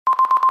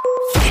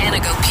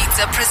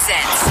Pizza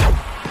presents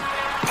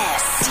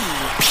STP.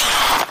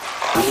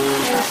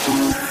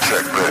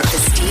 The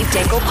Steve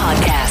Dangle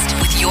Podcast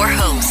with your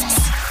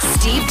hosts,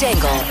 Steve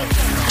Dangle.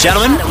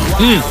 Gentlemen,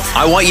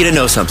 I want you to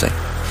know something.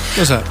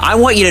 What's that? I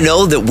want you to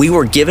know that we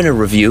were given a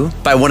review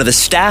by one of the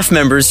staff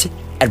members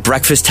at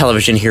Breakfast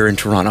Television here in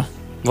Toronto.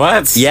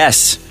 What?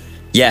 Yes.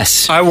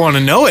 I want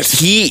to know it.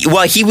 He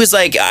was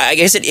like, I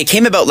guess it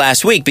came about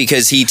last week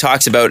because he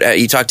talked about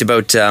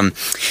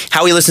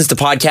how he listens to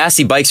podcasts.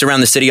 He bikes around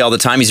the city all the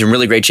time. He's in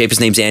really great shape.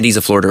 His name's Andy. He's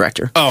a floor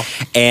director. Oh,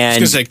 and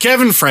I was going to say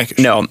Kevin Frankish.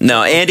 No,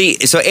 Andy.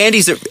 So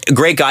Andy's a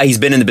great guy. He's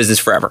been in the business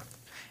forever.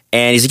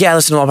 And he's like, yeah, I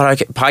listen to all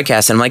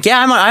podcasts. And I'm like, yeah,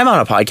 I'm on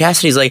a podcast.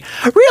 And he's like,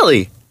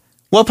 really?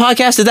 What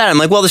podcast is that? I'm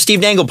like, well, the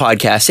Steve Dangle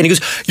podcast. And he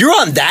goes, you're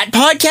on that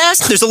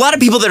podcast? There's a lot of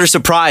people that are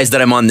surprised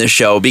that I'm on this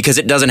show because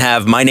it doesn't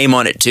have my name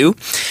on it too.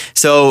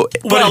 So,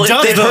 Well,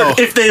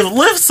 if they've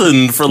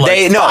listened for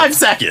 5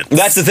 seconds.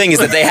 That's the thing, is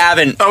that they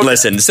haven't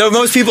listened. So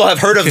most people have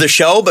heard of the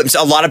show, but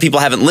a lot of people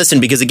haven't listened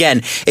because,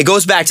 again, it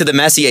goes back to the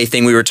Messier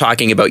thing we were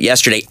talking about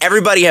yesterday.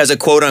 Everybody has a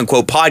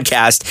quote-unquote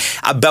podcast.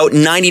 About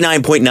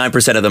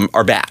 99.9% of them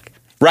are bad,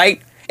 right?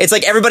 It's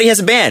like everybody has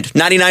a band.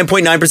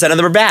 99.9% of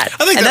them are bad.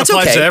 I think that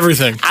applies to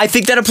everything. I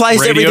think that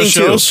applies to everything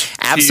shows, too.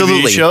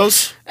 Absolutely. TV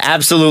shows.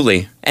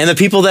 Absolutely. And the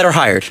people that are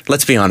hired,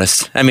 let's be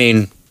honest. I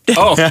mean...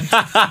 Oh,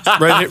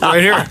 right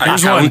here.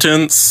 Here's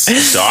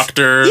accountants,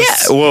 doctors.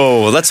 Yeah.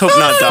 Whoa, let's hope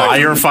not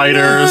doctors.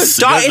 Firefighters.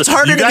 It's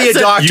harder to be a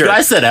doctor. You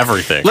guys said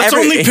everything. Let's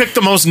only pick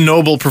the most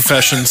noble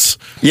professions.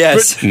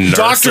 Yes.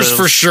 Doctors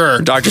for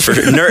sure. Doctors for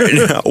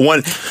sure.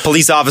 One,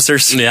 police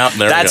officers. Yeah,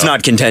 that's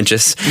not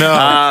contentious.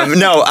 No.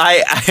 No,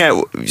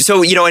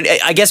 so, and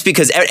I guess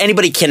because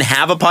anybody can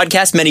have a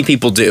podcast, many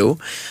people do.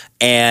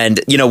 And,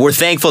 we're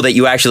thankful that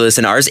you actually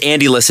listen to ours.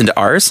 Andy listened to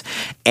ours.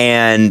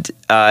 And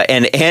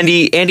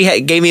Andy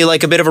gave me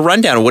like a bit of a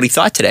rundown of what he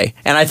thought today.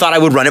 And I thought I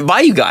would run it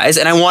by you guys.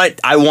 And I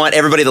want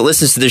everybody that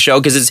listens to the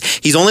show, because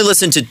he's only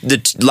listened to the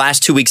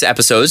last 2 weeks'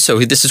 episodes. So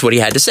this is what he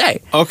had to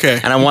say. Okay.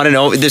 And I want to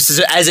know, this is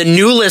as a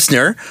new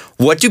listener,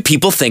 what do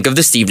people think of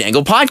the Steve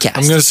Dangle podcast?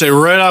 I'm going to say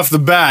right off the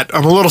bat,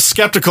 I'm a little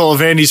skeptical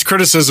of Andy's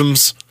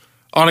criticisms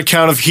on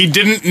account of he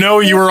didn't know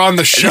you were on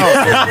the show. Well,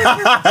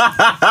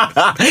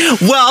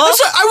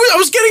 I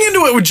was getting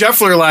into it with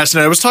Jeffler last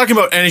night. I was talking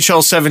about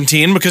NHL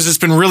 17 because it's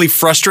been really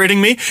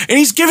frustrating me, and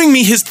he's giving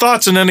me his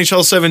thoughts on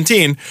NHL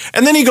 17,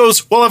 and then he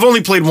goes, well, I've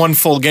only played one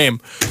full game.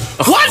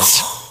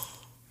 What?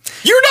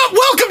 You're not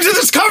welcome to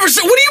this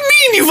conversation. What do you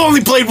mean you've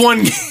only played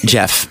one game?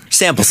 Jeff,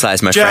 sample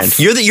size, my friend.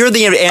 You're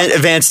the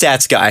advanced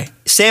stats guy.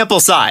 Sample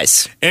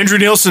size. Andrew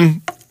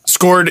Nielsen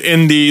scored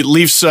in the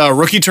Leafs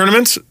rookie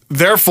tournament,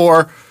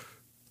 therefore...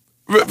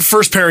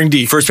 First pairing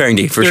D. First pairing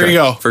D, for sure. There you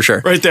go. For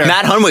sure. Right there.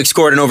 Matt Hunwick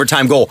scored an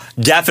overtime goal.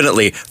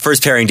 Definitely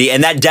first pairing D,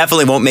 and that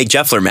definitely won't make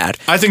Jeffler mad.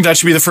 I think that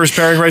should be the first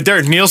pairing right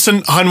there.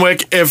 Nielsen,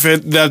 Hunwick, if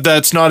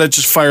that's not it,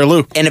 just fire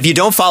Lou. And if you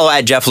don't follow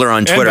at Jeffler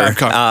on Twitter,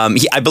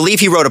 I believe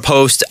he wrote a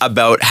post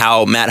about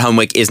how Matt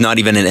Hunwick is not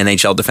even an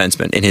NHL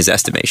defenseman in his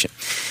estimation.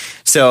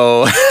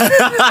 So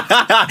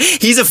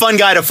he's a fun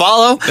guy to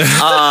follow,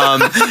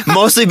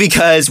 mostly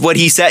because what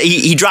he said,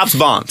 he drops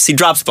bombs. He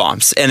drops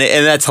bombs, and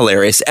that's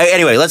hilarious.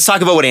 Anyway, let's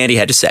talk about what Andy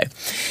had to say.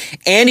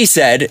 Andy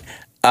said,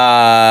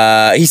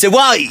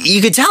 well,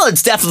 you could tell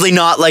it's definitely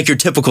not like your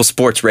typical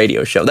sports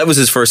radio show. That was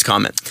his first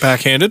comment.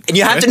 Backhanded? And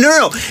you have to,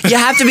 you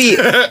have to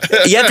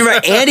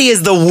remember, Andy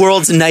is the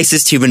world's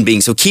nicest human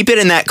being. So keep it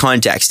in that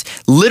context.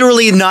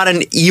 Literally not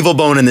an evil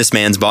bone in this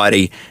man's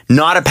body.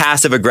 Not a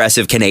passive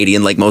aggressive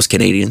Canadian like most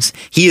Canadians.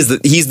 He's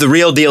the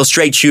real deal,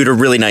 straight shooter,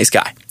 really nice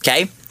guy.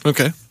 Okay?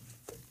 Okay.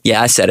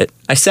 Yeah, I said it.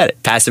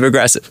 Passive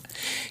aggressive.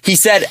 He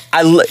said,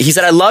 I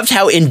loved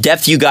how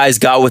in-depth you guys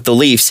got with the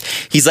Leafs.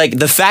 He's like,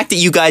 the fact that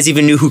you guys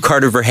even knew who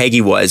Carter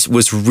Verhaeghe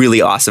was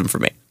really awesome for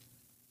me.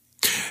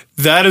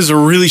 That is a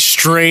really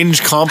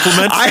strange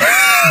compliment.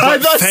 I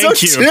thought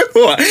thank you.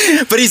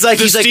 Too. But he's like,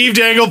 Steve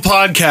Dangle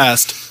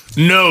podcast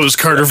knows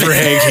Carter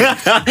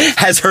Verhaeghe.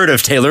 Has heard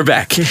of Taylor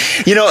Beck.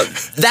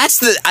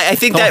 That's I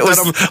think that was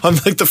on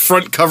like the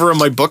front cover of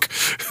my book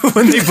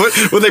when they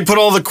put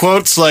all the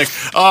quotes like,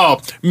 oh,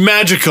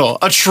 magical,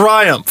 a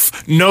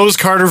triumph, knows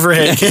Carter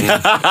Verhaeghe.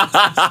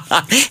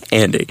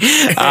 Andy.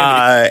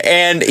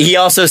 And he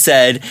also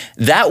said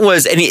that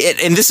was, and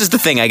this is the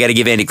thing I got to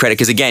give Andy credit,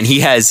 because again, he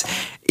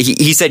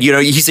said,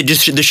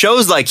 just the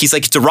show's like, he's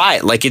like, it's a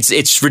riot. Like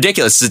it's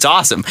ridiculous. It's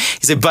awesome.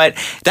 He said, but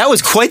that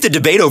was quite the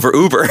debate over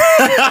Uber.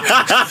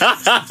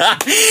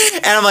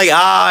 And I'm like,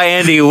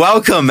 Andy,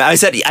 welcome. I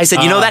said,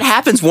 that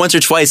happens once or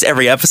twice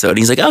every episode. And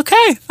he's like,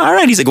 okay, all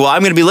right. He's like, well, I'm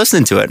going to be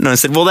listening to it. And I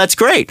said, well, that's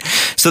great.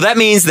 So that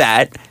means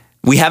that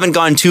we haven't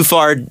gone too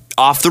far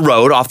off the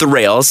road, off the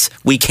rails.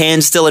 We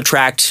can still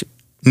attract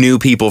new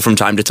people from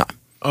time to time.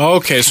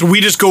 Okay, so we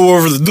just go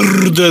over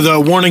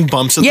the warning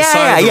bumps at the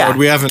side of the road.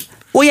 We haven't.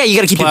 Well, yeah, you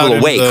got to keep people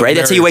awake, right?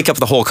 That's how you wake up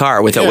the whole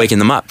car without waking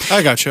them up.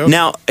 I got you.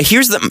 Now,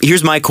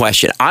 here's my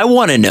question. I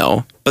want to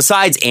know,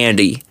 besides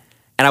Andy,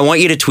 and I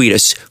want you to tweet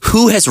us,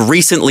 who has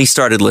recently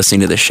started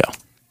listening to this show?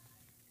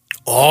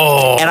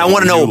 Oh, and I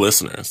want to know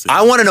listeners.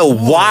 I want to know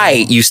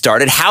why you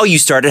started, how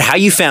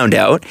you found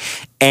out,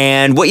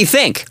 and what you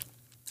think.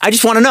 I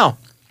just want to know.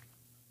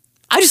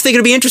 I just think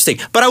it'll be interesting.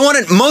 But I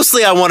want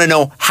to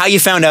know how you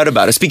found out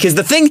about us, because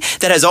the thing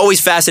that has always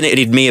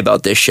fascinated me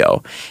about this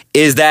show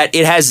is that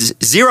it has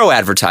zero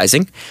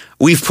advertising.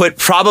 We've put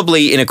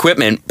probably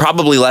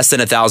less than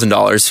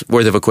 $1,000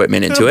 worth of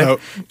equipment into it.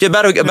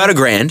 About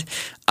 $1,000.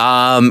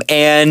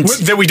 And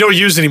that we don't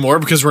use anymore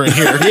because we're in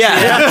here.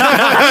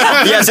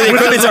 Yeah, so the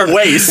equipment's our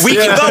waste.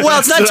 Well,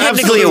 it's not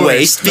technically a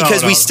waste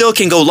because we still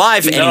can go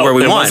live anywhere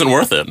we want. It wasn't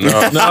worth it. No.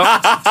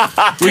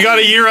 We got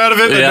a year out of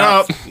it,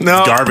 but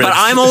no. Garbage. But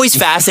I'm always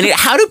fascinated.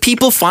 How do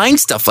people find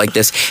stuff like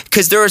this?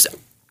 Because there's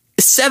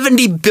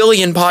 70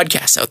 billion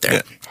podcasts out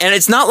there. And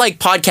it's not like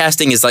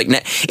podcasting is like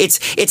it's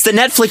the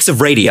Netflix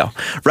of radio,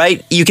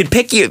 right? You can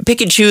pick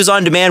and choose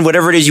on demand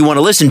whatever it is you want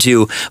to listen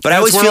to, but I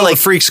always feel like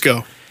the freaks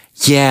go.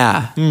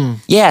 Yeah.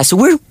 Yeah, so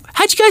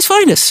how'd you guys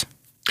find us?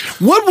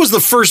 What was the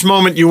first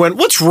moment you went,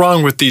 what's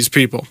wrong with these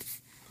people?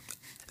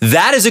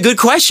 That is a good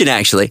question,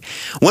 actually.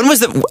 When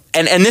was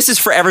and this is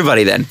for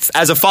everybody then,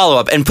 as a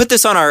follow-up, and put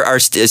this on our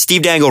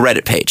Steve Dangle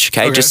Reddit page,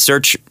 okay? Just go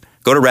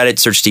to Reddit,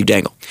 search Steve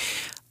Dangle.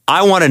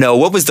 I want to know,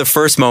 what was the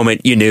first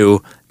moment you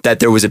knew that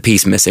there was a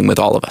piece missing with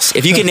all of us?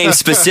 If you can name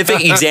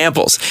specific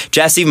examples,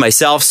 Jesse,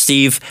 myself,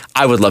 Steve,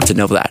 I would love to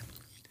know that.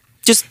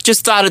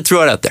 Just thought it,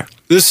 threw it out there.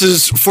 This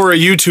is for a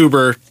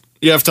YouTuber.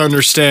 You have to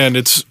understand,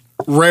 it's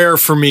rare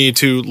for me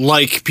to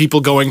like people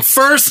going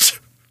first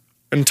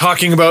and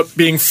talking about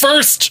being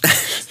first.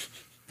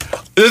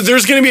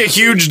 There's going to be a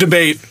huge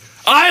debate.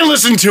 I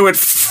listened to it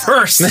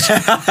first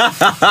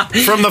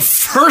from the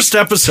first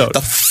episode.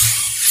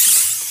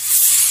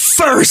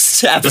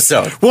 First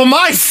episode. Well,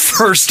 my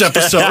first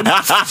episode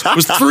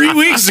was 3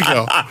 weeks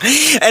ago.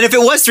 And if it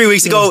was 3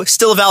 weeks ago,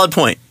 still a valid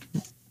point.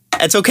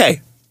 It's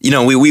okay. You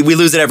know, we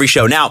lose at every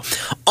show. Now,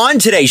 on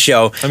today's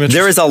show,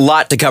 there is a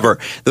lot to cover.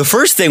 The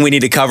first thing we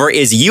need to cover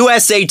is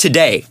USA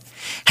Today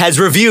has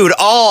reviewed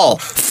all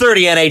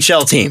 30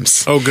 NHL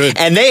teams. Oh, good.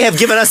 And they have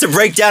given us a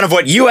breakdown of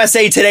what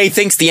USA Today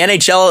thinks the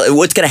NHL,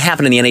 what's going to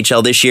happen in the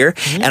NHL this year.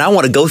 Mm-hmm. And I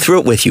want to go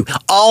through it with you.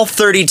 All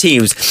 30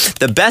 teams.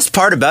 The best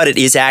part about it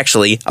is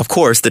actually, of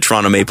course, the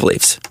Toronto Maple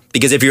Leafs.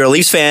 Because if you're a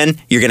Leafs fan,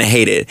 you're going to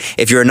hate it.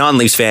 If you're a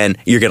non-Leafs fan,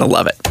 you're going to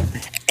love it.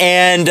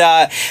 And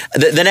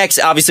the next,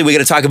 obviously, we're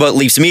going to talk about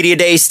Leafs Media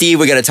Day, Steve.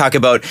 We're going to talk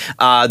about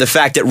the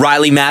fact that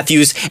Riley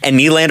Matthews and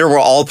Nylander were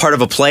all part of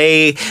a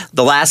play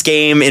the last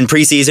game in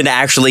preseason to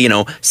actually,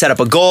 set up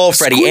a goal.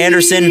 Freddie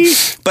Anderson.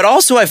 But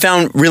also I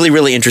found really,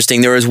 really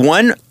interesting. There was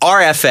one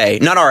UFA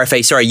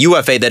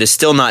that is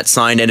still not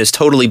signed and has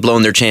totally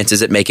blown their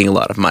chances at making a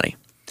lot of money.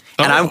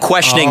 And I'm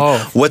questioning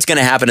what's going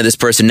to happen to this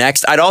person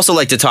next. I'd also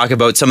like to talk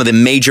about some of the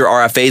major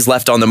RFAs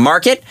left on the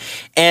market.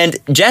 And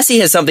Jesse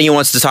has something he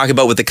wants to talk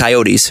about with the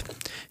Coyotes,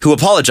 who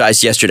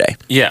apologized yesterday.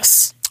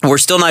 Yes. We're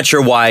still not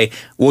sure why.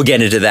 We'll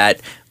get into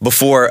that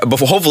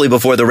hopefully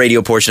before the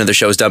radio portion of the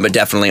show is done, but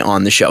definitely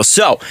on the show.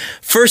 So,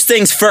 first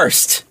things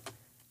first,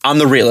 I'm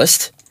the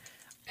realist.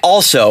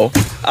 Also,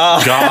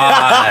 God.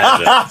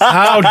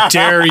 How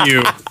dare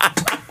you?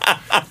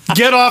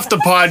 Get off the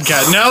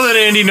podcast. Now that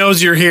Andy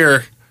knows you're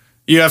here,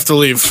 you have to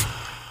leave.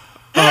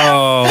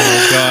 Oh,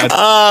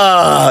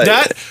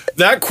 God.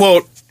 That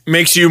quote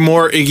makes you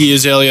more Iggy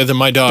Azalea than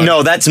my dog.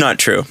 No, that's not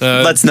true.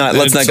 Let's not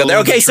go there.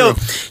 Okay, so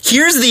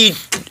here's the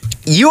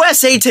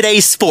USA Today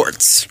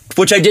Sports,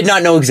 which I did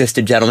not know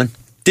existed, gentlemen.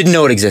 Didn't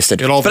know it existed.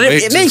 But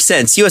it makes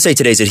sense. USA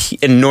Today is an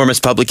enormous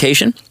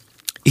publication.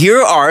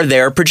 Here are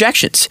their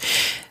projections.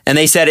 And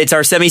they said it's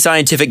our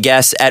semi-scientific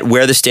guess at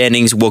where the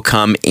standings will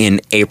come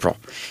in April.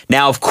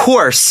 Now, of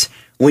course,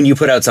 when you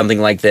put out something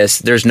like this,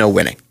 there's no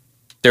winning.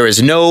 There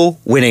is no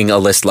winning a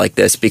list like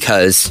this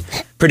because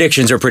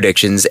predictions are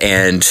predictions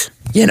and,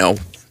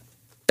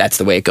 that's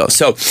the way it goes.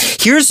 So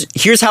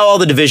here's how all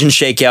the divisions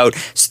shake out.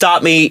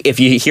 Stop me if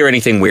you hear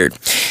anything weird.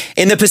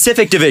 In the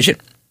Pacific Division,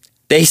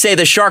 they say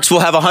the Sharks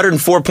will have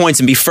 104 points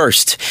and be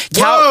first.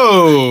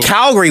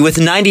 Calgary with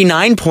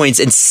 99 points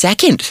in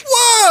second.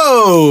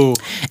 Whoa!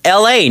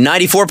 LA,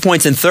 94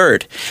 points in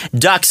third.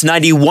 Ducks,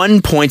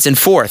 91 points in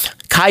fourth.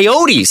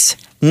 Coyotes,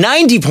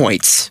 90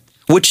 points.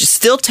 Which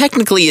still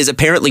technically is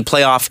apparently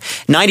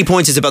playoff. 90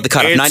 points is about the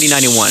cutoff.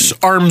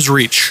 90-91. Arm's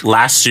reach.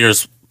 Last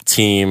year's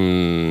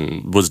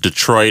team was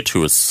Detroit, who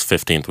was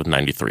 15th with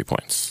 93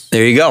 points.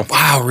 There you go.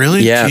 Wow,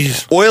 really? Yeah.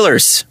 Jeez.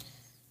 Oilers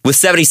with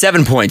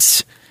 77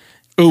 points.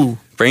 Ooh.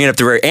 Bring it up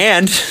to rear.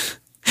 And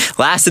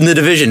last in the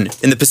division,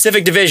 in the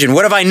Pacific Division,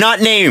 what have I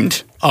not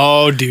named?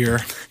 Oh,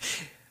 dear.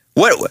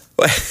 What?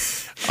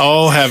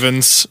 Oh,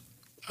 heavens.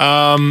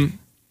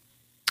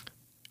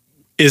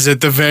 Is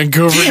it the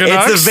Vancouver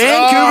Canucks? It's the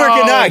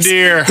Vancouver Canucks. Oh,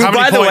 dear. How many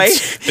points? By the way,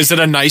 is it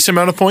a nice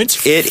amount of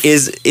points?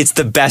 It's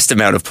the best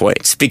amount of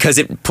points because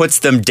it puts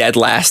them dead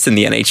last in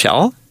the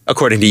NHL,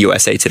 according to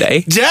USA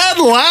Today. Dead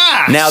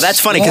last? Now, that's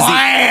funny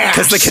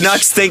because the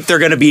Canucks think they're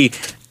going to be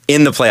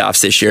in the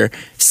playoffs this year.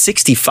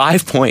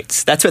 65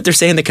 points. That's what they're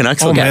saying the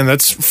Canucks will get. Oh, man,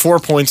 that's 4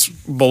 points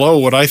below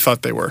what I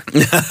thought they were.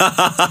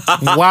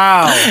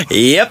 Wow.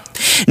 Yep.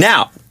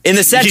 Now, in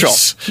the Central.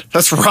 Jeez,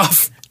 that's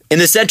rough. In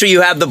the Central,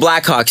 you have the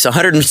Blackhawks,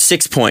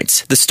 106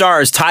 points. The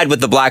Stars tied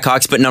with the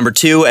Blackhawks, but number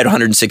 2 at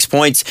 106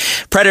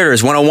 points.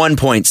 Predators, 101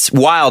 points.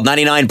 Wild,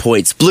 99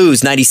 points.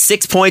 Blues,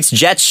 96 points.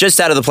 Jets just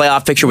out of the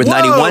playoff picture with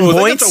 91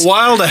 points. They got the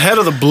Wild ahead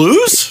of the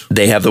Blues?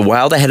 They have the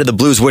Wild ahead of the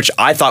Blues, which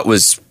I thought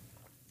was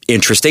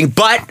interesting,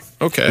 but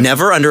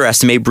never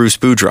underestimate Bruce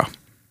Boudreau.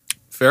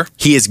 Fair.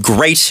 He is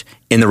great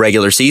in the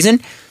regular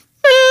season.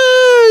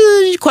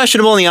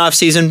 Questionable in the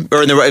offseason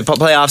or in the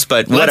playoffs,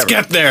 but whatever. Let's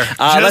get there.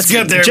 Let's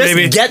get there, just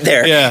baby. Get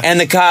there. Yeah. And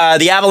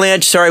the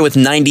Avalanche, with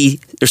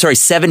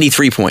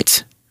 73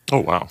 points. Oh,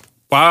 wow.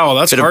 Wow,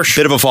 that's harsh.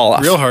 Bit of a fall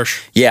off. Real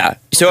harsh. Yeah.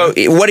 So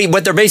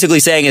what they're basically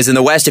saying is in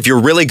the West, if you're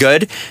really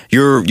good,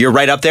 you're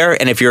right up there,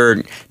 and if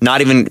you're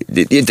not even,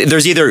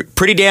 there's either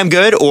pretty damn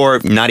good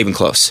or not even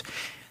close.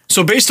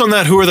 So based on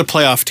that, who are the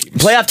playoff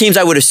teams? Playoff teams,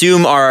 I would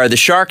assume, are the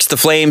Sharks, the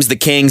Flames, the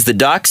Kings, the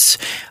Ducks,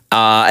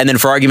 and then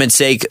for argument's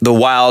sake, the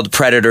Wild,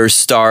 Predators,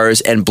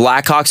 Stars, and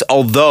Blackhawks,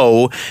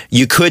 although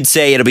you could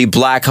say it'll be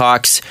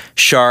Blackhawks,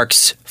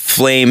 Sharks,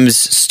 Flames,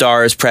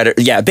 Stars,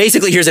 Predators. Yeah,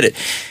 basically, here's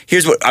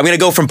what I'm going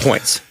to go from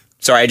points.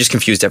 Sorry, I just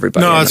confused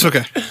everybody. No, it's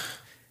okay.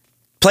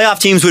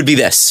 Playoff teams would be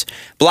this: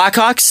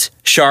 Blackhawks,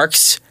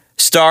 Sharks,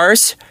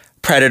 Stars,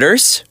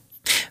 Predators,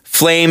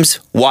 Flames,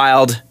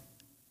 Wild,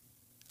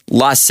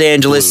 Los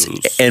Angeles,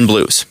 and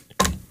Blues.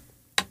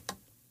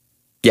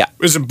 Yeah.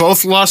 Is it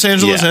both Los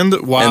Angeles and the,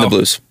 and the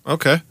Blues?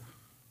 Okay.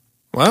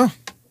 Wow.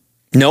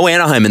 No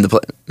Anaheim in the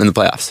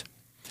playoffs.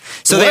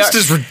 So the West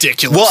is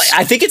ridiculous. Well,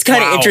 I think it's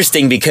kind of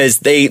interesting because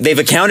they've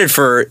accounted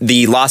for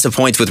the loss of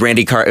points with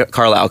Randy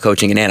Carlyle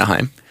coaching in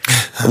Anaheim,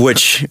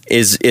 which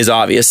is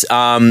obvious.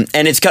 And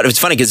it's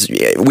funny because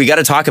we got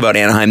to talk about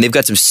Anaheim. They've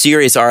got some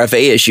serious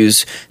RFA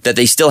issues that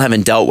they still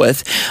haven't dealt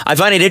with. I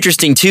find it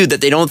interesting too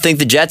that they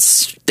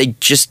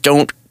just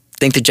don't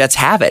think the Jets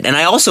have it. And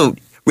I also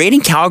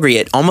rating Calgary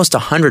at almost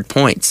 100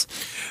 points.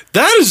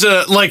 That is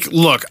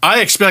look,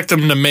 I expect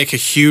them to make a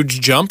huge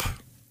jump.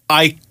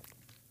 I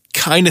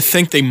kind of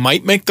think they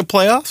might make the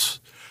playoffs,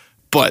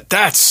 but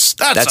that's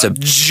a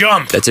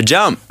jump. That's a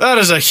jump. That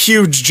is a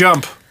huge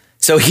jump.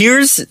 So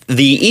here's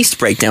the East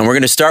breakdown. We're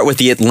going to start with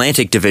the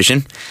Atlantic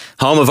Division,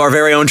 home of our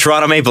very own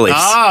Toronto Maple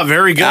Leafs.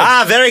 Very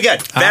good. Very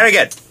good. Very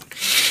good.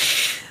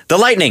 The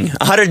Lightning,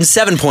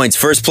 107 points,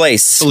 first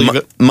place. Believe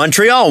it.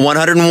 Montreal,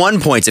 101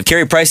 points. If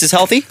Carey Price is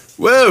healthy,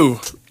 whoa,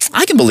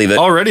 I can believe it.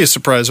 Already a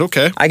surprise.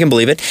 Okay, I can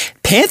believe it.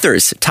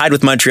 Panthers tied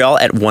with Montreal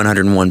at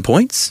 101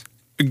 points.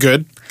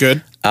 Good.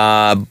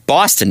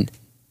 Boston,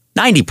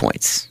 90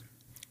 points.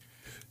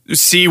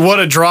 See, what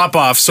a drop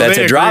off. So that's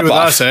they a drop agree with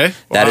off. us, eh?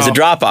 That is a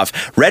drop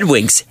off. Red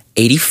Wings,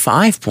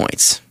 85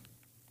 points.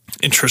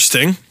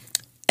 Interesting.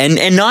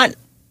 And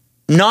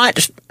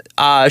not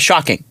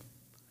shocking.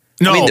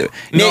 No,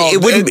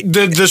 it wouldn't.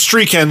 The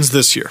streak ends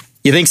this year.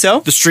 You think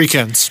so? The streak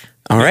ends.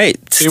 All right,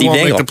 They Steve won't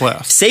Dangle. make the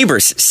playoffs.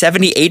 Sabres,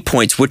 78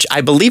 points, which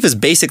I believe is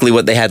basically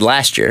what they had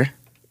last year.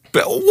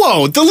 But,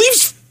 whoa, the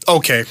Leafs.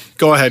 Okay,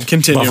 go ahead.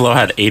 Continue. Buffalo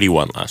had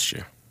 81 last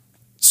year.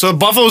 So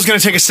Buffalo's going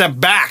to take a step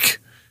back.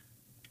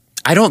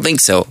 I don't think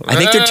so. I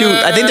think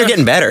they're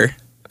getting better.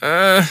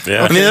 Yeah.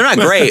 I mean, they're not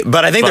great,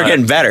 but I think they're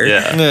getting better.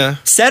 Yeah.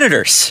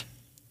 Senators,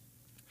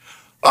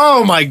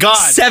 Oh my God.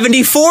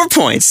 74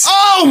 points.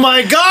 Oh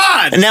my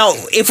God. Now,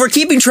 if we're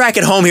keeping track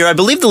at home here, I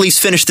believe the Leafs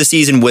finished the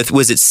season with,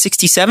 was it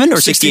 67 or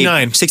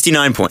 69?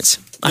 69 points.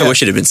 I Yeah.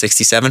 wish it had been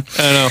 67.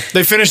 I know.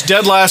 They finished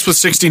dead last with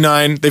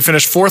 69. They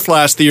finished fourth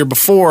last the year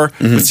before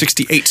with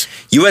 68.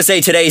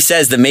 USA Today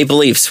says the Maple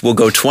Leafs will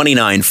go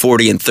 29,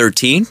 40, and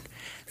 13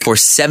 for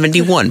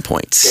 71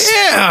 points.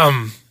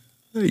 Damn.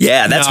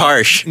 Yeah, that's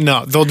harsh.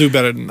 No, they'll do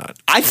better than that.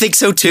 I think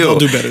so too. They'll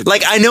do better.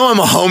 Like, I know I'm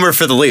a homer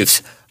for the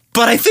Leafs,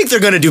 but I think they're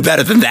going to do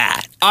better than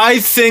that. I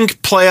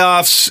think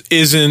playoffs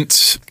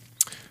isn't...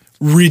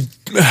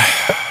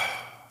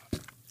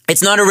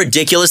 It's not a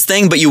ridiculous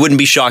thing, but you wouldn't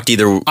be shocked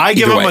either. I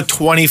give either them way. a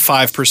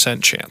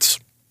 25% chance.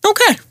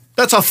 Okay.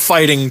 That's a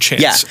fighting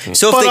chance. Yeah.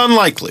 So but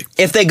unlikely.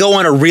 If they go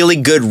on a really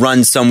good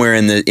run somewhere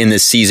in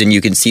this season,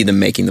 you can see them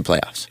making the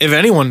playoffs. If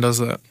anyone does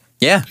that.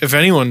 Yeah. If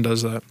anyone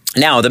does that.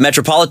 Now, the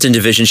Metropolitan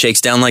Division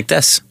shakes down like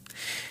this.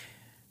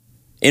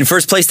 In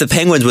first place, the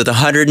Penguins with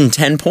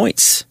 110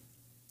 points.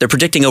 They're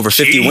predicting over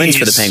 50 wins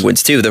for the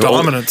Penguins, too.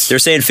 Dominance. They're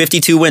saying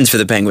 52 wins for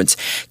the Penguins.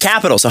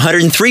 Capitals,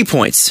 103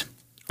 points.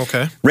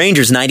 Okay.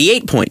 Rangers,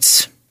 98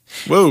 points.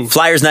 Whoa.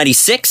 Flyers,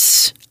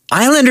 96.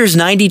 Islanders,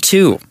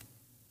 92.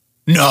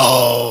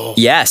 No.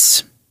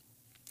 Yes.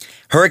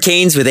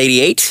 Hurricanes with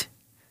 88.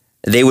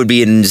 They would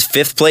be in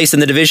fifth place in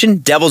the division.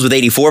 Devils with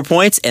 84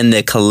 points. And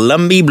the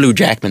Columbia Blue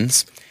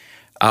Jackmans.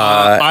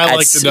 I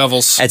like the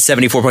Devils. At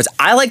 74 points.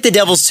 I like the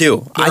Devils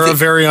too. They're a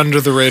very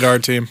under-the-radar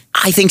team.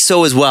 I think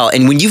so as well.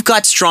 And when you've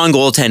got strong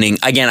goaltending,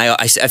 again,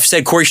 I've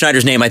said Corey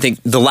Schneider's name, I think,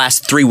 the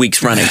last 3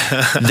 weeks running.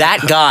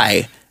 That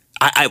guy,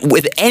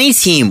 with any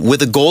team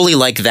with a goalie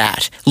like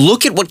that,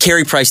 look at what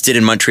Carey Price did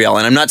in Montreal.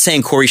 And I'm not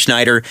saying Corey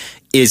Schneider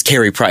is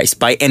Carey Price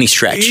by any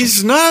stretch.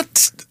 He's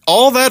not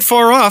all that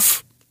far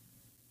off.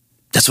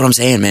 That's what I'm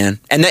saying, man.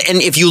 And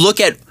if you look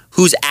at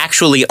who's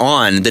actually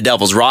on the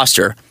Devils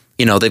roster,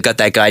 you know, they've got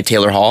that guy,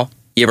 Taylor Hall.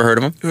 You ever heard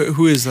of him?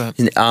 Who is that?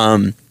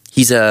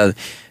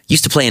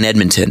 used to play in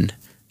Edmonton.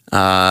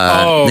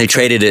 They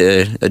traded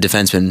a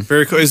defenseman.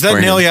 Very cool. Is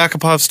that Nail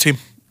Yakupov's team?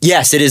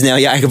 Yes, it is Nail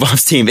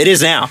Yakupov's team. It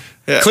is now.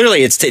 Yeah.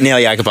 Clearly, it's Nail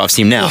Yakupov's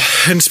team now.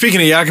 And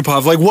speaking of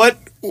Yakupov, like what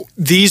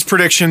these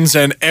predictions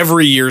and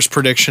every year's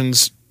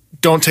predictions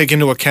don't take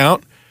into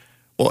account,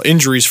 well,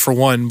 injuries for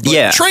one,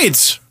 but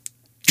trades.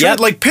 Yep.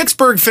 Like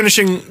Pittsburgh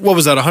finishing, what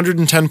was that,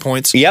 110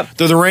 points? Yep.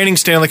 They're the reigning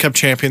Stanley Cup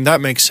champion.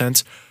 That makes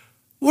sense.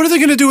 What are they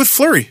going to do with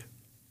Fleury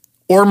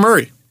or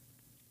Murray?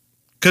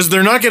 Because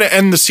they're not going to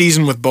end the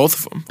season with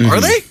both of them, are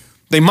they?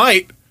 They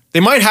might. They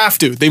might have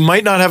to. They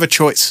might not have a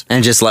choice.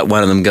 And just let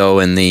one of them go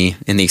in the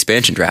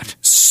expansion draft.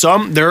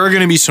 There are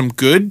going to be some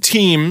good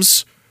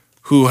teams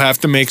who have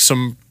to make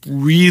some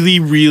really,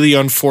 really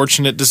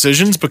unfortunate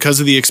decisions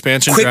because of the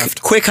expansion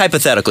draft. Quick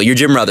hypothetical. You're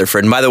Jim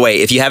Rutherford. And by the way,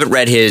 if you haven't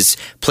read his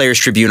Players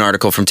Tribune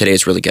article from today,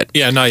 it's really good.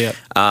 Yeah, not yet.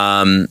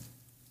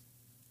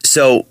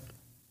 So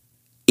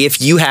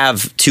if you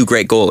have two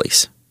great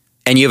goalies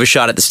and you have a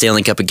shot at the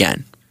Stanley Cup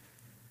again,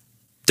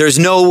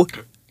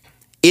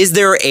 is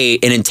there an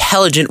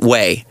intelligent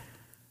way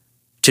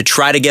to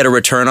try to get a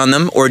return on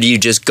them, or do you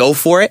just go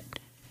for it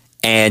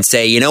and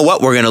say, you know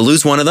what, we're going to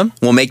lose one of them.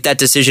 We'll make that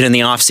decision in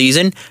the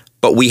offseason,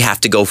 but we have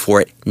to go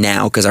for it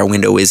now because our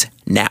window is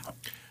now.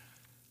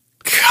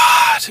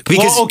 God.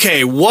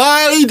 Okay,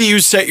 why do you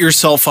set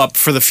yourself up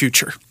for the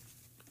future?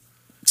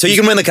 So you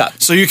can win the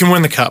cup. So you can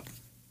win the cup.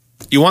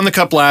 You won the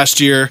cup last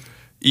year.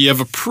 You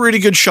have a pretty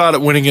good shot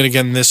at winning it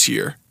again this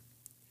year.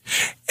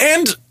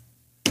 And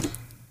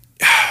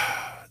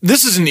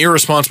this is an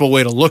irresponsible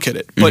way to look at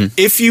it, but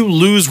if you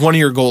lose one of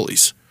your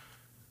goalies,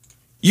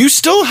 you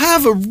still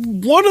have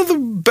one of the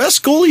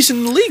best goalies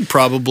in the league,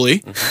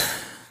 probably.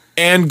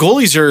 And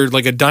goalies are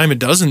like a dime a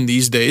dozen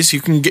these days. You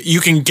can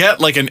get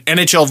like an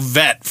NHL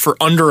vet for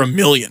under $1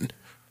 million.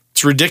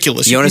 It's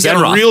ridiculous. You can get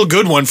a real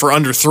good one for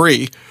under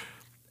 $3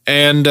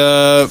 million,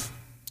 and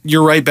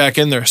you're right back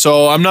in there.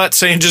 So I'm not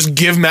saying just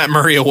give Matt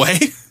Murray away,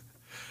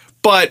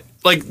 but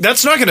like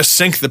that's not going to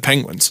sink the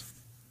Penguins.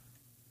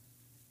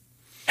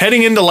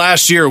 Heading into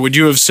last year, would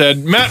you have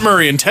said Matt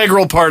Murray,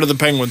 integral part of the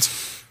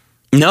Penguins?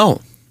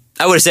 No.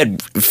 I would have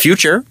said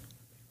future,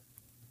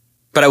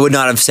 but I would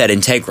not have said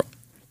integral.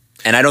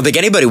 And I don't think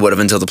anybody would have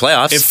until the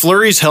playoffs. If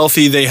Fleury's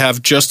healthy, they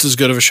have just as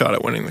good of a shot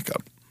at winning the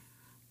cup.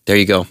 There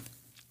you go.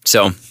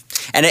 So,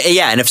 and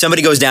if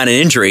somebody goes down in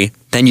injury,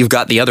 then you've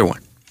got the other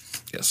one.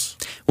 Yes.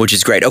 Which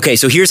is great. Okay,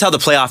 so here's how the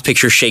playoff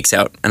picture shakes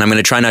out. And I'm going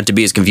to try not to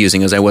be as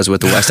confusing as I was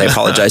with the West. I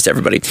apologize to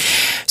everybody.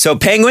 So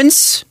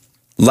Penguins,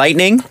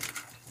 Lightning,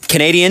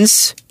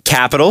 Canadiens,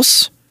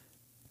 Capitals,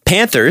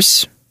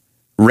 Panthers,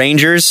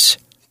 Rangers,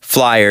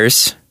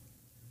 Flyers,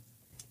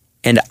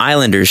 and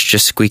Islanders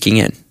just squeaking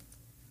in.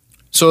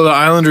 So the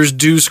Islanders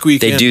do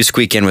squeak in. They do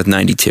squeak in with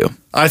 92.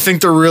 I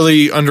think they're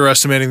really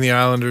underestimating the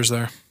Islanders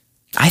there.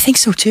 I think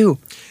so too.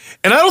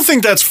 And I don't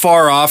think that's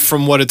far off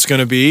from what it's going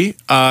to be.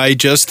 I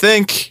just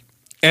think,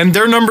 and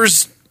their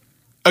numbers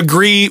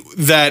agree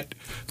that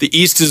the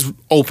East is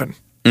open.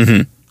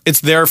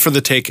 It's there for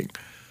the taking.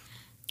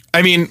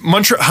 I mean,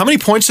 Montreal. How many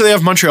points do they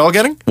have Montreal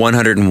getting?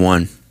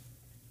 101.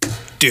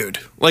 Dude,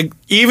 like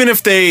even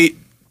if they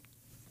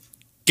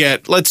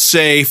get, let's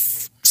say,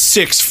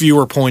 6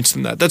 fewer points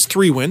than that, that's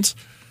 3 wins.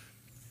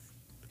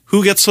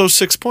 Who gets those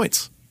 6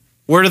 points?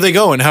 Where do they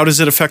go, and how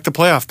does it affect the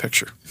playoff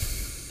picture?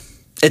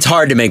 It's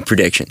hard to make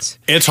predictions.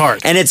 It's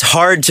hard. And it's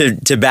hard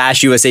to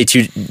bash USA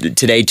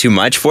Today too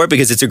much for it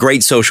because it's a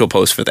great social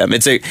post for them.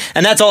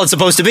 And that's all it's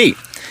supposed to be.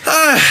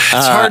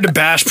 It's hard to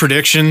bash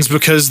predictions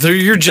because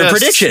you're just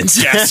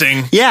predictions.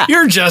 Guessing. Yeah.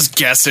 You're just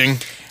guessing.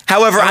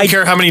 However, I don't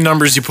care how many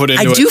numbers you put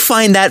into it. I do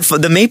find that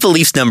the Maple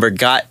Leafs number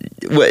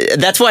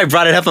that's why I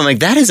brought it up. I'm like,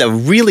 that is a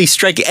really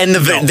striking. And the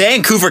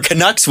Vancouver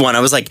Canucks one, I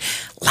was like,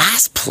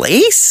 last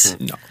place?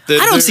 No.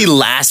 I don't see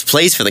last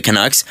place for the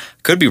Canucks.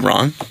 Could be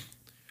wrong.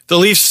 The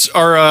Leafs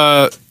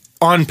are,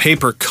 on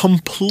paper,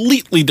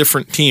 completely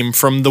different team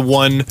from the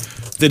one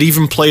that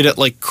even played at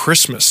like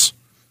Christmas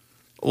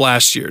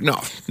last year. No.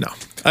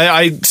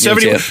 70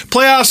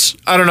 playoffs,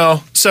 I don't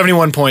know.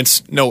 71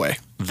 points, no way.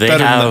 They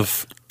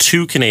have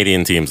 2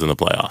 Canadian teams in the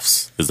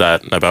playoffs. Is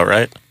that about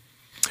right?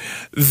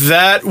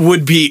 That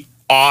would be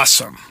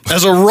awesome.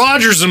 As a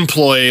Rogers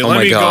employee, let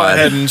me go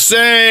ahead and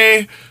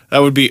say that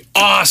would be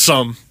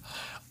awesome.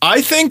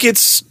 I think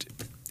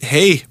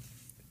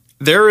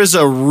there is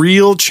a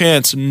real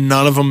chance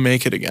none of them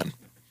make it again.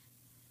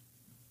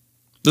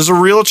 There's a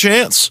real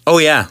chance. Oh,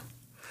 yeah.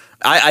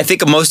 I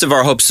think most of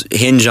our hopes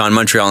hinge on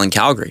Montreal and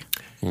Calgary.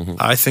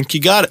 I think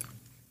you got it.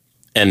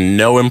 And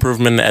no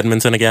improvement in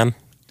Edmonton again?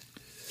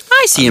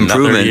 I see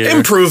improvement.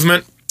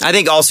 Improvement. I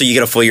think also you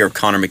get a full year of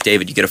Connor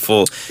McDavid. You get a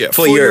full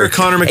year of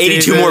Connor McDavid.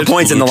 82 more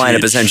points in the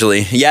lineup,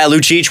 essentially. Yeah,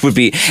 Lucic would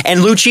be. And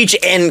Lucic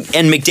and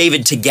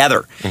McDavid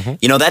together.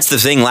 You know, that's the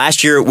thing.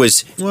 Last year it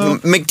was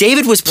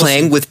McDavid was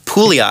playing with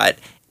Pouliot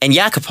and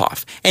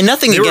Yakupov. And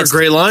nothing against... They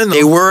were a great line, though.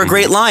 They were a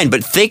great line.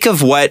 But think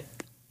of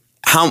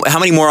how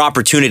many more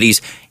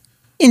opportunities,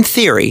 in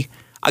theory,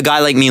 a guy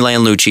like Milan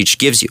Lucic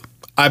gives you.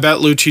 I bet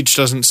Lucic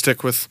doesn't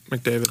stick with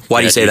McDavid.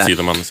 Why do you say that? See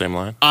them on the same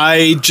line?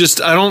 I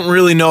don't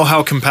really know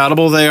how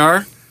compatible they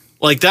are.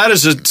 Like, that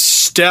is a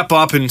step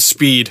up in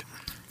speed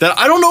that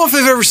I don't know if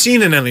I've ever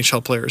seen an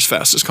NHL player as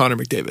fast as Connor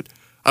McDavid.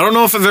 I don't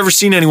know if I've ever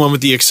seen anyone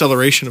with the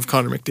acceleration of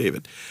Connor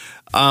McDavid.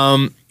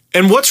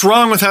 And what's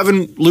wrong with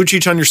having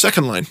Lucic on your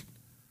second line?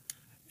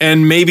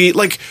 And maybe,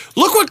 like,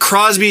 look what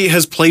Crosby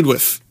has played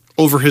with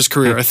over his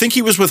career. I think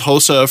he was with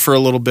Hossa for a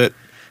little bit.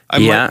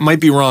 I might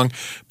be wrong.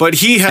 But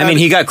he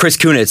got Chris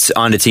Kunitz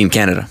onto Team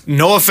Canada.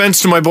 No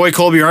offense to my boy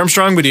Colby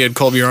Armstrong, but he had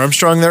Colby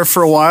Armstrong there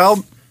for a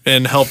while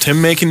and helped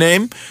him make a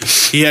name.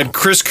 He had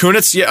Chris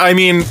Kunitz. Yeah, I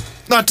mean,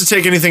 not to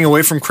take anything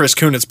away from Chris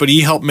Kunitz, but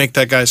he helped make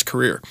that guy's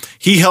career.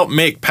 He helped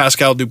make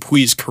Pascal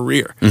Dupuis'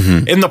 career.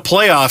 Mm-hmm. In the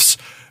playoffs,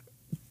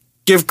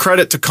 give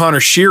credit to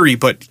Connor Sheary,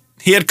 but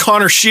he had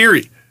Connor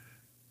Sheary.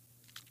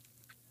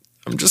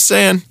 I'm just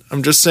saying.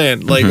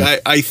 Like,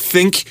 I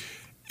think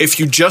if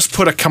you just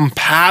put a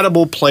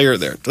compatible player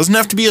there, it doesn't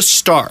have to be a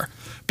star,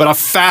 but a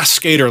fast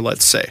skater,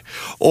 let's say,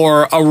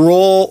 or a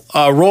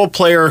role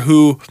player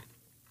who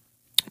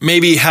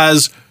maybe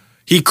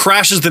he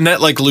crashes the net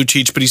like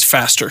Lucic, but he's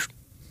faster.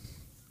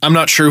 I'm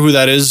not sure who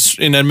that is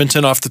in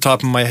Edmonton off the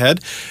top of my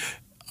head.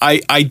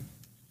 I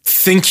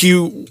think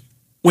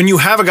when you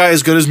have a guy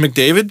as good as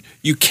McDavid,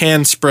 you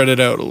can spread it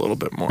out a little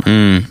bit more.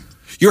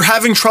 You're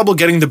having trouble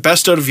getting the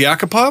best out of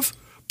Yakupov,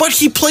 but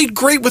he played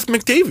great with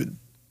McDavid.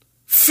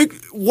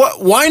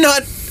 Why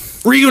not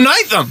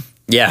reunite them?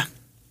 Yeah.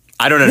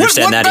 I don't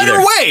understand that either.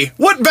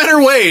 What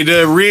better way to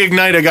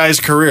reignite a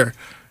guy's career?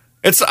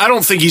 I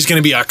don't think he's going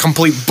to be a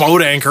complete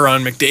boat anchor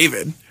on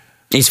McDavid.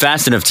 He's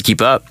fast enough to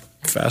keep up.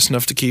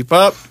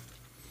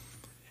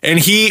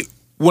 And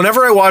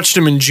whenever I watched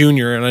him in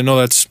junior, and I know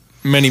that's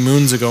many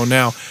moons ago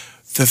now,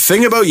 the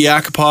thing about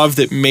Yakupov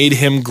that made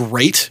him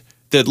great,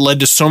 that led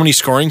to so many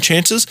scoring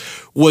chances,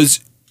 was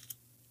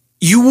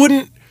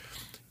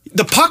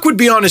the puck would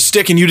be on his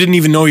stick and you didn't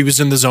even know he was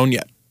in the zone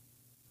yet.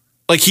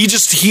 Like, he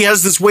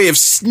has this way of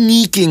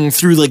sneaking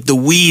through, like, the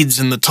weeds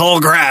and the tall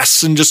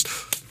grass and just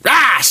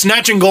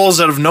snatching goals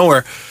out of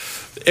nowhere.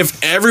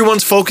 If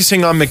everyone's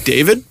focusing on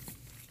McDavid,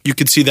 you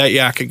could see that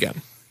yak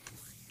again.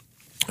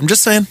 I'm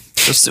just saying.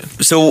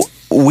 So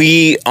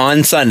we,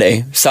 on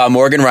Sunday, saw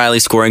Morgan Rielly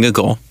scoring a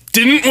goal.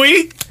 Didn't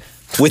we?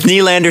 With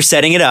Nylander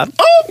setting it up.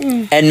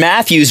 Oh. And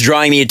Matthews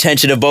drawing the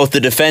attention of both the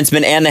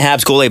defenseman and the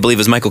Habs goalie, I believe it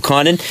was Michael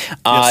Condon,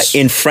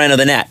 in front of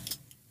the net.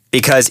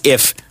 Because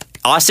if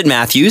Austin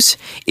Matthews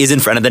is in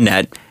front of the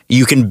net,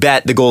 you can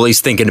bet the goalie's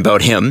thinking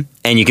about him,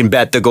 and you can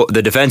bet the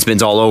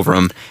defenseman's all over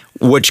him,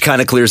 which kind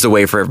of clears the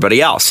way for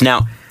everybody else.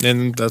 Now,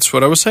 and that's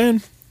what I was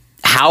saying.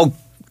 How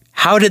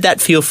did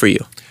that feel for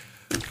you?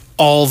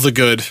 All the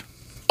good.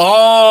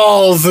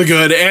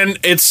 And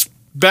it's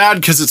bad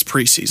because it's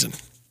preseason.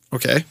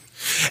 Okay?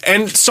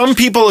 And some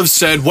people have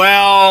said,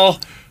 well,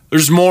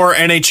 there's more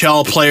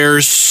NHL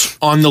players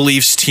on the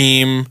Leafs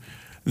team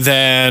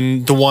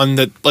than the one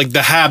that, like, the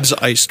Habs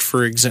iced,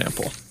 for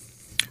example.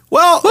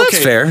 Well, that's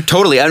fair.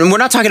 Totally. I mean, we're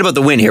not talking about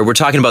the win here. We're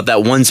talking about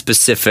that one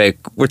specific.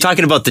 We're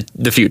talking about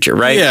the future,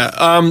 right?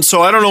 Yeah.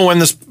 So I don't know when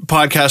this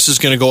podcast is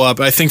going to go up.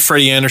 I think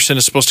Freddie Anderson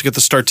is supposed to get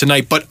the start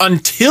tonight. But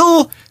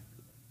until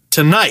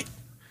tonight,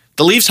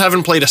 the Leafs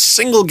haven't played a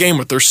single game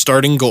with their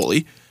starting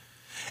goalie.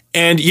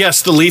 And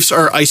yes, the Leafs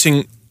are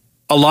icing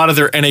a lot of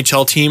their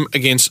NHL team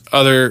against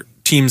other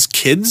teams'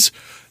 kids.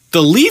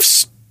 The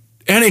Leafs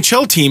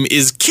NHL team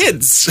is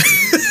kids.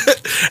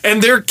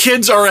 And their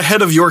kids are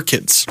ahead of your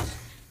kids.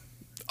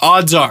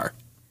 Odds are.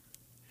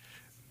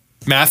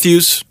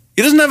 Matthews,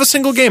 he doesn't have a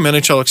single game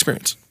NHL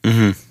experience.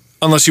 Mm-hmm.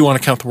 Unless you want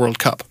to count the World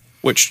Cup,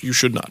 which you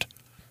should not.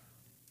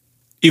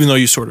 Even though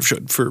you sort of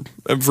should for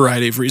a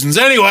variety of reasons.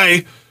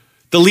 Anyway,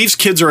 the Leafs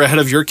kids are ahead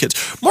of your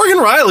kids. Morgan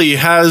Rielly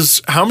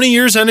has how many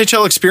years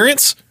NHL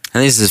experience? I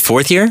think this is his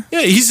fourth year.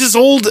 Yeah, he's as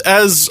old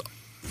as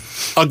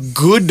a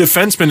good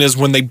defenseman is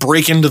when they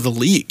break into the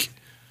league.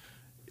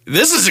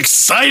 This is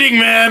exciting,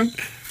 man.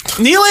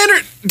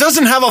 Nylander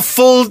doesn't have a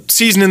full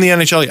season in the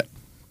NHL yet.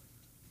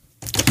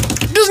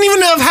 He doesn't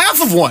even have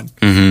half of one.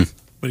 Mm-hmm.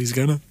 But he's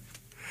gonna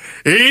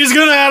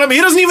have him.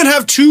 He doesn't even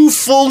have 2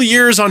 full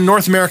years on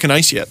North American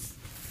ice yet.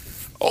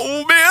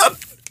 Oh, man.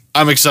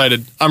 I'm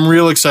excited. I'm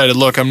real excited.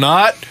 Look, I'm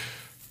not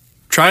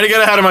trying to get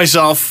ahead of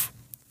myself,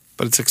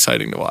 but it's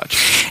exciting to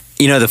watch.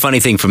 You know, the funny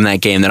thing from that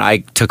game that I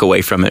took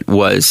away from it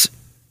was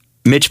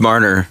Mitch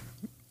Marner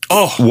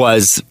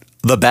was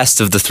the best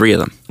of the three of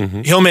them.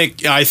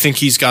 Mm-hmm. I think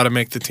he's got to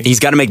make the team. He's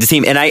got to make the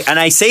team. And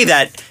I say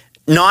that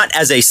not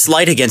as a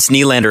slight against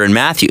Nylander and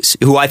Matthews,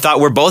 who I thought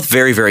were both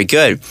very, very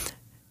good.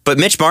 But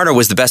Mitch Marner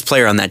was the best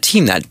player on that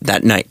team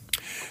that night.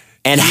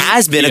 And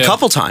has been a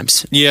couple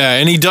times. Yeah,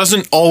 and he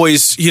doesn't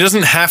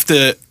have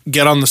to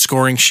get on the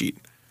scoring sheet.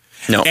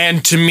 No.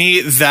 And to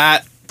me,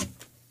 that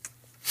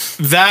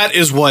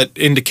is what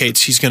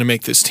indicates he's going to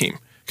make this team.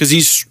 Because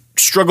he's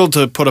struggled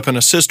to put up an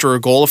assist or a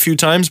goal a few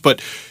times, but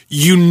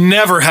you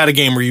never had a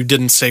game where you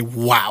didn't say,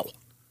 wow.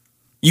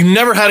 You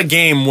never had a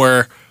game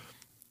where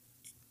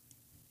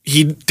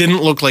he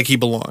didn't look like he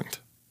belonged.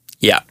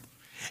 Yeah.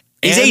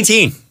 He's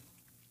 18.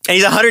 And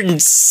he's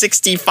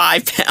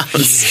 165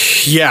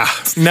 pounds. Yeah.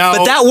 Now,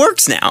 But that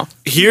works now.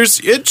 here's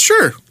it.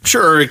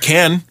 Sure, it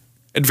can.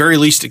 At very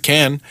least, it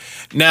can.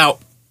 Now,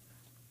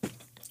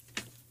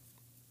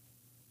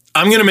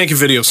 I'm going to make a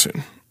video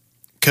soon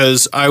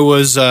because I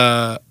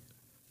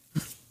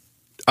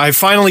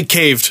finally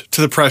caved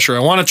to the pressure. I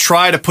want to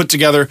try to put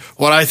together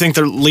what I think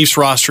the Leafs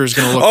roster is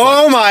going to look like.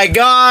 Oh my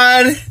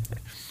God.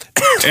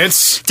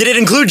 Did it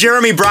include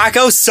Jeremy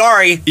Bracco?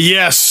 Sorry.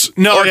 Yes.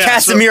 No. Or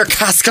Casimir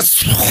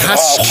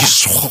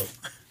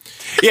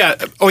Yeah.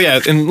 Oh, yeah.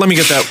 And let me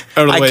get that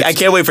out of the way. I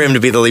can't wait for him to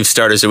be the Leafs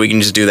starter so we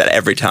can just do that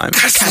every time.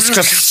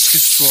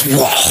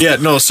 Yeah,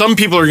 no, some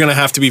people are going to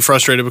have to be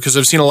frustrated because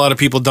I've seen a lot of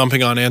people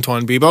dumping on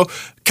Antoine Bibeau.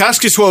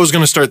 Kaskisuo is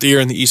going to start the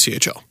year in the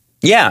ECHL.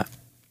 Yeah.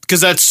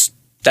 Because that's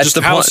just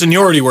the how plan.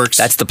 seniority works.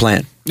 That's the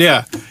plan.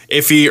 Yeah.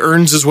 If he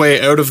earns his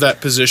way out of that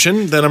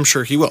position, then I'm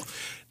sure he will.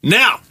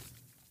 Now,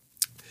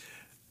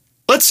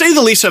 let's say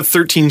the Leafs have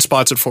 13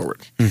 spots at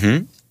forward.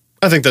 Mm-hmm.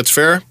 I think that's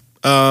fair.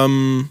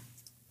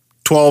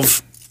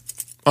 12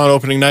 on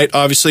opening night,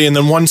 obviously, and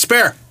then one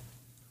spare.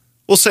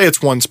 We'll say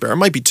it's one spare. It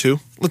might be two.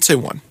 Let's say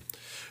one.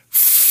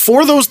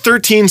 For those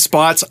 13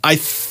 spots, I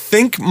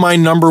think my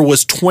number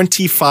was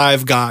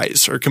 25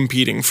 guys are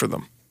competing for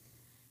them.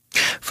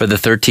 For the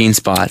 13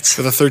 spots.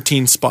 For the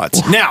 13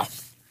 spots. Now,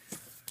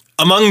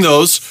 among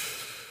those,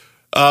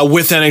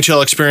 with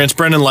NHL experience,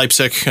 Brendan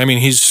Leipzig, I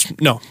mean,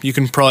 you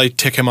can probably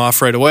tick him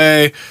off right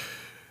away.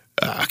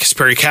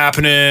 Kasperi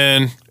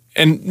Kapanen,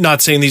 and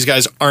not saying these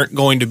guys aren't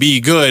going to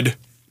be good,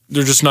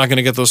 they're just not going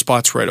to get those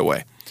spots right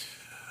away.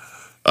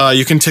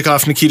 You can tick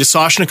off Nikita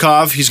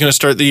Soshnikov. He's going to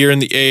start the year in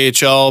the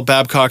AHL,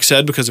 Babcock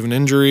said, because of an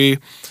injury.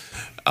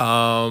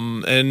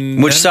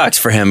 Which sucks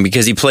for him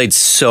because he played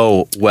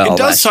so well. It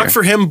does suck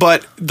for him,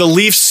 but the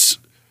Leafs,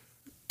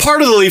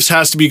 part of the Leafs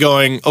has to be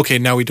going, okay,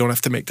 now we don't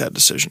have to make that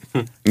decision.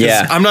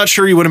 Yeah. I'm not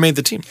sure he would have made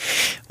the team.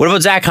 What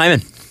about Zach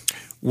Hyman?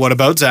 What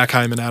about Zach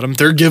Hyman, Adam?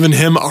 They're giving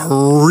him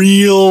a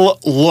real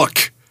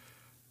look.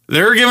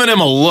 They're giving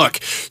him a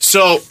look.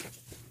 So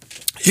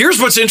here's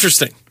what's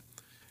interesting.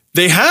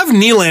 They have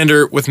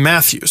Nylander with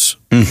Matthews.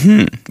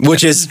 Mm-hmm.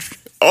 Which is...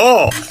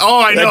 Oh,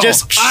 I know. That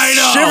just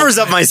shivers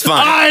up my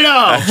spine. I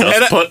know.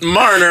 Just put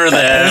Marner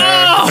there.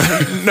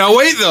 Now,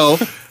 wait, though.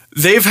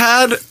 They've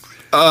had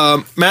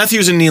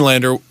Matthews and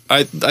Nylander,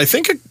 I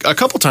think, a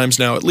couple times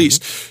now, at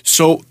least.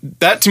 So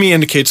that, to me,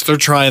 indicates they're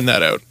trying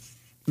that out.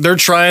 They're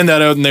trying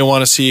that out, and they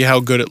want to see how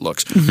good it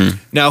looks. Mm-hmm.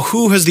 Now,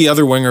 who has the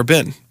other winger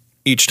been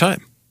each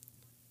time?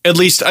 At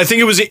least, I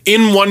think it was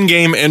in one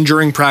game and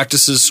during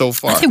practices so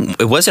far.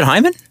 Was it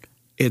Hyman?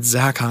 It's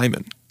Zach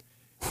Hyman.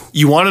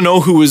 You want to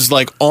know who is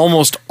like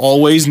almost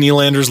always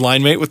Nylander's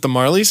line mate with the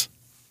Marlies?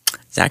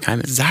 Zach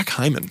Hyman. Zach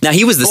Hyman. Now,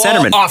 he was the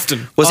centerman.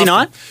 Often. Was he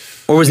not?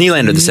 Or was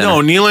Nylander the center? No,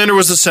 Nylander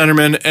was the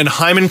centerman, and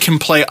Hyman can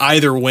play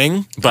either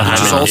wing, but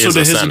which is also to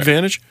his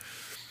advantage.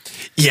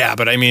 Yeah,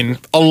 but I mean,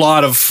 a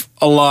lot of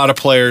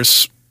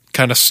players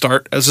kind of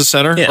start as a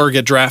center or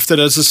get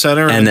drafted as a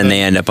center. And then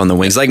they end up on the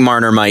wings, like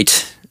Marner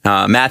might.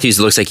 Matthews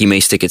looks like he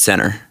may stick at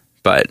center,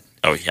 but...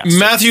 Oh, yes.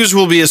 Matthews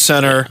will be a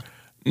center.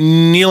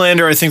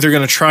 Nylander, I think they're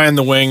going to try on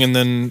the wing, and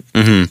then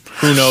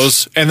who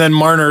knows? And then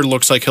Marner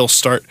looks like he'll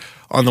start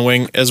on the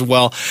wing as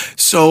well.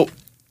 So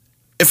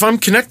if I'm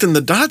connecting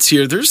the dots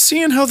here, they're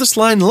seeing how this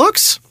line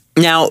looks.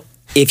 Now,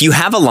 if you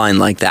have a line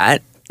like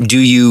that, do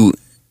you,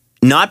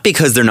 not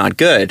because they're not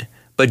good,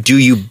 but do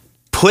you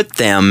put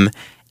them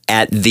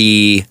at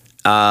the,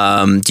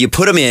 do you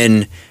put them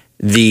in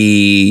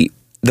the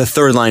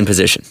third line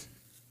position?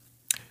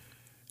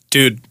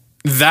 Dude,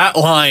 that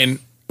line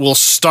will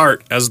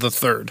start as the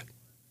third.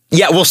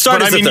 Yeah, we'll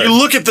start as the third. You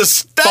look at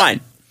this. Fine.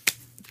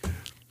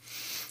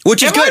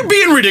 Which is good. Am I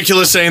being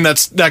ridiculous saying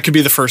that could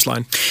be the first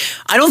line?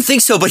 I don't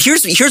think so, but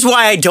here's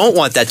why I don't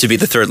want that to be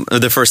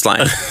the first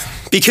line.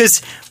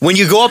 Because when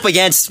you go up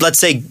against, let's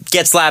say,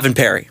 Getzlaf and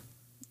Perry,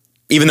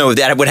 even though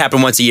that would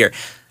happen once a year,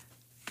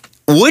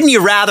 wouldn't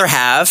you rather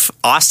have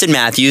Austin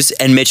Matthews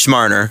and Mitch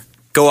Marner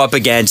go up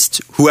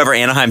against whoever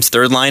Anaheim's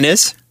third line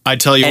is? I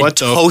tell you what,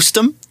 though. Toast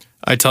them?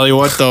 I tell you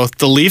what, though.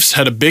 The Leafs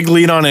had a big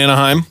lead on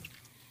Anaheim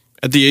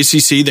at the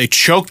ACC. They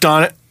choked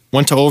on it,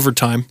 went to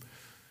overtime.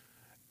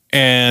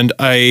 And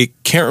I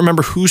can't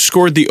remember who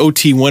scored the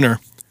OT winner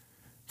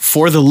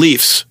for the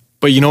Leafs.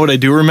 But you know what I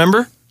do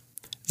remember?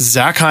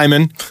 Zach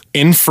Hyman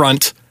in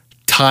front,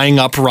 tying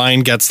up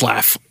Ryan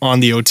Getzlaf on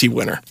the OT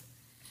winner.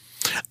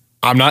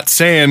 I'm not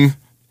saying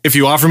if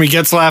you offer me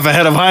Getzlaf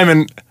ahead of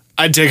Hyman,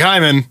 I'd take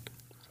Hyman.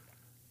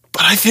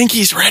 But I think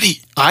he's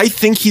ready. I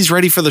think he's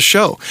ready for the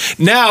show.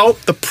 Now,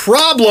 the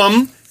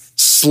problem /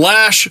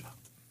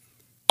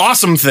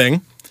 awesome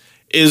thing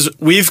is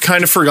we've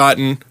kind of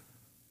forgotten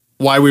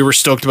why we were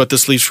stoked about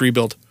this Leafs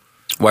rebuild.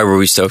 Why were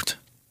we stoked?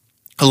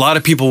 A lot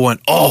of people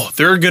went, oh,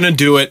 they're going to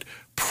do it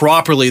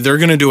properly. They're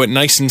going to do it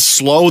nice and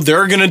slow.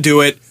 They're going to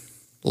do it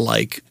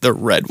like the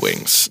Red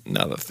Wings.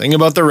 Now, the thing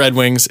about the Red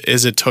Wings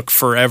is it took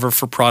forever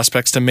for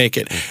prospects to make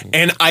it. Mm-hmm.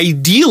 And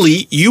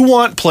ideally, you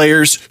want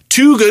players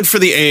too good for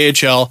the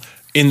AHL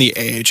in the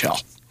AHL.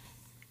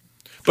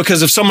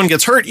 Because if someone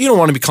gets hurt, you don't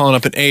want to be calling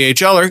up an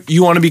AHLer.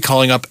 You want to be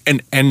calling up an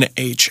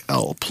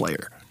NHL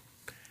player.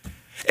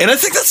 And I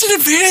think that's an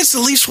advantage the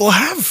Leafs will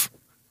have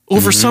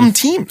over some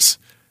teams.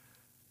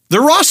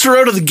 Their roster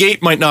out of the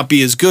gate might not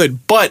be as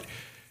good, but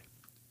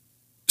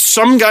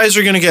some guys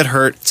are going to get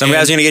hurt. Some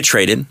guys are going to get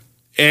traded.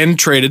 And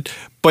traded.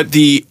 But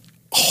the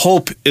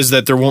hope is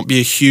that there won't be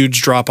a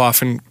huge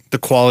drop-off in the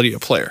quality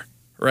of player,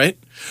 right?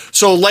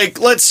 So, like,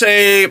 let's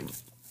say,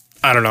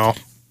 I don't know.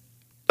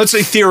 Let's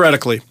say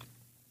theoretically,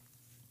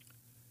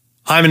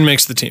 Hyman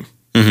makes the team.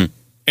 And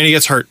he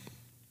gets hurt.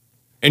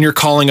 And you're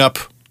calling up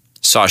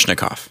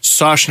Soshnikov.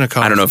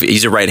 I don't know if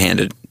he's a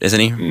right-handed, isn't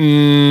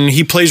he?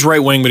 He plays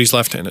right wing, but he's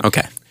left-handed.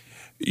 Okay.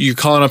 You're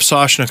calling up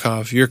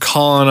Soshnikov. You're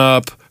calling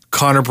up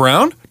Connor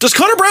Brown. Does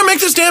Connor Brown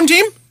make this damn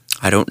team?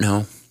 I don't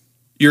know.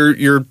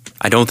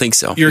 I don't think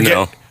so.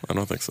 No, I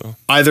don't think so.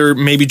 Either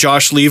maybe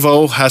Josh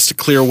Levo has to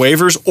clear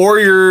waivers, or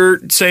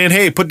you're saying,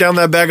 hey, put down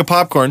that bag of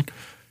popcorn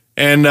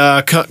and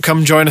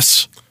come join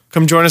us.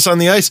 Come join us on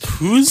the ice.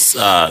 Who's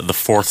the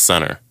fourth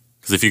center?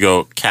 Because if you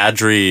go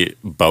Kadri,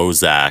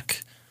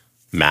 Bozak,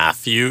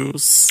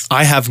 Matthews.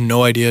 I have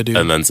no idea, dude.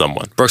 And then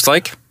someone. Brooks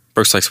Lake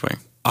swing.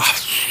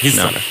 He's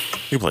center.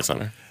 He plays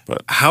center.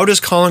 But how does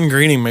Colin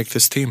Greening make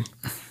this team?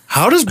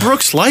 How does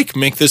Brooks Lake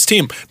make this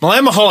team?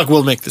 Milan Mahalik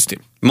will make this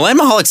team. Milan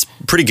Mahalik's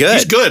pretty good.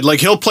 He's good. Like,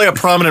 he'll play a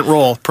prominent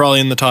role, probably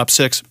in the top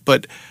 6.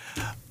 But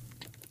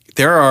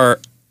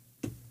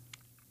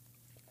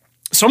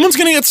someone's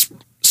going to get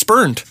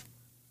spurned.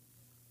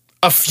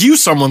 A few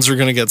someones are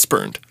going to get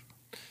spurned.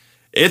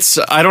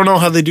 I don't know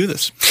how they do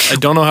this. I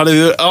don't know how to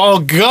do it. Oh,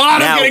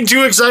 God, I'm getting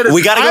too excited.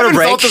 We got to go to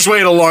break. I haven't felt this way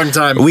in a long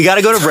time. We got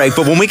to go to break,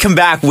 but when we come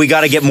back, we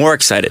got to get more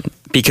excited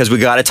because we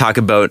got to talk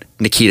about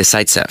Nikita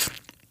Zaitsev.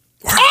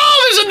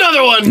 Oh, there's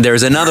another one.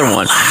 There's another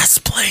one.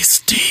 Last place,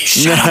 Steve.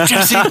 Shut up,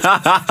 Jesse.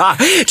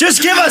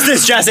 Just give us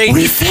this, Jesse.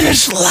 We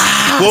finished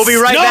last. We'll be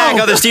right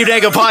back on the Steve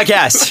Dangle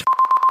podcast.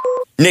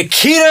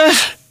 Nikita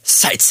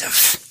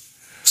Zaitsev.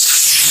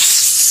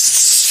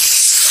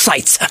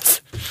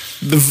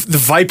 The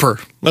Viper.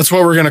 That's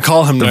what we're going to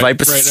call him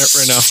Viper. right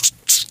now.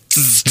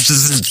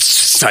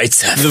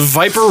 Zaitsev. The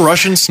Viper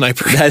Russian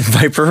sniper. That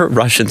Viper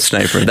Russian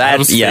sniper.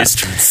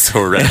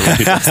 So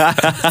readily.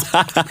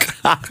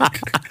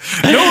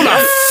 Know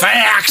the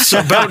facts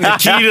about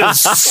Nikita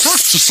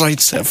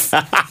Zaitsev.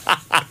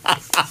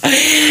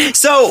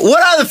 So,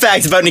 what are the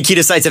facts about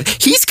Nikita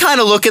Zaitsev? He's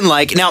kind of looking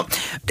like... Now,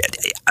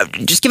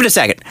 just give it a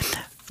second.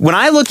 When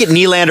I look at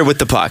Nylander with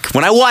the puck,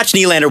 when I watch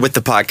Nylander with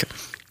the puck,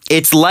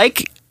 it's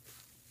like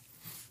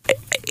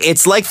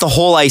the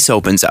whole ice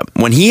opens up.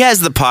 When he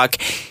has the puck,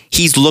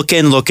 he's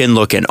looking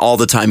all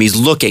the time. He's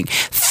looking.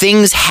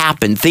 Things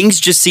happen. Things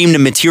just seem to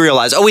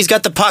materialize. Oh, he's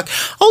got the puck.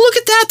 Oh, look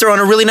at that. They're on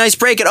a really nice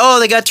break. And oh,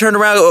 they got turned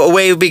around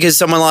away because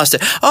someone lost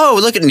it. Oh,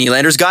 look at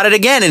Nylander's got it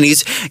again. And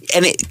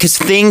because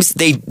things,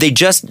 they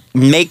just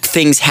make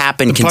things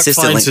happen the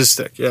consistently. Puck finds his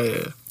stick.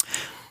 Yeah.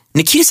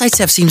 Nikita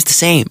Zaitsev seems the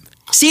same.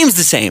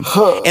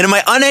 And in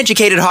my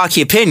uneducated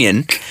hockey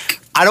opinion,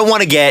 I don't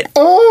want to get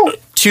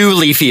too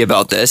leafy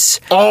about this.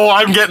 Oh,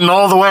 I'm getting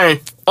all the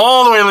way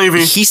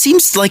leafy. He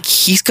seems like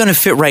he's going to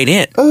fit right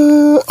in.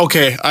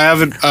 Okay, I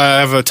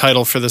have a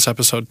title for this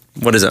episode.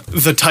 What is it?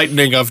 The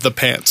tightening of the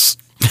pants.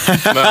 Oh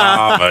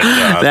my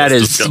God. That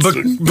is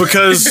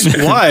because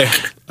why?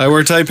 I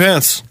wear tight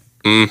pants.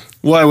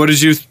 Why? What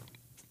did you?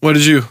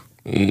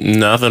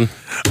 Nothing.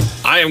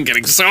 I am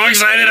getting so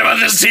excited about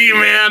this team,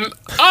 man.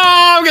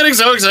 Oh, I'm getting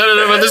so excited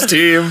about this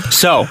team.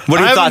 So, what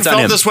are your thoughts on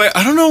him? This way.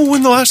 I don't know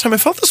when the last time I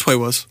felt this way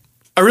was.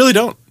 I really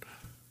don't.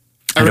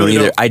 I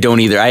don't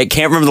either. I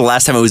can't remember the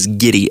last time I was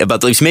giddy about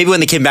the Leafs. Maybe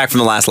when they came back from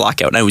the last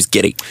lockout and I was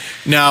giddy.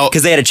 Now,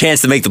 because they had a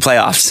chance to make the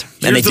playoffs.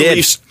 And they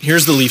did.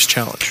 Here's the Leafs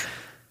challenge.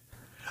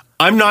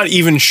 I'm not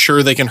even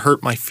sure they can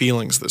hurt my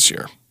feelings this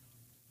year.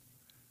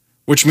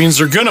 Which means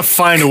they're gonna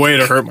find a way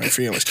to hurt my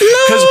feelings.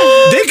 Because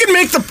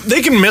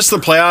they can miss the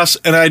playoffs,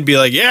 and I'd be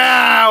like,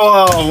 yeah,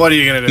 well, what are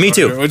you gonna do? Me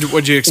too.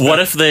 What'd you expect? What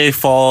if they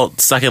fall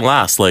second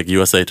last, like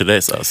USA Today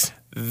says?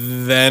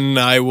 Then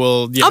I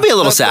will. Yeah, I'll be a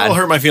little sad. That'll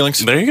hurt my feelings.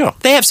 There you go.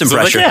 They have some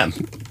pressure. They can.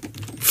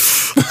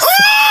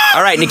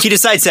 All right, Nikita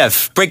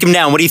Zaitsev, break him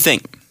down. What do you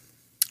think?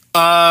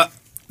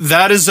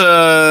 That is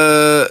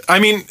a. I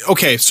mean,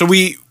 okay, so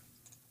we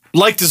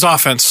liked his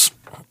offense,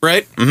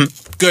 right?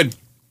 Mm-hmm. Good.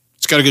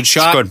 He's got a good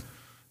shot.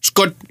 It's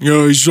good.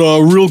 Yeah, he's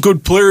a real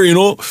good player,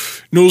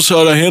 knows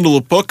how to handle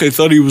the puck. I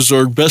thought he was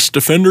our best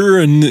defender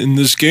in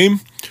this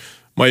game.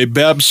 My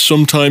Babs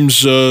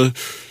sometimes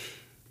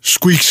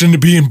squeaks into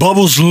being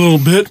bubbles a little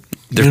bit.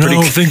 I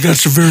don't think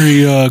that's a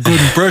very good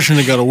impression.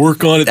 I got to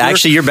work on it.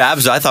 Actually, your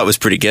Babs I thought was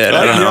pretty good.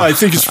 I don't know. Yeah, I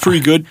think it's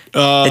pretty good.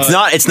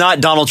 It's not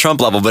Donald Trump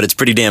level, but it's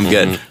pretty damn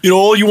good.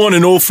 All you want to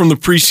know from the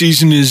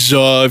preseason is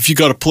if you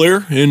got a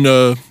player, and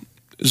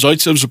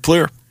Zaitsev's a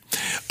player.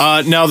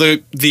 Now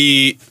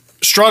the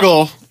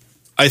struggle,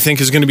 I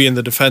think, is going to be in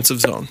the defensive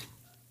zone,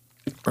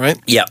 right?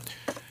 Yeah.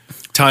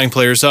 Tying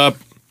players up.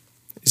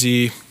 Is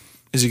he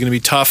going to be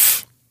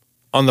tough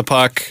on the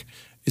puck?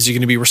 Is he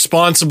going to be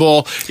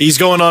responsible? He's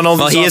going on all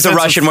these. Well, he is a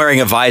Russian wearing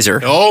a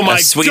visor. Oh my a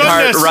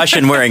sweetheart goodness.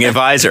 Russian wearing a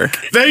visor.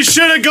 They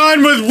should have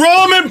gone with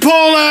Roman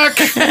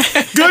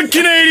Polak. Good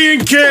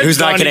Canadian kid. Who's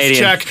not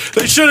Canadian? Check.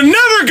 They should have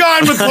never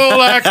gone with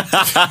Polak.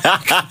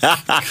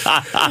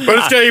 But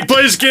it's he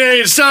plays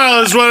Canadian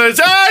style is what it's.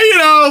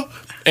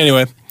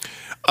 Anyway,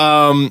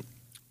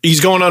 he's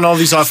going on all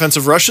these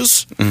offensive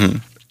rushes. Mm-hmm.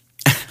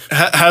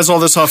 Has all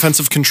this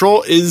offensive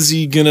control. Is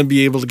he going to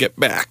be able to get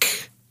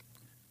back?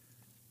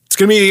 It's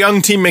going to be a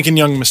young team making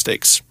young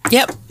mistakes.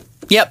 Yep.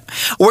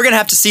 We're going to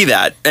have to see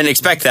that and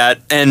expect that.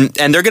 And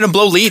they're going to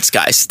blow leads,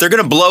 guys. They're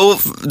going to blow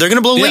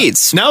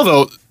leads. Now,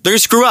 though, they're going to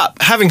screw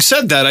up. Having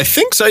said that, I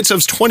think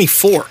Zaitsev's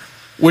 24,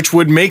 which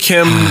would make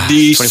him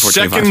the 24,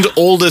 second 25.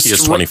 oldest. He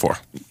is 24.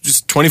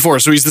 Just 24.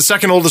 So he's the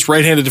second oldest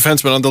right-handed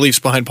defenseman on the Leafs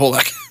behind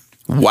Polak.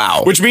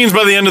 Wow. Which means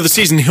by the end of the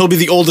season, he'll be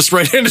the oldest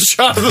right-handed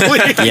shot of the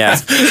league. Yeah.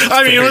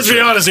 I mean, let's be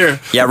honest here.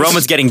 Yeah,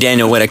 Roman's getting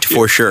Daniel Winnick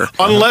for sure.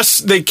 Unless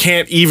they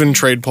can't even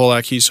trade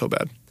Polak, he's so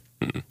bad.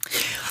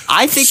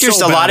 I think So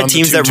there's a bad lot on of the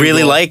teams that 2-2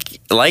 really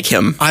goal. like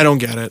him. I don't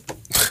get it.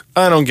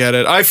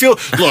 I feel,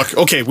 look,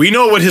 okay, we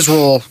know what his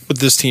role with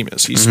this team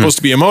is. He's supposed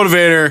to be a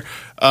motivator,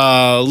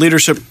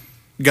 leadership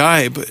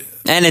guy, but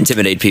And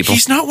intimidate people.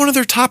 he's not one of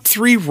their top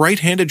 3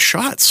 right-handed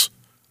shots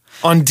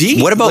on D.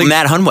 What about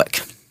Matt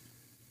Hunwick?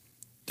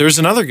 There's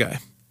another guy.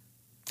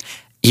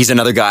 He's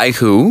another guy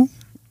who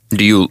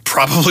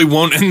Probably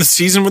won't end the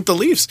season with the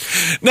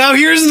Leafs. Now,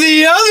 here's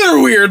the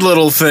other weird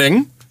little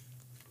thing.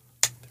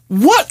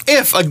 What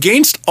if,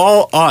 against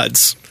all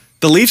odds,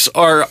 the Leafs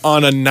are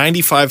on a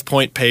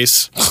 95-point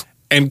pace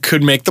and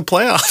could make the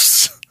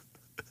playoffs?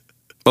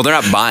 Well, they're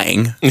not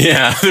buying.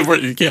 Yeah,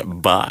 you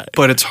can't buy.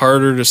 But it's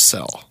harder to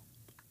sell.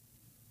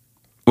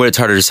 What, it's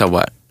harder to sell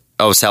what?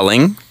 Oh,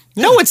 selling?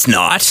 No, it's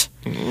not.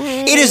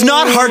 It is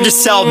not hard to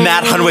sell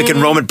Matt Hunwick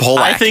and Roman Polak.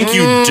 I think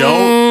you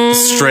don't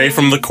stray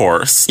from the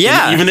course.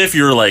 Yeah. And even if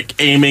you're like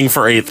aiming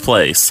for 8th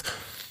place,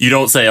 you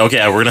don't say,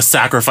 okay, we're going to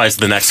sacrifice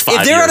the next 5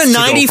 years. If they're on a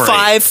to go for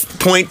 8th.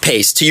 95-point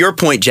pace, to your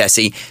point,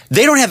 Jesse,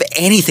 they don't have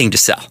anything to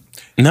sell.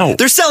 No.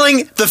 They're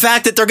selling the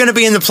fact that they're going to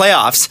be in the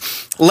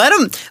playoffs. Let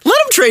them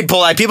trade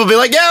Polak. People be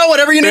like, yeah,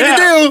 whatever you need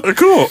to do.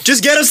 Cool.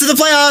 Just get us to the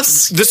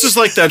playoffs. This is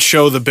like that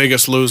show, The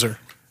Biggest Loser.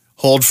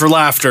 Hold for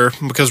laughter,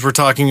 because we're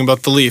talking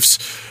about the Leafs.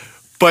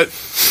 But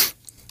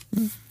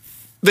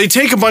they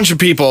take a bunch of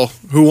people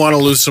who want to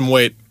lose some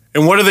weight.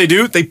 And what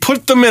do? They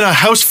put them in a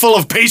house full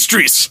of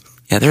pastries.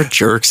 Yeah, they're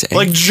jerks. Eh?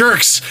 Like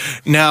jerks.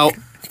 Now,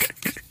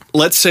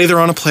 let's say they're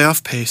on a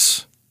playoff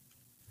pace.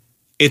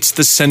 It's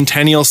the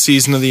centennial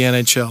season of the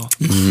NHL.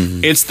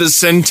 It's the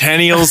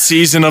centennial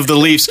season of the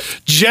Leafs.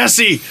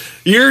 Jesse,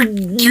 you're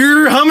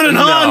humming and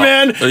hawing,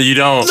 man. You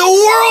don't. The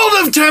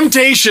world of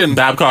temptation.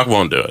 Babcock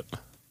won't do it.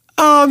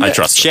 I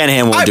trust him.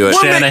 Shanahan won't do it.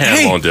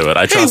 Shanahan won't do it.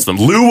 I trust him.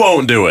 Lou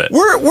won't do it.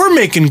 We're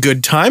making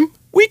good time.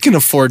 We can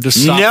afford to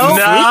stop.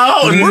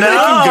 No, We're making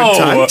good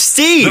time.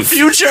 Steve, The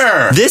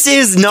future. this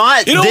is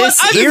not You know this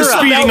what? I've been era.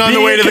 speeding on the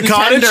way to the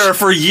cottage.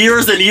 For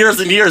years and years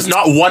and years,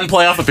 not one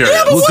playoff appearance.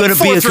 Yeah, but We're one gonna be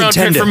a fourth round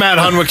pick contender. for Matt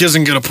Hunwick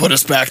isn't going to put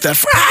us back that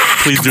far.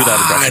 Please do that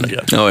impression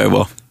again. Oh, it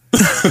will.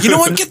 You know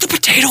what? Get the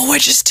potato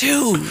wedges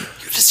too.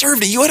 You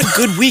deserved it. You had a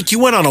good week. You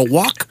went on a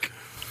walk.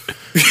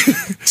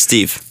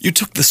 Steve, You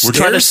took the We're stairs.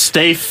 trying to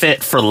stay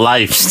fit for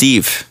life,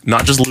 Steve,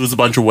 not just lose a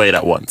bunch of weight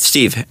at once.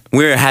 Steve,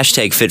 we're a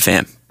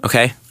 #FitFam,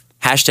 okay?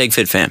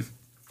 #FitFam.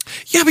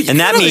 Yeah, but you And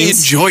that gotta means-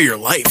 enjoy your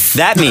life.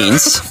 That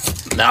means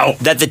No.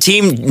 that the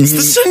team. The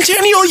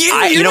centennial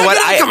year. You know what?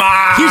 Come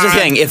on. Here's the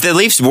thing: if the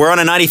Leafs were on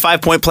a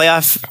 95-point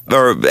playoff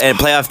or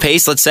playoff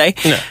pace, let's say,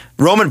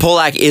 Roman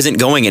Polak isn't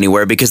going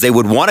anywhere because they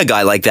would want a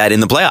guy like that in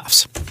the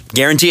playoffs.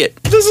 Guarantee it.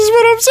 This is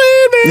what I'm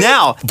saying, man.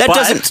 Now that But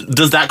doesn't.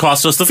 does that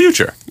cost us the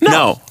future?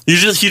 No. He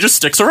just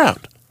sticks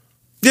around.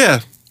 Yeah,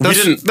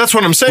 that's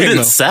what I'm saying. We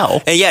didn't though.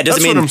 sell. And yeah, it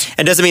doesn't That's what mean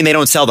it doesn't mean they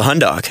don't sell the Hun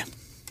Dog.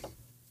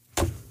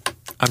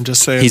 I'm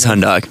just saying. He's Hun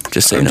Dog.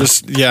 Just so you know.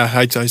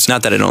 I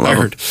Not that I don't love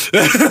him. heard.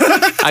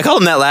 I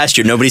called him that last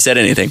year. Nobody said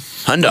anything.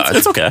 Hun Dog.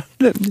 It's okay.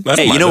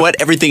 Hey, you know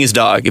what? Everything is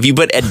dog. If you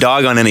put a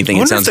dog on anything, I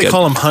it wonder if sounds they good.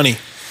 call him Honey.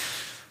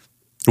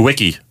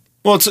 Wiki.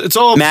 Well, it's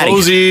all Matty.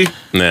 posy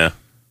Yeah.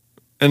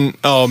 and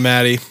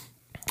Maddie.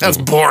 That's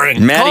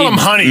boring. Call him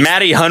Honey.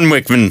 Matty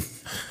Hunwickman.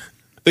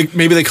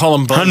 Maybe they call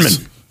him Buzz.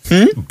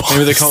 Hunman.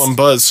 Maybe they call him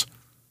Buzz.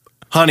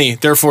 Honey,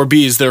 therefore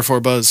bees,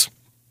 therefore Buzz.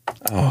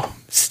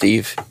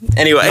 Steve.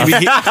 Anyway.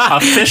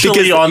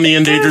 Officially on the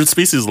endangered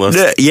species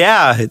list.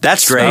 Yeah,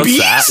 that's great.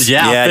 How's that?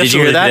 Yeah, Yeah, did you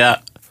hear officially, that? Yeah.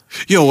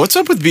 Yo, what's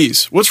up with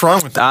bees? What's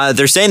wrong with them?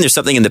 They're saying there's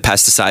something in the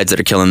pesticides that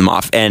are killing them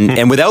off.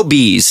 And without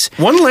bees.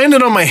 One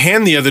landed on my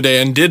hand the other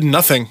day and did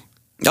nothing.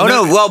 Oh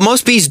no! Well,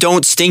 most bees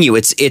don't sting you.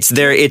 It's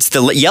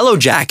the yellow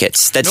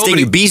jackets that sting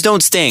you. Bees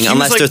don't sting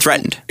unless they're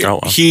threatened.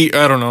 Oh, well.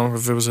 I don't know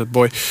if it was a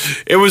boy.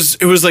 It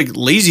was like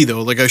lazy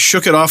though. Like I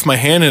shook it off my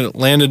hand and it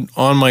landed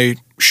on my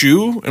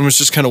shoe and was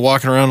just kind of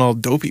walking around all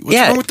dopey. What's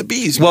wrong with the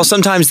bees? Well,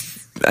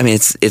 sometimes I mean,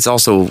 it's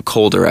also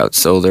colder out,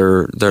 so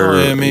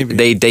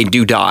they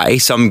do die.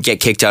 Some get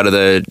kicked out of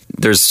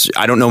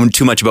I don't know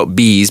too much about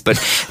bees, but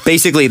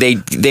basically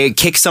they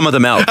kick some of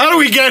them out. How do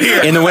we get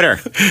here? In the winter.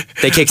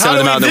 They kick some of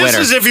them out in the winter.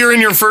 This is if you're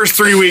in your first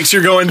 3 weeks,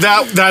 you're going,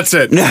 that's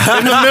it. In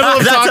the middle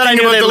of talking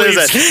about the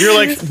Leafs, you're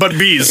like, but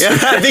bees.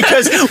 Yeah,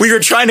 because we were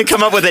trying to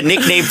come up with a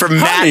nickname for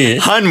Matt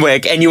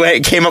Hunwick, and you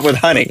came up with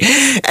Honey.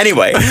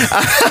 Anyway,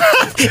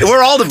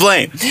 we're all to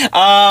blame.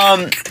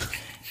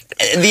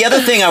 The other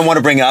thing I want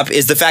to bring up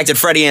is the fact that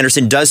Freddie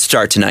Andersen does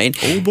start tonight.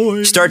 Oh,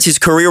 boy. Starts his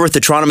career with the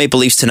Toronto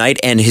Maple Leafs tonight,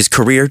 and his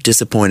career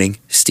disappointing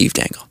Steve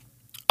Dangle.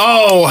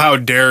 Oh, how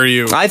dare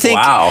you. I think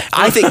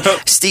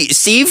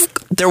Steve,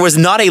 there was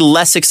not a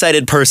less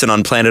excited person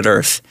on planet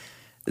Earth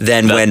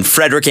than when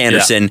Frederik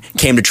Andersen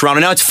came to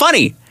Toronto. Now, it's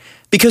funny,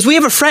 because we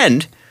have a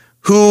friend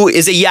who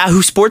is a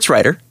Yahoo sports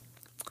writer.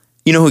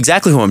 You know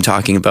exactly who I'm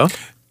talking about.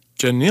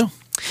 Jen Neal,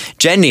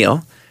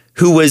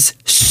 who was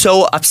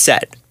so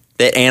upset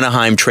that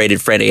Anaheim traded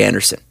Freddie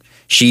Andersen.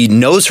 She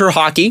knows her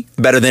hockey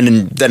better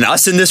than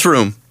us in this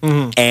room.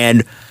 Mm-hmm.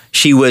 And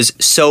she was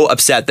so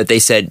upset that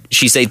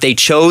they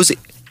chose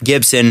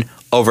Gibson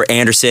over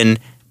Andersen,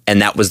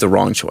 and that was the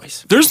wrong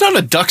choice. There's not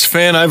a Ducks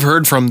fan I've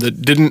heard from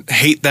that didn't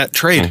hate that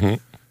trade. Mm-hmm.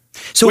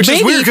 So which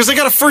is weird, because they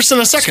got a first and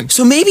a second.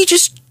 So maybe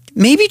just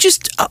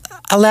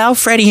allow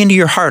Freddie into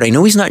your heart. I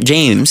know he's not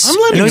James. I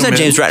know he's not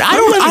James Rat.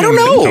 I don't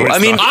know. I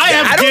mean, I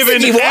have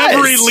given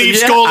every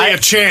Leafs goalie a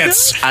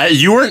chance.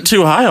 You weren't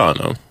too high on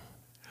him.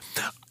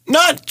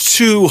 Not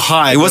too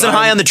high. He wasn't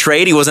high on the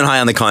trade. He wasn't high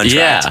on the contract.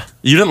 Yeah.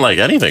 You didn't like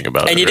anything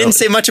about it. And you didn't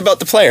say much about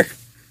the player.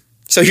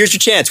 So here's your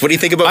chance. What do you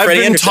think about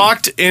Freddie Andersen?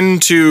 I've been talked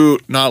into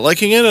not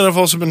liking it, and I've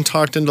also been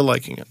talked into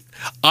liking it.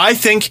 I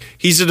think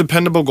he's a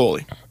dependable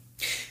goalie. Yeah.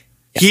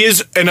 He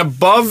is an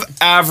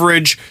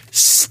above-average,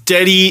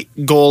 steady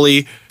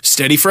goalie,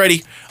 steady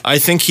Freddie. I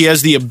think he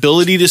has the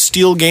ability to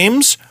steal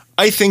games.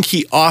 I think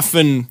he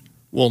often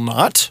will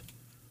not,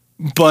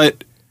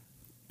 but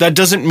that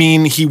doesn't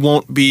mean he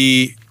won't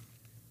be,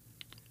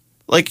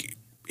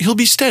 he'll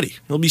be steady.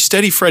 He'll be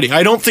steady Freddie.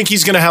 I don't think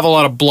he's going to have a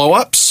lot of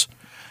blow-ups.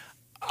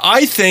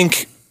 I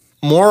think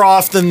more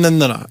often than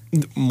not,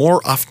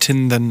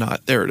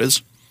 there it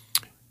is,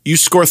 you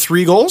score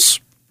 3 goals,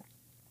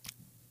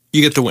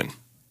 you get the win.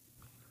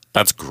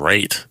 That's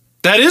great.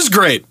 That is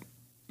great.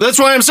 That's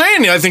why I'm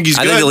saying I think he's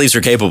good. I think the Leafs are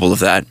capable of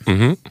that.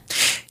 Mm-hmm.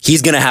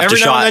 He's going to have to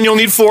shot. Every now and then you'll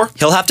need 4.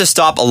 He'll have to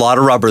stop a lot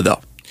of rubber,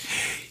 though.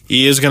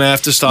 He is going to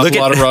have to stop a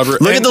lot of rubber.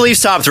 Look at the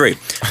Leafs' top 3.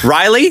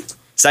 Riley,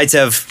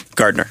 Zaitsev,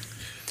 Gardner.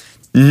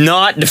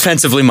 Not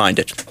defensively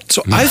minded.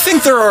 So I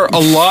think there are a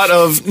lot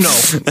of... No,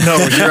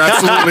 you're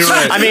absolutely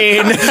right. I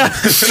mean,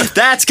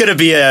 that's going to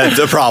be a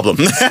problem.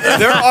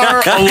 There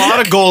are a lot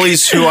of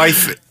goalies who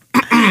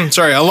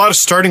a lot of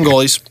starting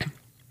goalies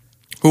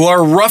who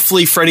are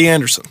roughly Freddie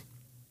Andersen.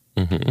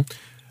 Mm-hmm.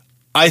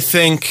 I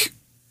think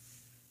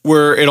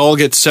where it all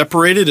gets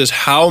separated is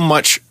how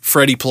much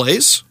Freddie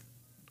plays,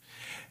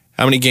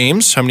 how many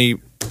games, how many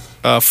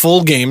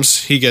full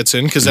games he gets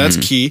in, because that's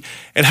key,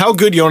 and how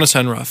good Jonas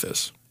Enroth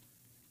is.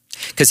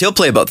 Because he'll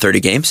play about 30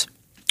 games.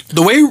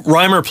 The way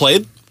Reimer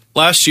played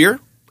last year,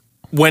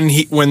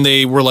 when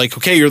they were like,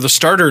 okay, you're the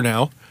starter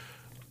now,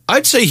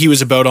 I'd say he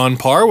was about on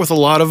par with a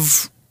lot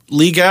of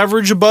league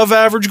average, above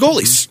average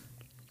goalies.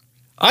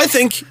 I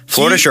think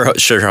Florida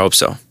sure hope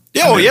so.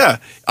 Yeah, yeah.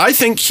 I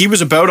think he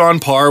was about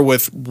on par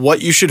with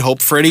what you should hope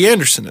Freddie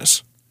Andersen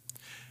is.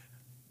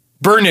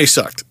 Bernier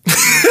sucked.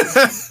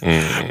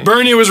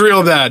 Bernier was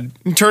real bad.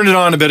 He turned it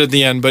on a bit at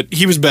the end, but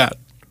he was bad.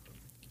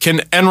 Can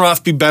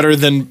Enroth be better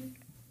than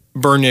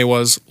Bernier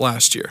was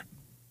last year?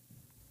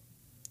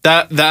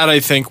 That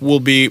I think will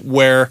be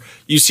where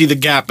you see the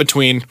gap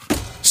between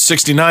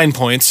 69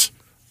 points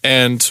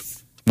and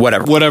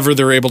whatever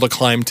they're able to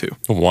climb to.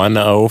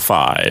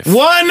 105.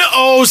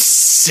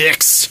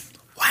 106.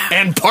 Wow.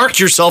 And park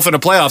yourself in a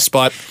playoff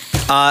spot.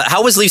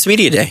 How was Leafs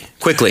Media Day?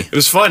 Quickly. It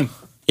was fun.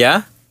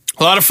 Yeah?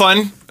 A lot of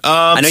fun.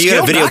 I know you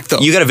got a video.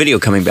 You got a video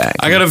coming back.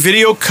 I got a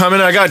video coming.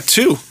 I got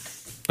 2.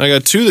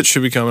 That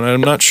should be coming.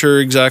 I'm not sure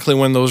exactly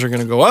when those are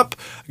going to go up,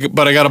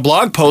 but I got a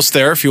blog post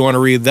there if you want to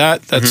read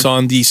that. That's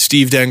on the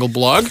Steve Dangle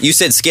blog. You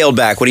said scaled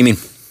back. What do you mean?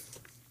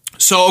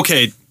 So,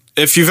 okay,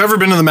 if you've ever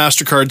been to the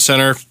MasterCard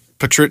Center,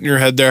 picture it in your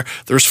head there.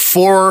 There's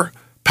 4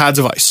 pads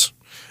of ice.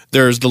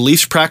 There's the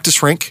Leafs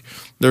practice rink.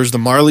 There's the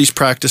Marlies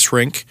practice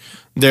rink.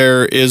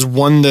 There is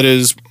one that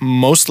is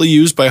mostly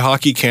used by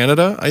Hockey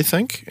Canada, I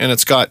think, and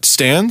it's got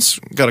stands,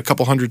 got a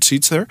couple hundred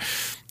seats there.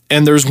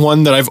 And there's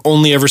one that I've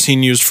only ever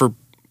seen used for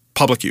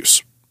public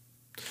use.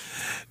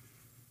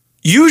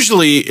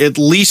 Usually, at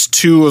least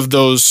 2 of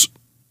those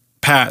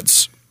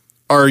pads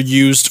are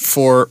used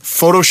for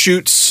photo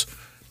shoots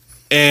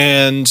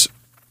and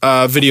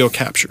video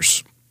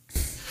captures.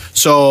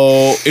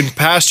 So,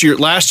 last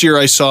year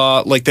I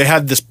saw they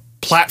had this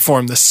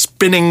platform, this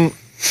spinning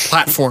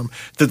platform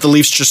that the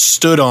Leafs just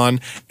stood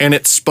on, and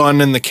it spun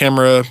and the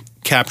camera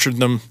captured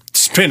them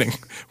spinning,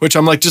 which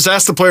I'm like, just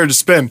ask the player to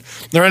spin.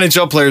 They're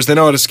NHL players. They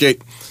know how to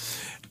skate.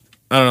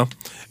 I don't know.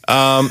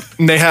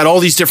 They had all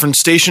these different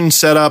stations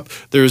set up.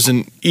 There's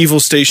an evil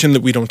station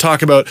that we don't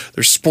talk about.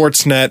 There's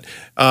Sportsnet.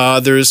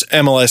 There's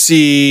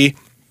MLSE.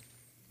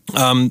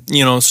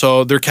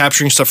 So they're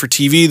capturing stuff for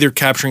TV. They're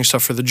capturing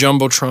stuff for the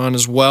Jumbotron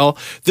as well.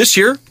 This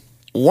year,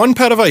 1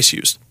 pet of ice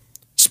used.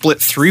 Split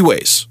 3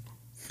 ways.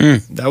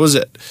 That was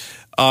it.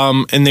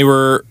 And they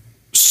were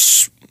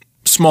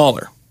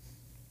smaller.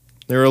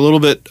 They were a little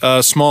bit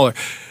smaller.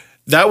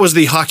 That was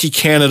the Hockey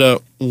Canada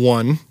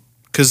one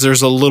because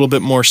there's a little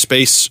bit more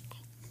space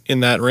in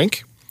that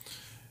rink.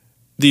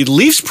 The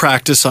Leafs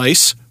practice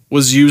ice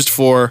was used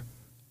for,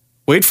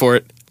 wait for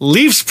it,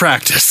 Leafs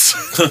practice.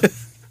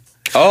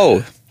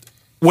 Oh.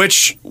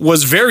 Which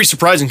was very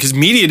surprising because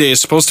Media Day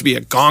is supposed to be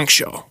a gong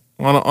show.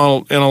 In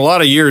a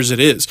lot of years it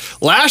is.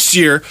 Last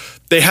year,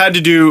 they had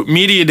to do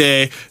Media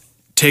Day,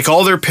 take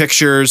all their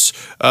pictures,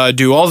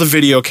 do all the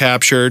video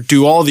capture,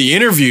 do all the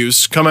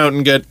interviews, come out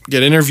and get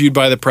interviewed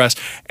by the press,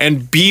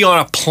 and be on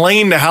a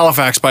plane to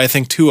Halifax by, I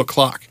think, 2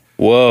 o'clock.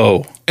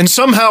 Whoa. And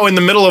somehow in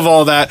the middle of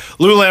all that,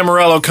 Lou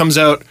Lamoriello comes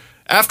out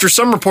after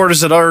some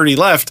reporters had already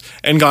left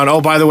and gone,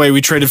 oh, by the way,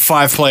 we traded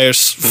 5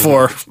 players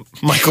for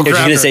Michael Grabner. I was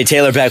going to say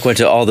Taylor Beck went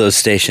to all those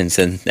stations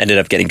and ended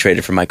up getting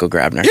traded for Michael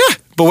Grabner. Yeah,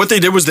 but what they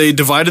did was they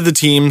divided the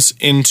teams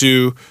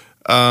into...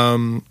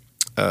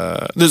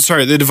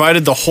 they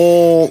divided the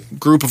whole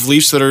group of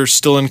Leafs that are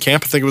still in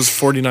camp, I think it was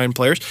 49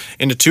 players,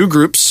 into 2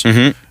 groups.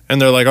 Mm-hmm.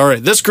 And they're like, all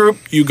right, this group,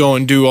 you go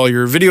and do all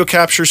your video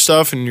capture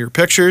stuff and your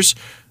pictures.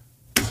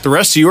 The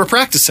rest of you are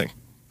practicing.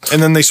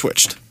 And then they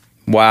switched.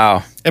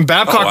 Wow. And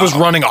Babcock was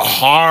running a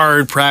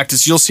hard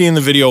practice. You'll see in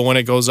the video when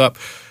it goes up.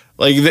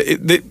 Like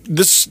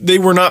they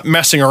were not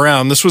messing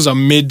around. This was a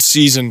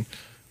mid-season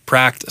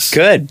practice.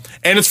 Good.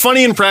 And it's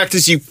funny in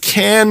practice, you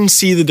can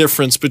see the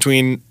difference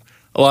between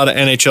a lot of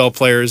NHL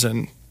players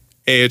and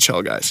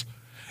AHL guys.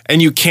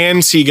 And you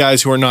can see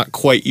guys who are not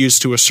quite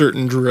used to a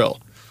certain drill.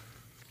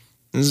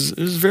 It was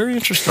very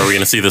interesting. Are we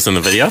going to see this in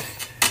the video?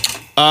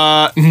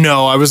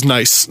 No, I was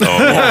nice.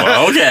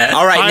 Oh, okay.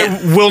 All right.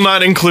 I will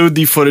not include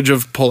the footage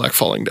of Polak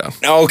falling down.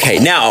 Okay,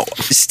 now,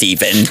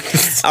 Stephen.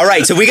 All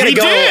right, so we got to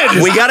go.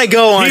 did. We got to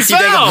go on He Steve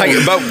fell.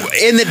 Dangle, but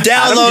in the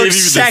download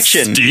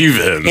section.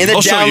 Steven. In the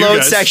I'll show you download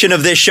guys. section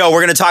of this show,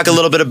 we're going to talk a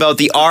little bit about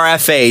the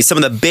RFAs, some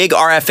of the big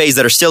RFAs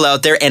that are still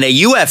out there, and a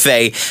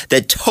UFA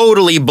that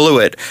totally blew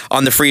it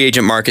on the free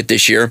agent market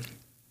this year.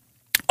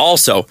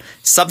 Also,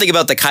 something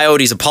about the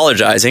Coyotes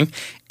apologizing,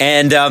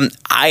 and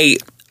I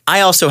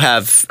also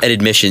have an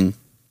admission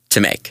to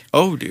make.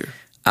 Oh, dear.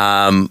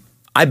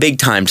 I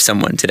big-timed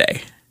someone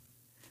today.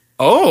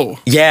 Oh.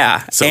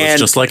 Yeah. So it's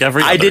just like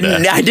every other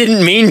day. I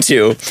didn't mean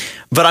to,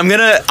 but I'm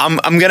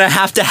gonna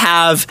have to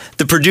have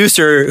the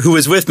producer who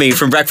was with me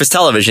from Breakfast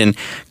Television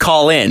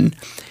call in,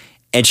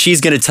 and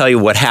she's gonna tell you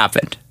what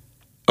happened.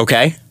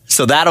 Okay?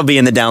 So that'll be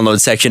in the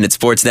download section at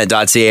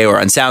sportsnet.ca or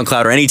on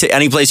SoundCloud or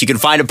any place you can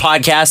find a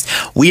podcast.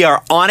 We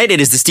are on it. It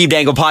is the Steve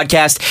Dangle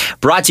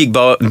Podcast, brought to you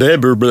by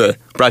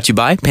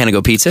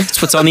Panago Pizza. It's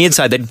what's on the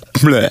inside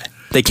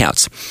that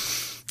counts.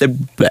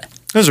 That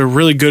was a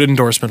really good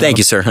endorsement. Thank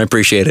you, sir. I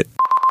appreciate it.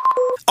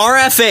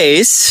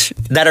 RFAs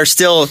that are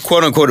still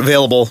quote-unquote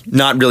available,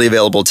 not really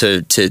available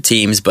to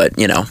teams, but,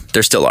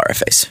 they're still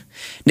RFAs.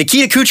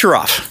 Nikita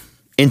Kucherov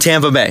in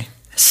Tampa Bay.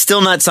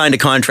 Still not signed a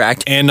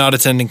contract. And not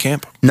attending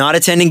camp. Not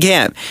attending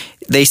camp.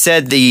 They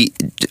said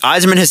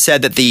Yzerman has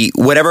said that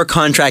whatever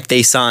contract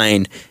they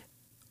sign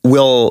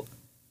will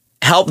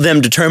help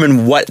them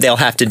determine what they'll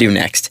have to do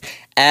next.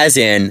 As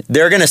in,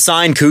 they're going to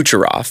sign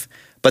Kucherov,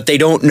 but they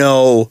don't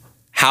know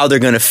how they're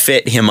going to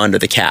fit him under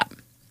the cap.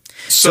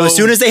 So as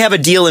soon as they have a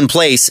deal in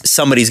place,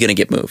 somebody's going to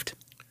get moved.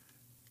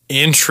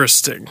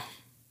 Interesting.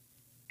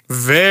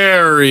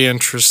 Very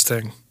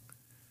interesting.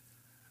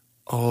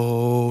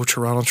 Oh,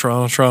 Toronto.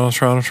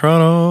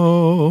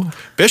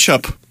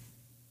 Bishop.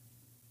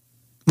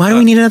 Why do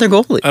we need another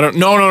goalie? I don't.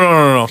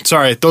 No.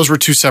 Sorry, those were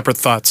 2 separate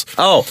thoughts.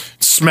 Oh.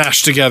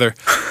 Smashed together.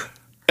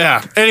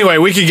 Yeah. Anyway,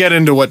 we could get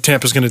into what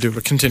Tampa's going to do,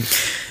 but continue.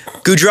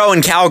 Gaudreau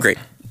in Calgary.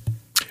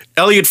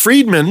 Elliot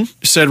Friedman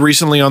said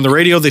recently on the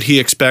radio that he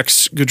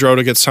expects Gaudreau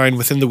to get signed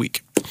within the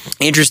week.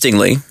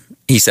 Interestingly,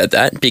 he said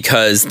that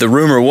because the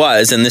rumor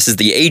was, and this is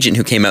the agent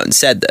who came out and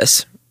said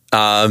this,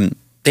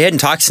 they hadn't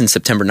talked since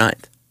September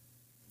 9th.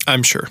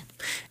 I'm sure.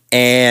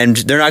 And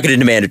they're not going to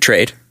demand a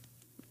trade.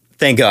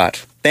 Thank God.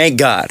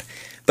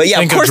 But yeah,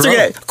 of course they're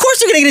going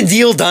to get a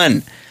deal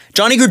done.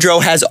 Johnny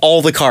Gaudreau has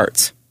all the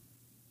cards,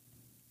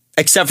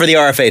 except for the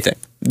RFA thing.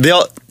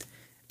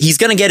 He's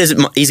going to get his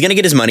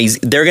money.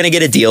 They're going to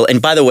get a deal. And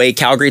by the way,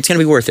 Calgary, it's going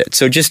to be worth it.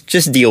 So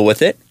just deal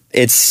with it.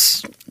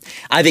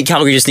 I think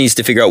Calgary just needs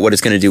to figure out what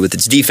it's going to do with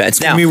its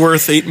defense. Now, be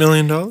worth $8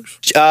 million.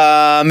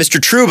 Mr.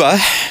 Trouba,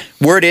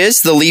 word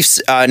is the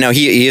Leafs. No,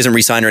 he hasn't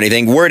re-signed or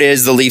anything. Word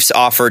is the Leafs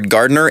offered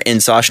Gardner and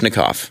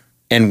Soshnikov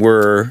and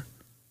were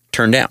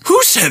turned down.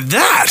 Who said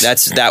that?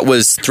 That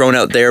was thrown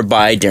out there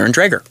by Darren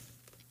Dreger.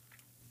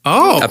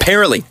 Oh,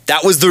 apparently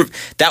that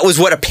was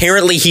what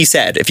apparently he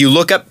said. If you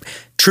look up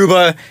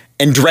Trouba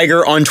and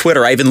Dreger on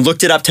Twitter, I even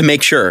looked it up to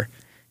make sure.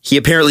 He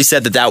apparently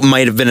said that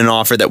might have been an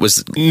offer that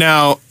was...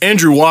 Now,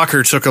 Andrew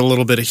Walker took a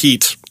little bit of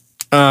heat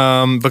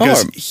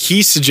because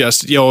he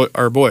suggested,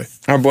 our boy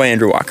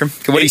Andrew Walker.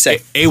 What do you say?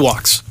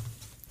 AWOX.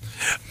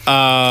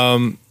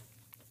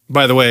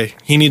 By the way,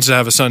 he needs to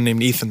have a son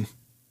named Ethan,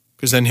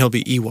 because then he'll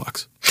be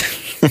Ewoks.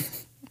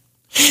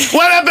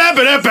 What up?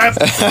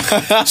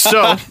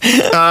 So,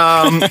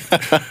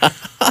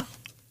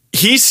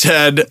 he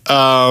said,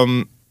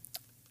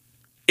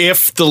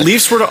 if the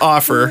Leafs were to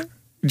offer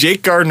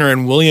Jake Gardiner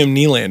and William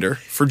Nylander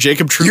for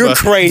Jacob Trouba, you're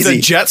crazy.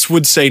 The Jets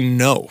would say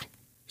no.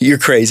 You're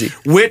crazy.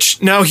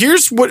 Which, now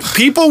here's what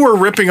people were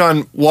ripping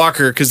on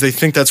Walker because they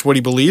think that's what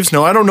he believes.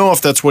 No, I don't know if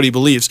that's what he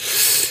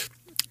believes.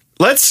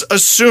 Let's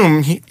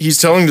assume he's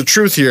telling the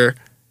truth here,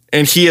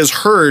 and he has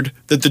heard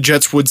that the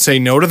Jets would say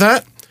no to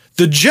that.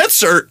 The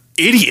Jets are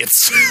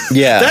idiots.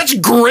 Yeah. That's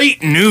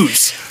great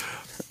news.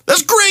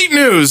 That's great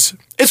news.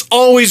 It's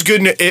always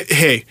good.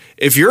 Hey,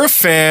 if you're a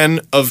fan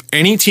of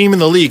any team in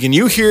the league and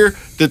you hear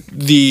that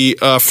the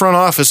front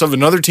office of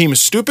another team is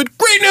stupid,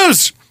 great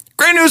news.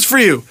 Great news for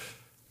you.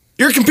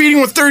 You're competing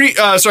with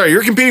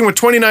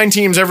 29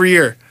 teams every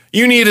year.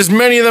 You need as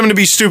many of them to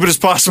be stupid as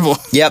possible.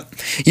 Yep.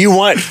 You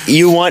want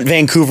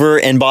Vancouver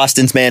and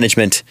Boston's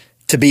management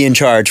to be in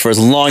charge for as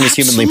long as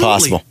humanly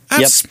possible.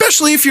 Yep.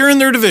 Especially if you're in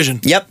their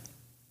division. Yep.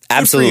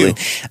 Absolutely.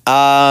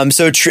 Now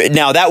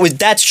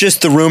that's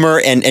just the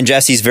rumor, and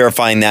Jesse's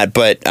verifying that,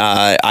 but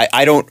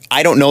I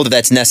don't know that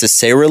that's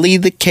necessarily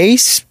the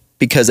case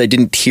because I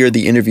didn't hear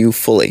the interview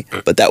fully,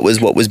 but that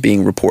was what was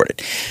being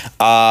reported.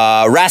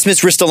 Rasmus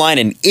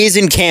Ristolainen is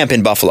in camp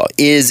in Buffalo.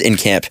 Yes.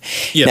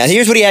 Now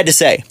here's what he had to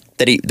say: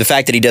 the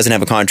fact that he doesn't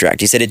have a contract.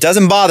 He said, "It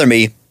doesn't bother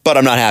me, but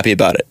I'm not happy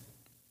about it."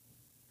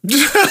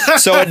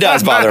 So it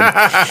does bother him.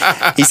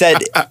 He said,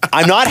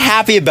 I'm not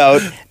happy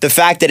about the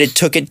fact that it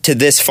took it to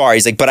this far.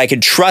 He's like, but I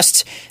could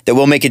trust that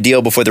we'll make a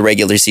deal before the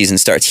regular season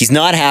starts. He's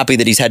not happy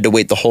that he's had to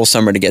wait the whole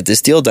summer to get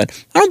this deal done.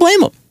 I don't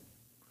blame him.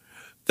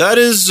 That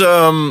is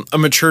a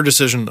mature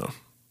decision, though.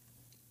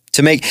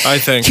 To make, I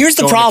think. Here's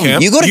the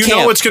problem. You go to camp. You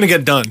know what's going to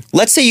get done.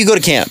 Let's say you go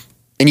to camp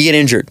and you get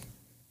injured.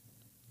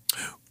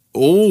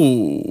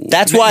 Oh,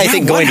 that's why I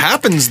think what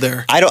happens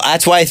there.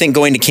 That's why I think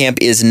going to camp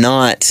is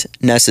not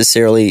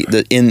necessarily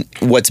in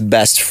what's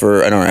best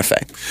for an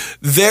RFA.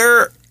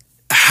 There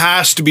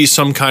has to be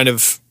some kind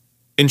of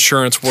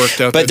insurance worked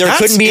out, but there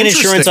couldn't be an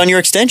insurance on your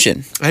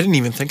extension. I didn't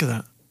even think of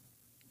that.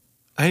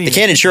 They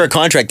can't insure a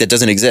contract that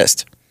doesn't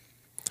exist.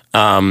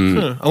 I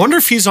wonder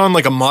if he's on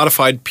like a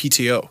modified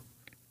PTO.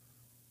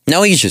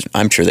 No,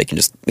 I'm sure they can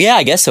just. Yeah,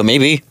 I guess so.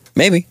 Maybe.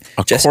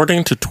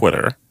 According to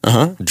Twitter,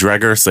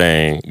 Dreger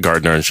saying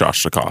Gardiner and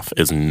Shostakovich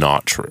is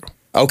not true.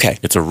 Okay.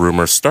 It's a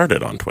rumor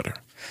started on Twitter.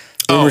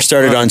 Rumor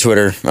started on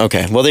Twitter.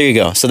 Okay. Well, there you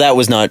go. So that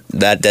was not,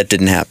 that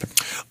didn't happen.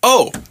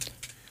 Oh,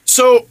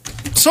 so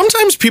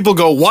sometimes people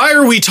go, why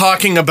are we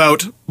talking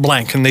about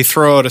blank? And they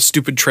throw out a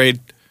stupid trade.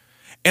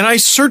 And I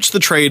search the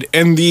trade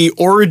and the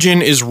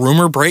origin is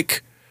rumor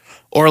break.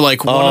 Or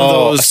like one of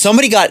those.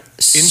 Somebody got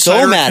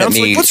so mad at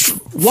me. Like,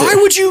 why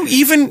would you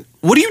even,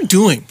 what are you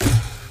doing?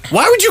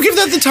 Why would you give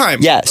that the time?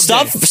 Yeah,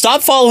 stop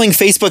following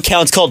Facebook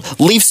accounts called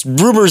Leafs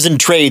Rumors and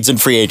Trades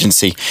and Free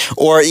Agency.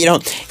 Or,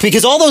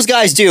 because all those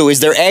guys do is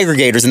they're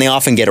aggregators and they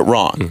often get it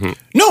wrong.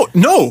 Mm-hmm.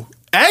 No.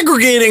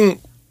 Aggregating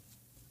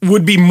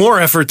would be more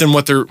effort than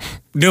what they're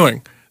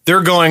doing.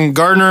 They're going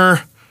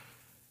Gardiner,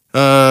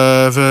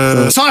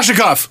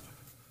 Soshnikov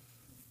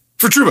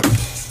for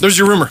Trouba. There's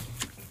your rumor.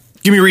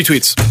 Give me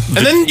retweets.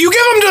 And then you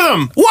give them to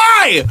them.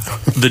 Why?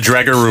 The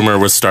Dreger rumor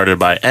was started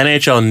by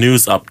NHL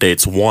News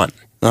Updates 1.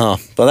 Oh,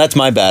 well, that's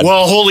my bad.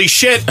 Well, holy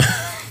shit.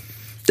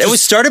 That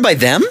was started by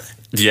them?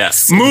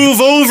 Yes. Move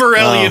over,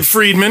 Elliot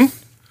Friedman.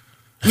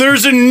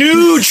 There's a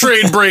new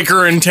trade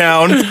breaker in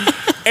town,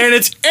 and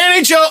it's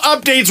NHL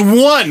Updates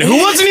 1, who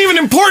wasn't even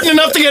important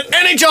enough to get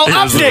NHL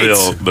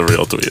Updates. The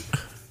real tweet.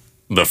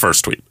 The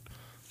first tweet.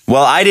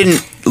 Well, I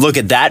didn't look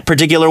at that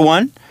particular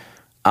one.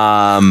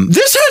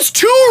 This has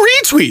 2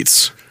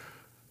 retweets.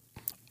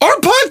 Our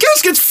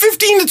podcast gets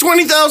 15 to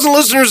 20,000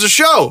 listeners a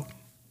show.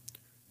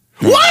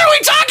 Why are we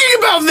talking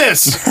about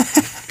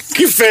this?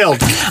 You failed.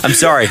 I'm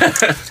sorry.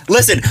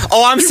 Listen.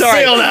 Oh, I'm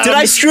sorry. Did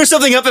I screw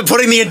something up in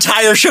putting the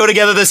entire show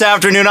together this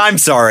afternoon? I'm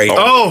sorry.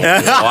 Oh.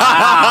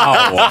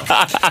 Wow.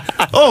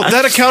 Oh,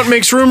 that account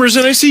makes rumors,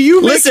 and I see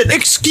you Listen, make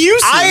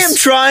excuses. I am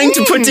trying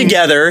to put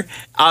together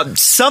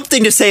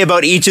something to say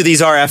about each of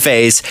these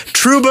RFAs.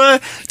 Trouba,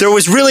 there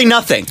was really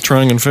nothing.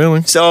 Trying and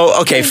failing. So,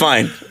 okay,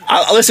 fine.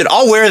 Listen,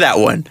 I'll wear that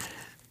one.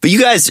 But you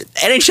guys,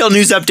 NHL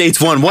News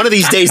Updates 1, one of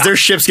these days their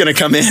ship's going to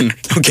come in,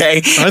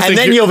 okay? And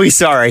then you'll be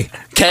sorry,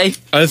 okay?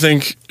 I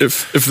think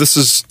if this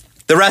is...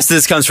 The rest of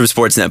this comes from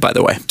Sportsnet, by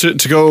the way.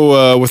 To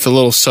go with the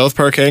little South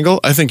Park angle,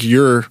 I think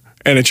you're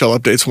NHL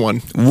Updates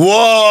 1.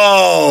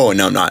 Whoa!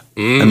 No, I'm not.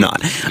 I'm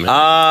not.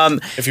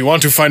 If you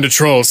want to find a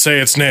troll, say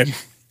its name.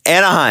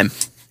 Anaheim.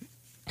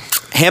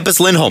 Hampus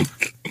Lindholm.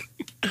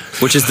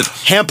 Which is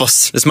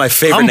Hampus is my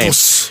favorite name.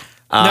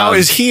 Now,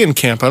 is he in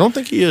camp? I don't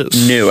think he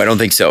is. No, I don't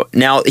think so.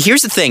 Now,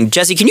 here's the thing.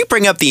 Jesse, can you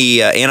bring up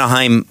the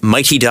Anaheim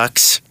Mighty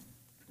Ducks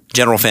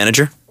general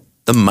manager?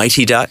 The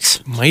Mighty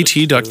Ducks?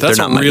 Mighty Duck. That's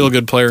a real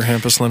good player,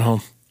 Hampus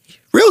Lindholm.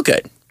 Real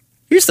good.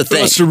 Here's the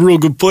thing. That's a real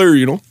good player,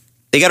 you know.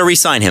 They got to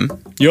re-sign him.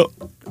 Yep.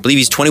 I believe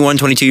he's 21,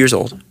 22 years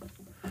old.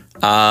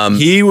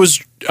 He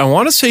was, I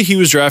want to say he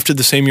was drafted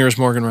the same year as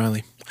Morgan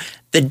Riley.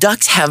 The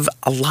Ducks have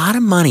a lot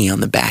of money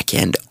on the back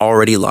end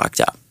already locked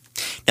up.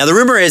 Now, the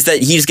rumor is that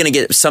he's going to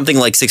get something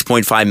like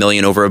 $6.5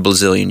 million over a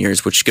bazillion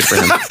years, which is good for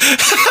him.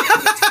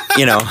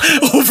 You know.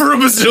 Over a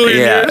bazillion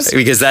years?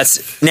 Because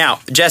that's... Now,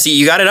 Jesse,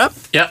 you got it up?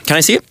 Yeah. Can I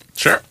see it?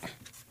 Sure.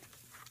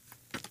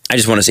 I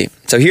just want to see.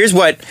 So here's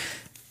what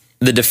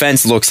the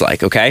defense looks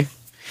like, okay?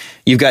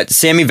 You've got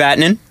Sami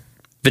Vatanen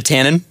at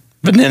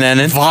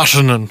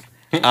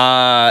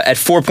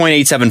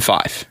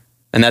 4.875,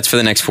 and that's for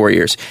the next 4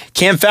 years.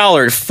 Cam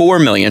Fowler at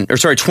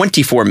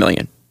 $24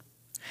 million.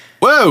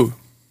 Whoa.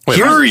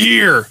 Per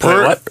year. Wait,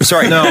 what?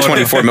 Sorry, no,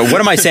 24 million.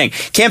 What am I saying?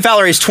 Cam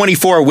Fowler is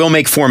 24, will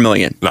make $4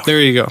 million. No.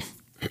 There you go.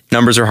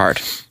 Numbers are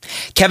hard.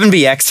 Kevin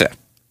Bieksa.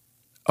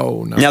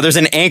 Oh, no. Now, there's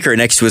an anchor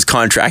next to his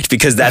contract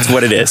because that's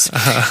what it is.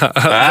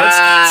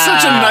 That's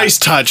such a nice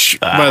touch,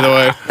 by the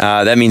way.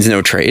 That means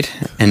no trade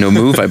and no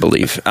move, I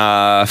believe.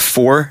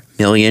 $4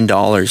 million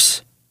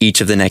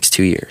each of the next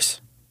 2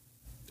 years.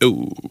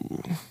 Ooh.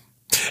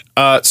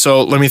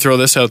 So let me throw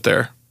this out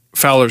there.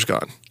 Fowler's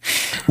gone.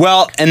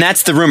 Well, and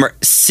that's the rumor.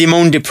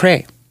 Simon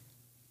Dupré.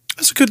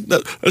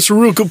 That's a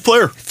real good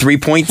player.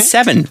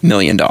 $3.7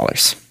 million.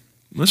 That's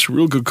a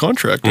real good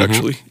contract,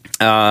 actually.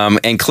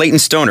 And Clayton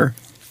Stoner,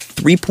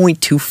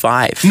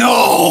 $3.25.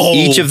 No!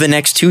 Each of the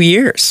next 2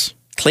 years.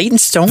 Clayton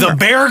Stoner. The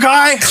bear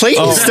guy?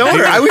 Clayton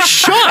Stoner. I was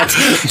shocked.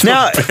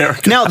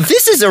 Now,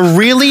 this is a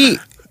really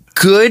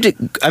good...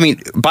 I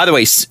mean, by the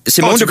way,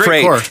 Simone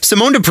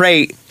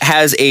Dupré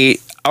has a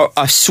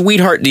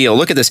sweetheart deal.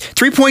 Look at this.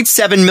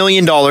 $3.7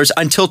 million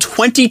until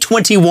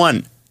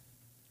 2021.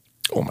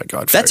 Oh, my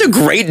God. That's a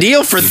great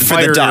deal for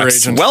the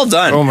Ducks. Well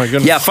done. Oh, my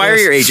goodness. Yeah, fire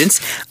your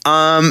agents.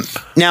 Now,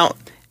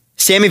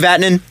 Sami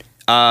Vatanen,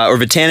 or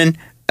Vatanen,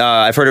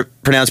 I've heard it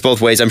pronounced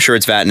both ways. I'm sure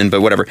it's Vatanen, but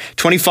whatever.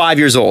 25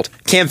 years old.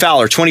 Cam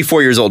Fowler,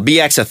 24 years old.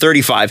 Bieksa,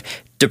 35.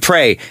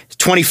 Dupré,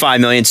 $25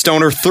 million.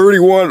 Stoner,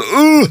 31.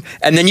 Ugh.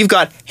 And then you've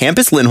got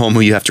Hampus Lindholm,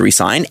 who you have to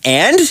re-sign.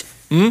 And?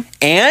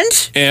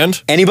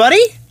 Anybody?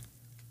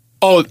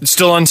 Oh, it's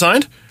still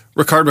unsigned?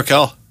 Ricard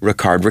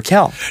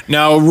Raquel.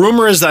 Now,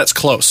 rumor is that's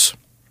close.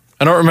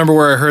 I don't remember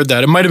where I heard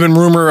that. It might have been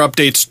rumor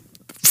updates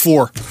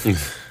 4.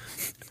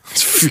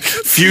 It's a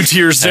few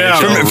tiers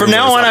down. From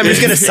now on, I'm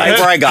just going to cite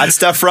where I got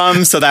stuff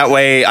from, so that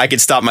way I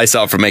could stop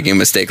myself from making a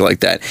mistake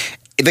like that.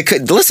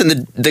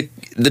 Listen,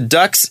 the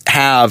Ducks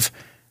have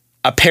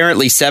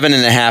apparently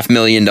 $7.5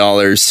 million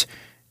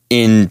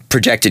in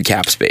projected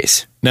cap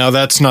space. Now,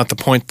 that's not the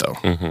point, though,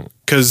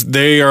 because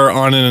they are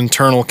on an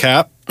internal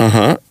cap.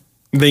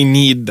 They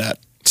need that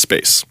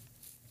space.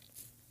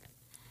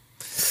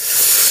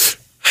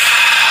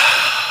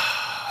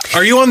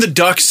 Are you on the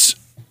Ducks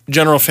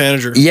general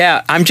manager?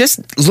 Yeah, I'm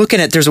just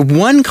looking at, there's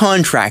one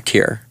contract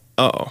here.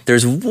 Uh-oh.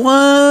 There's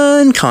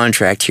one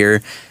contract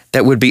here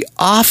that would be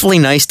awfully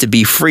nice to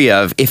be free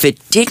of if it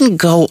didn't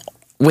go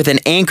with an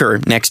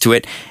anchor next to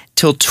it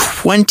till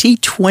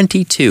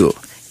 2022.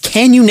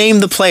 Can you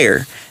name the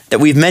player that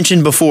we've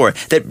mentioned before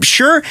that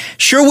sure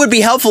would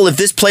be helpful if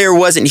this player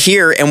wasn't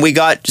here and we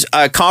got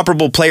a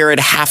comparable player at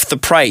half the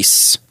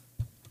price?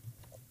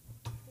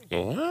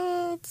 What?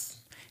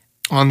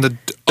 On the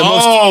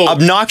most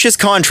obnoxious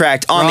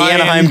contract on the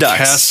Anaheim Ducks.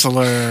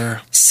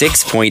 Kessler.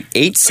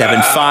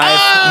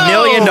 $6.875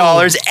 million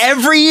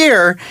every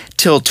year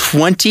till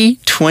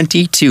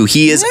 2022.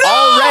 He's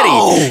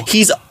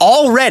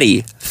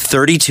already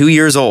 32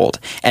 years old,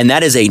 and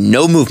that is a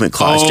no movement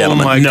clause,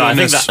 gentlemen. My no,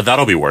 goodness. I think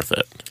that'll be worth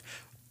it.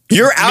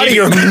 You're out of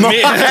your mind.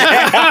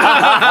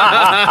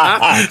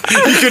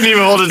 You couldn't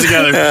even hold it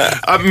together.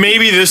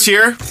 Maybe this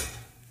year.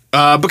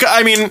 Because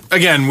I mean,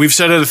 again, we've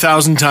said it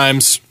 1,000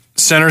 times.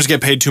 Centers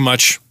get paid too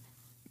much.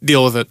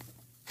 Deal with it.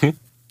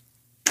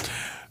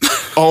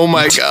 Oh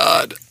my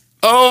God.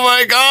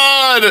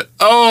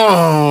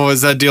 Oh,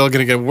 is that deal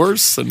going to get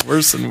worse and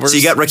worse and worse? So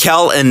you got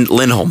Raquel and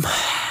Lindholm.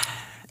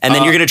 And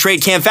then you're going to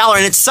trade Cam Fowler.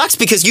 And it sucks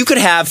because you could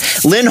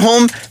have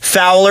Lindholm,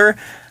 Fowler,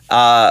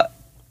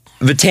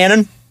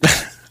 Vatanen.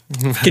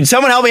 Can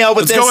someone help me out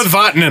with this? Let's go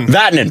with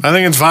Vatanen. I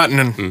think it's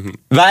Vatanen.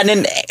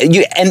 Vatanen,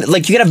 you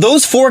could have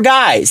those 4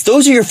 guys.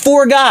 Those are your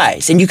 4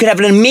 guys, and you could have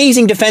an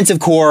amazing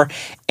defensive core.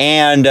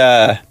 And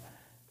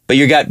but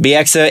you got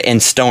Bieksa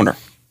and Stoner.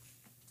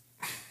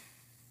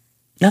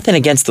 Nothing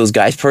against those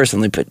guys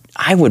personally, but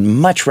I would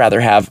much rather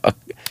have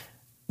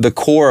the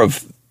core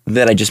of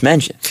that I just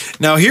mentioned.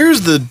 Now here's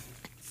the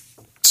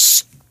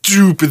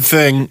stupid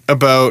thing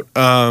about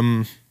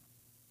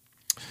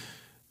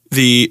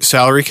the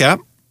salary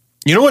cap.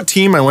 You know what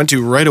team I went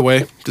to right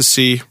away to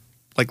see,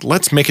 like,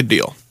 let's make a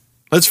deal.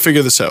 Let's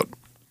figure this out.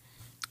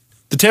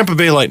 The Tampa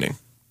Bay Lightning.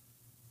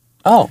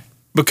 Oh.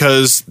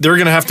 Because they're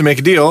going to have to make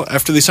a deal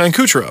after they sign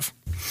Kucherov.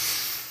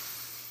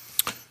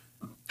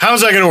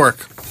 How's that going to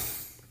work?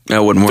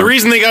 That wouldn't work. The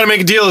reason they got to make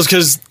a deal is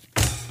because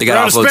they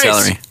got to offload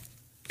salary.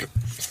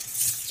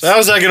 So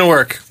how's that going to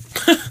work?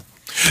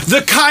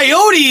 The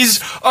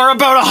Coyotes are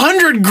about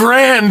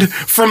 $100,000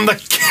 from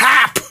the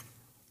cap.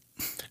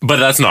 But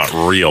that's not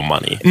real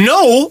money.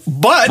 No,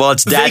 but Well,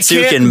 it's they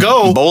Datsuk can't and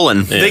go.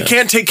 Bolin. They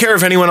can't take care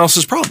of anyone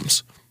else's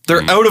problems.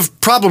 They're out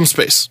of problem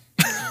space.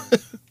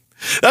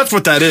 That's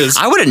what that is.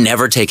 I would have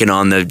never taken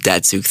on the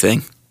Datsuk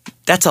thing.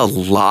 That's a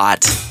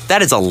lot.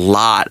 That is a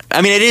lot.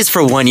 I mean, it is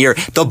for 1 year.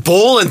 The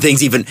Bolin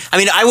thing's even. I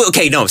mean,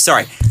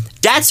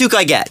 Datsuk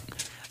I get.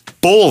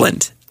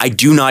 Bolin I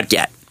do not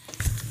get.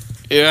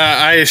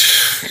 Yeah,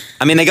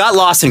 I mean, they got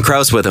Lost and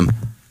Krause with him,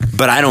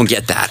 but I don't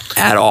get that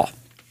at all.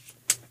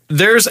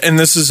 and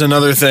this is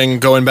another thing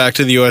going back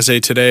to the USA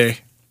Today,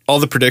 all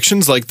the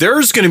predictions, like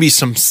there's going to be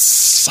some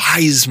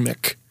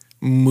seismic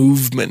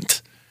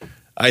movement,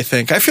 I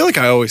think. I feel like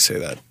I always say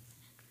that.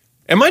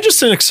 Am I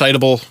just an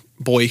excitable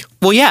boy?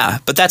 Well, yeah,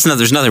 but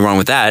there's nothing wrong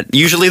with that.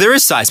 Usually there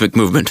is seismic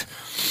movement.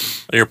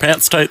 Are your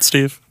pants tight,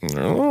 Steve?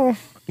 No.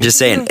 Just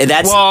saying.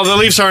 Well, the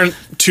Leafs aren't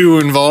too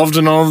involved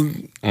in all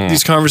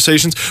these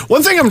conversations.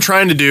 One thing I'm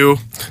trying to do,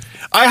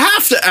 I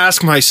have to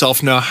ask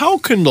myself now, how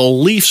can the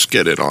Leafs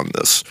get in on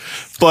this?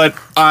 But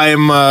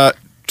I'm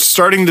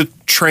starting to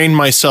train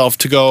myself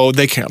to go,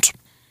 they can't.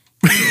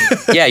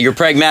 Yeah, you're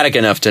pragmatic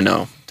enough to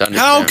know.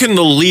 How can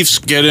the Leafs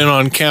get in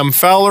on Cam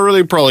Fowler?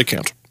 They probably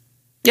can't.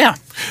 Yeah.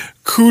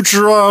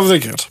 Kucherov, they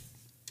can't.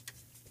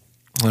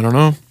 I don't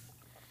know.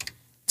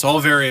 It's all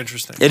very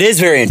interesting. It is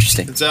very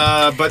interesting.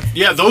 But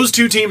yeah, those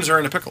two teams are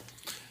in a pickle.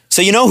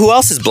 So you know who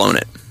else has blown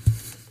it?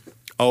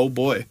 Oh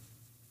boy.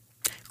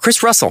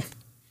 Chris Russell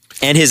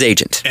and his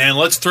agent. And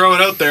let's throw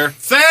it out there.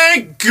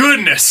 Thank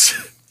goodness.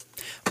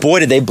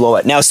 Boy, did they blow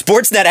it. Now,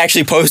 Sportsnet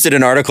actually posted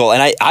an article,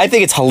 and I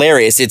think it's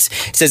hilarious. It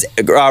says,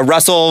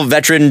 Russell,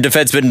 veteran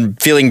defenseman,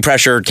 feeling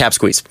pressure, cap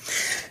squeeze.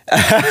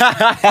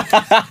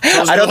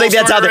 I don't think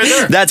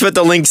that's that's what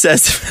the link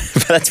says.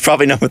 But that's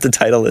probably not what the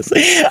title is.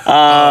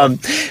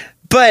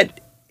 But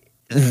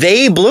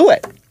they blew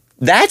it.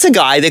 That's a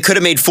guy that could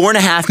have made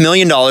 $4.5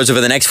 million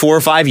over the next 4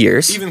 or 5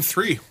 years. Even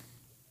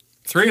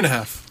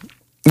 3.5.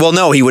 Well,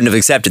 no, he wouldn't have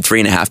accepted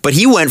 3.5, but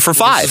he went for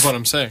 5. This is what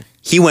I'm saying.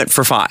 He went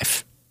for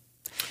 5.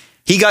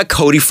 He got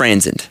Cody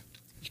Franzen.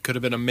 He could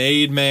have been a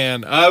made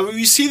man.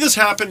 We see this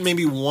happen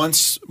maybe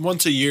once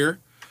a year.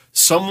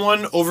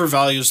 Someone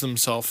overvalues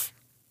themselves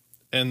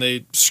and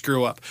they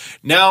screw up.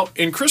 Now,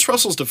 in Chris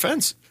Russell's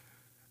defense,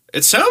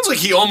 it sounds like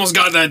he almost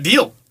got that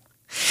deal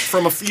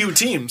from a few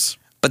teams.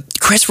 But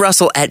Chris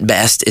Russell, at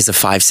best, is a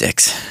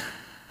 5'6".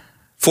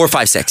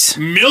 4.56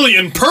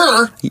 million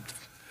per.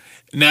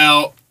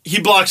 Now,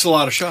 he blocks a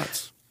lot of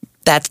shots.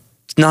 That's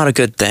not a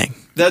good thing.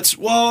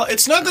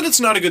 It's not that it's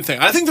not a good thing.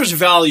 I think there's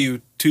value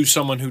to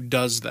someone who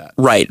does that.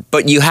 Right,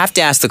 but you have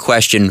to ask the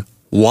question,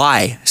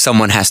 why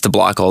someone has to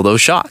block all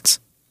those shots?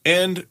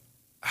 And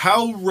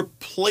how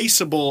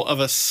replaceable of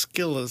a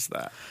skill is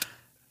that?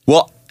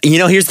 Well,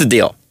 here's the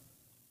deal.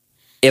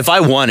 If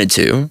I wanted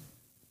to,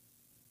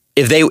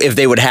 if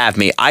they would have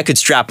me, I could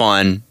strap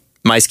on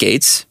my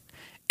skates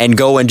and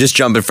go and just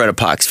jump in front of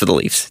pucks for the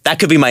Leafs. That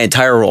could be my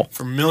entire role.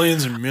 For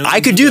millions and millions. I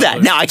could do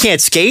that. Now, I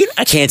can't skate.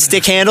 I can't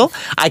stick handle.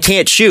 I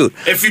can't shoot.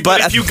 If you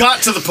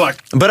got to the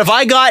puck. But if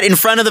I got in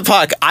front of the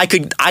puck, I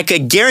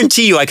could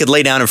guarantee you I could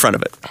lay down in front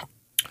of it.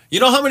 You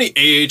know how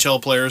many AHL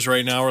players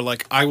right now are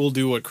like, I will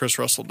do what Chris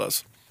Russell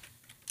does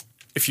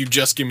if you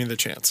just give me the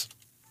chance.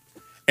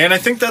 And I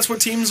think that's what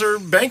teams are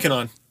banking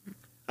on.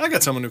 I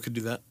got someone who could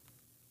do that.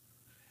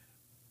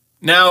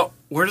 Now,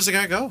 where does the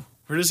guy go?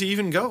 Where does he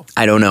even go?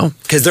 I don't know.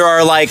 Because there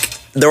are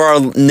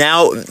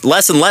now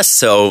less and less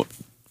so.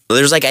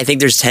 There's I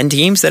think there's 10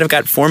 teams that have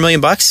got $4 million.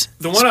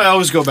 The one I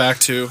always go back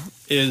to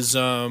is,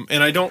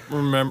 and I don't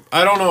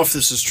know if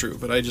this is true,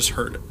 but I just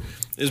heard it,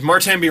 is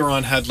Martin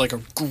Biron had a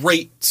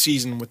great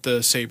season with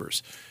the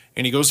Sabres.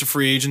 And he goes to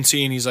free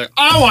agency and he's like,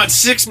 I want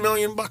 $6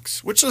 million,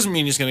 which doesn't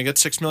mean he's going to get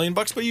 $6 million,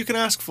 but you can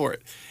ask for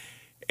it.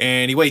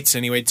 And he waits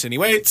and he waits and he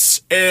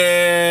waits,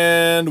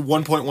 and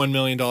 $1.1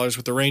 million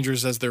with the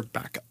Rangers as their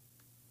backup.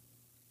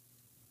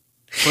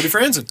 Cody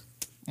Franzen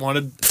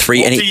wanted a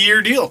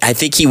multi-year deal. I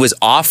think he was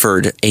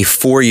offered a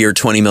 4-year,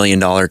 $20 million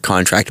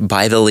contract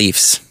by the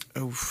Leafs.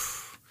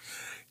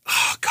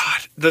 Oh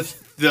God!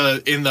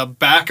 The in the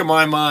back of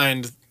my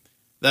mind,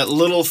 that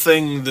little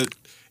thing that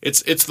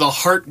it's the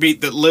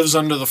heartbeat that lives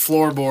under the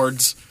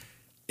floorboards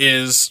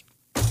is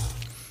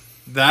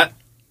that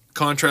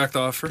contract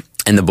offer.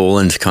 And the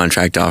Boland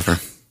contract offer.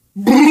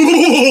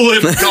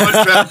 Boland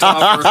contract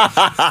offer.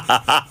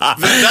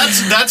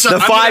 That's the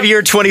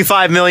 5-year,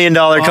 $25 million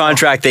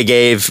contract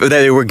that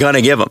they were going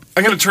to give him.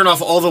 I'm going to turn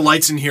off all the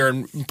lights in here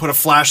and put a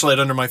flashlight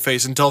under my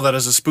face and tell that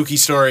as a spooky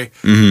story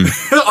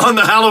on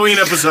the Halloween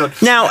episode.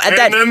 Now,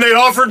 then they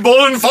offered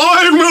Boland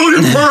 $5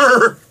 million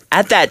per.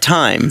 At that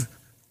time,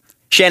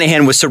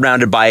 Shanahan was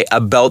surrounded by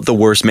about the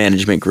worst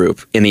management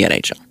group in the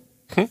NHL.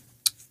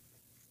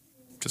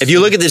 If you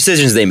look at the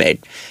decisions they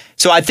made.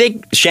 So I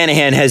think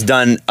Shanahan has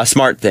done a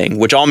smart thing,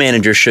 which all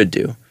managers should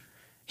do.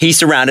 He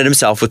surrounded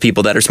himself with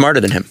people that are smarter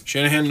than him.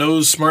 Shanahan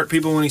knows smart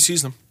people when he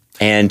sees them.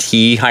 And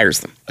he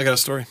hires them. I got a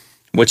story.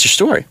 What's your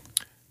story?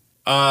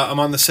 I'm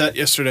on the set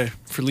yesterday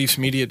for Leafs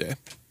Media Day.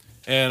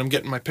 And I'm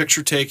getting my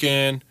picture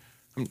taken.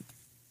 I'm,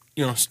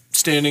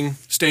 standing,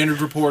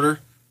 standard reporter.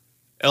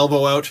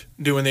 elbow out,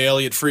 doing the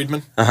Elliot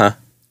Friedman. Uh-huh.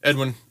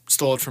 Edwin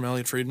stole it from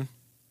Elliot Friedman.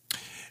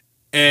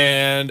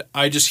 And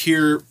I just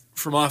hear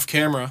from off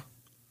camera,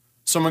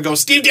 someone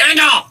goes, Steve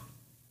Dangle!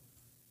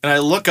 And I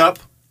look up,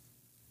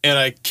 and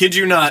I kid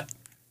you not,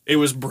 it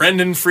was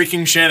Brendan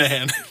freaking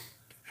Shanahan.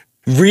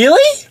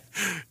 Really?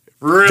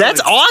 Really?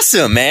 That's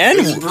awesome, man.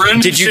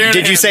 Did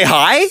you say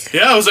hi?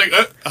 Yeah, I was like,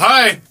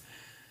 hi.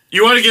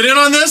 You want to get in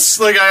on this?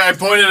 Like I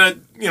pointed at,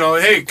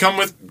 hey,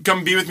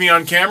 come be with me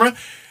on camera.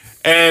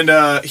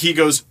 And he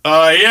goes,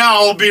 yeah,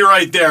 I'll be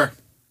right there.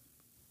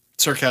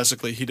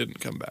 Sarcastically, he didn't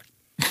come back.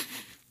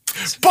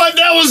 But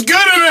that was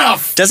good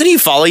enough. Doesn't he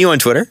follow you on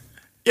Twitter?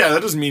 Yeah,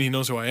 that doesn't mean he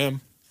knows who I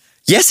am.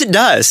 Yes, it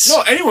does.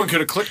 No, anyone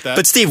could have clicked that.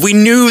 But Steve, we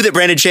knew that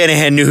Brendan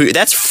Shanahan knew who.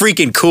 That's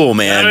freaking cool,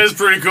 man. That is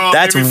pretty cool.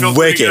 That's made me feel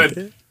wicked.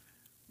 Good.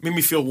 Made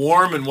me feel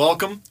warm and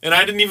welcome, and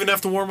I didn't even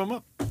have to warm him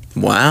up.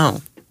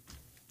 Wow.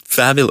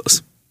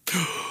 Fabulous.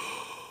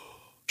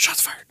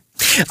 Shots fired.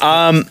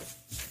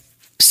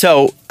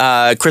 So,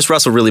 Chris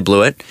Russell really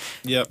blew it.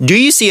 Yep. Do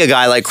you see a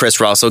guy like Chris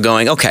Russell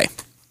going, okay,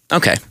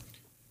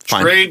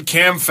 fine. Trade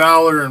Cam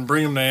Fowler and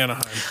bring him to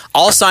Anaheim.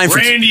 I'll sign for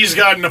Randy's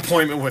got an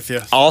appointment with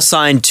you. I'll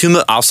sign for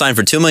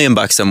 $2 million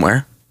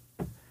somewhere,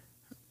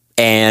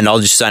 and I'll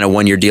just sign a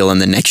 1-year deal in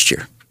the next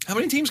year. How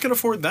many teams can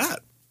afford that?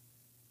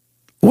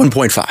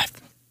 1.5.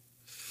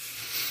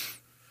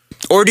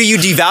 Or do you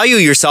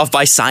devalue yourself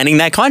by signing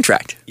that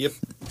contract? Yep.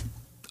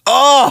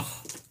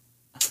 Oh!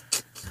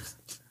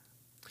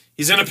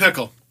 He's in a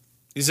pickle.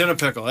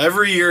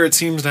 Every year it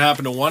seems to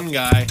happen to one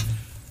guy,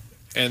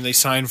 and they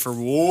sign for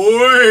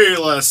way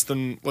less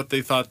than what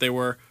they thought they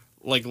were,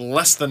 like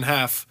less than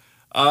half,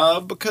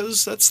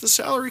 because that's the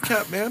salary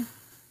cap, man.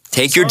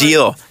 Take your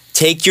deal.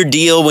 Take your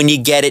deal when you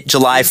get it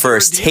July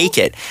 1st. Take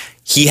it.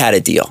 He had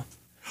a deal.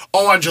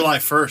 Oh, on July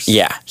 1st.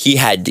 Yeah, he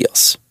had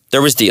deals.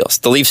 There was deals.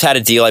 The Leafs had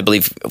a deal, I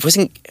believe.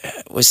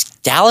 Was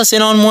Dallas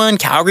in on one?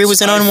 Calgary was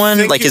in on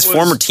one? Like his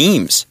former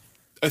teams.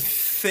 I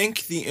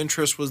think the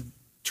interest was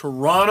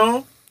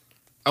Toronto.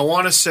 I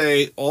want to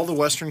say all the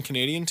Western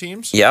Canadian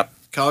teams. Yep.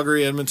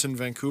 Calgary, Edmonton,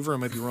 Vancouver. I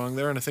might be wrong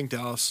there. And I think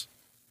Dallas.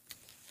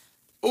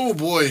 Oh,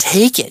 boy.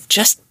 Take it.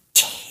 Just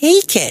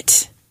take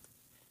it.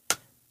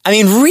 I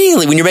mean,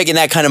 really, when you're making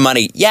that kind of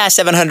money, yeah,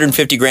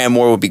 $750,000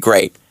 more would be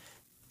great.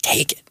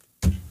 Take it.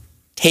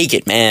 Take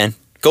it, man.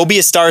 Go be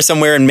a star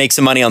somewhere and make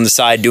some money on the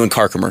side doing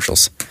car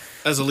commercials.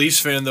 As a Leafs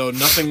fan, though,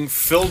 nothing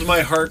filled my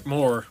heart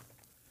more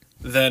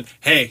than,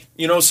 hey,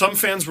 some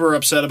fans were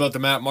upset about the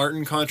Matt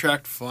Martin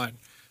contract. Fine.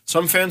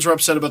 Some fans were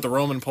upset about the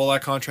Roman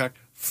Polak contract.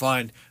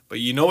 Fine.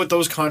 But you know what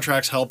those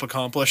contracts help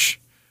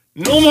accomplish?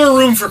 No more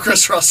room for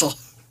Chris Russell.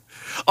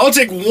 I'll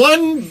take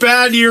one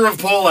bad year of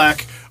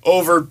Polak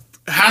over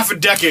half a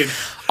decade.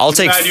 I'll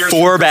take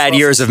 4 bad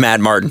years of Matt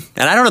Martin.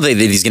 And I don't know that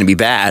he's going to be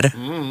bad.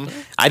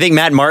 I think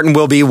Matt Martin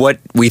will be what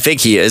we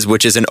think he is,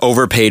 which is an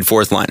overpaid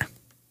fourth liner.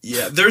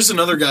 Yeah, there's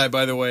another guy,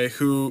 by the way,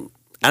 who...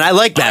 And I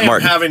like Matt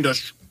Martin. having to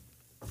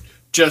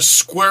just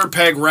square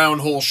peg,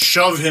 round hole,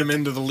 shove him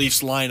into the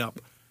Leafs lineup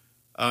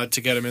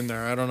to get him in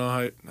there. I don't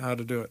know how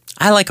to do it.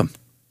 I like him.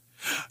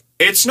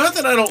 It's not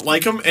that I don't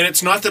like him, and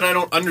it's not that I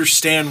don't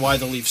understand why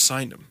the Leafs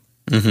signed him.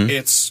 Mm-hmm.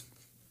 It's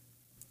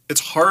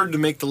hard to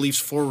make the Leafs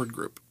forward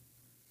group,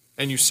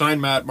 and you sign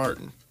Matt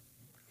Martin.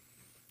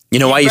 You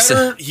know why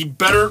he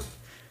better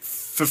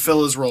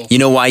fulfill his role. You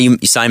know why you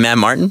sign Matt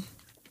Martin?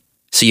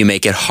 So you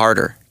make it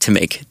harder to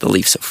make the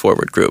Leafs a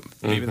forward group.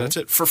 Maybe that's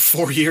it for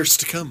 4 years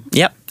to come.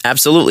 Yep,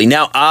 absolutely.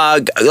 Now,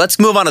 let's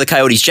move on to the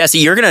Coyotes. Jesse,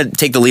 you're going to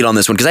take the lead on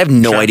this one because I have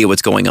no idea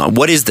what's going on.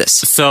 What is this?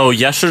 So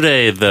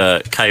yesterday,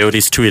 the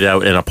Coyotes tweeted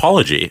out an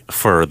apology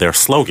for their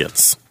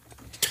slogans.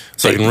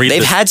 So I can read.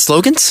 They've had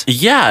slogans?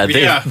 Yeah,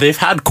 they've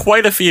had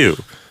quite a few.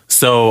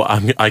 So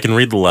I can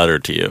read the letter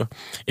to you.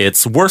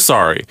 It's, we're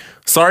sorry.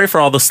 Sorry for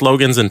all the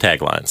slogans and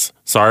taglines.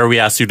 Sorry we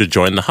asked you to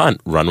join the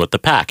hunt, run with the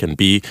pack, and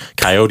be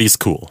Coyotes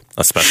cool,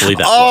 especially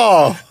that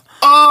one.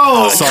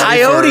 Oh,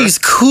 Coyotes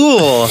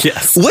cool.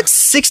 Yes. What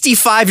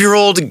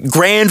 65-year-old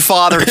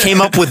grandfather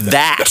came up with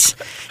that?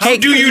 How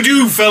do you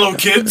do, fellow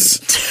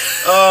kids?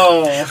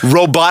 Oh.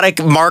 Robotic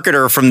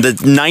marketer from the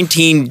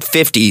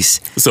 1950s.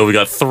 So we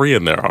got 3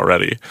 in there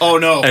already. Oh,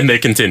 no. And they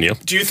continue.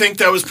 Do you think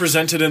that was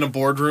presented in a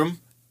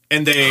boardroom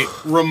and they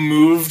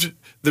removed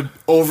the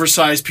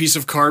oversized piece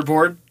of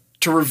cardboard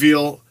to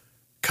reveal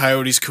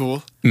Coyotes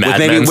cool? Mad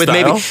Men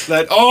style? Sure.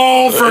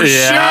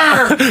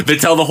 They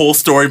tell the whole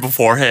story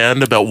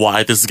beforehand about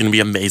why this is going to be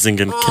amazing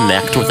and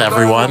connect with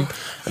everyone,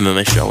 and then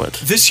they show it.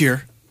 This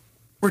year,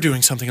 we're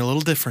doing something a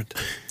little different.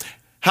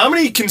 How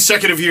many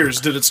consecutive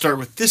years did it start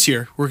with? This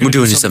year, we're going to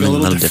do something a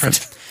little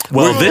different.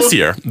 Well, this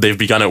year, they've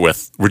begun it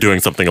with, we're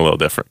doing something a little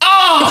different.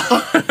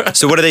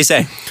 So what do they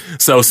say?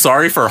 So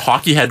sorry for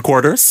hockey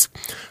headquarters.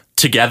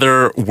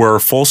 Together, we're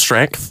full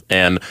strength,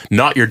 and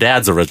not your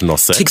dad's original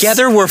 6.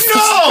 Together, we're...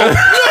 No!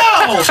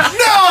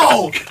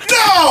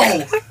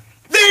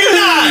 They did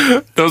not!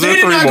 Those They are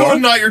did 3 not more. go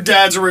not your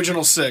dad's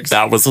original 6.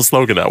 That was the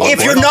slogan at one If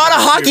point. you're not a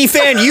hockey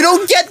fan, you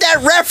don't get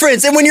that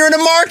reference. And when you're in a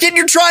market and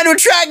you're trying to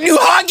attract new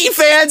hockey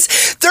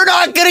fans, they're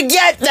not going to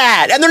get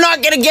that. And they're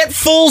not going to get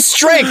full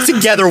strength.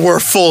 Together, we're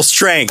full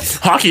strength.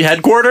 Hockey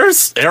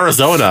headquarters?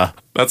 Arizona.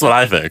 That's what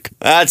I think.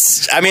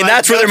 That's where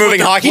they're moving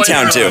what Hockey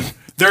Town playing to. on.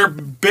 They're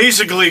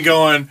basically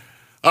going,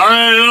 all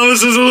right, I know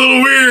this is a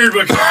little weird,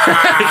 but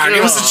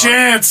give us a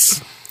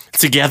chance.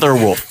 Together,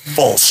 we're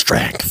full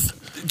strength.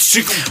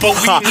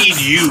 But we need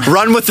you.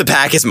 Run with the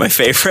Pack is my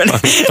favorite.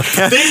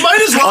 They might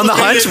as well On the have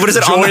made hunt? it What is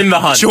it? Join the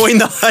hunt. Join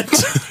the hunt.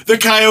 The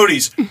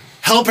Coyotes.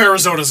 Help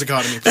Arizona's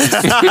economy, please.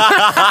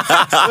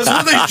 That's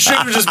what they should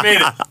have just made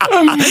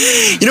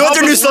it. You know what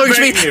their new slogan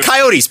should be? begging you.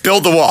 Coyotes,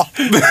 build the wall.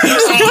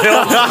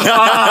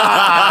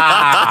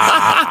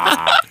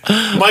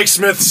 Mike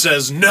Smith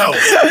says no.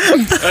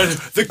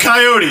 The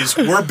Coyotes,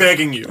 we're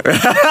begging you.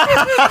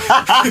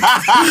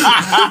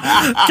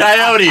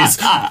 Coyotes,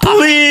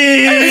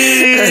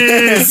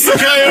 please. The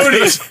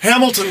Coyotes,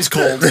 Hamilton's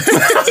cold.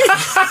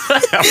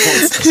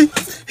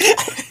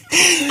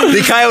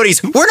 The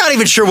Coyotes, we're not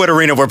even sure what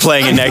arena we're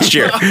playing in next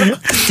year.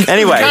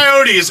 Anyway.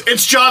 Coyotes,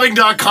 it's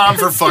jobbing.com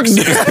for fuck's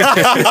sake.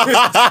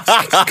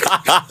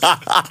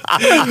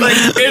 Like,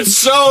 it's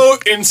so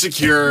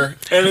insecure,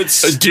 and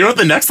it's... Do you know what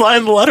the next line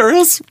of the letter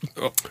is?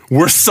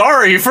 We're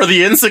sorry for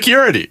the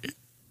insecurity.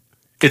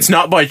 It's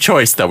not by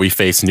choice that we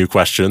face new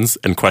questions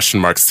and question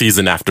marks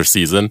season after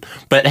season,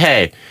 but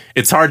hey,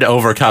 it's hard to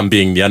overcome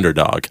being the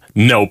underdog.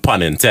 No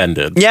pun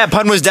intended. Yeah,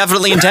 pun was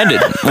definitely intended.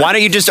 Why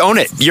don't you just own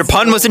it? Your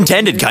pun was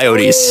intended,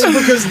 Coyotes.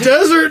 Because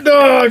desert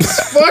dogs,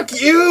 fuck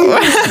you.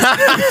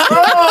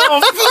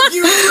 Oh, fuck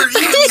you for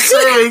even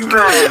saying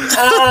that.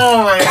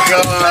 Oh, my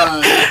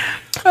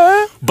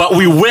God. But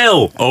we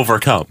will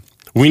overcome.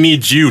 We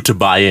need you to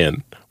buy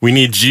in. We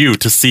need you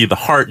to see the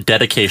heart,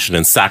 dedication,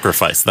 and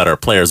sacrifice that our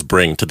players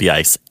bring to the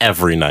ice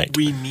every night.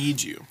 We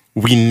need you.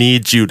 We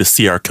need you to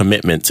see our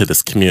commitment to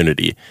this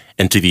community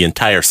and to the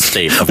entire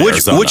state of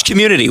Arizona. Which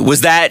community? Was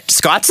that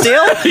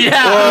Scottsdale?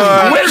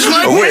 Yeah. Or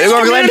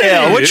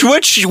Glendale? Which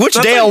That's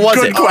Dale a was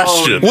good it?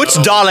 question. Which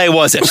Dale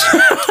was it?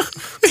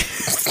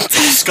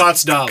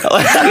 Scottsdale.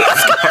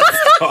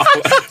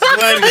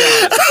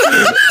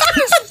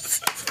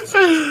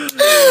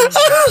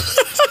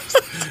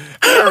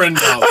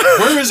 Arendelle.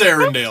 Where is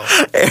Arendelle?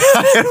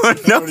 I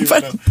don't know.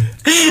 But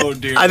Oh,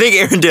 dear. I think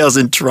Arendale's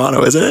in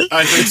Toronto, isn't it?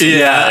 I think so.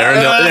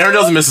 Yeah,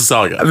 Arendale's in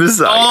Mississauga. I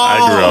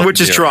grew up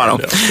Which is near Toronto.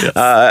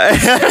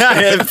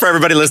 Arendelle, yes. For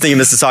everybody listening in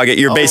Mississauga,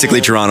 you're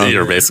basically Toronto.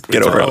 You're basically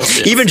Get over Toronto, it.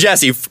 yes. Even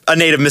Jesse, a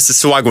native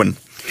Mississaugan.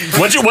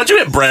 Once you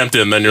hit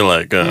Brampton, then you're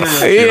like, you're not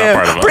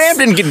part of us.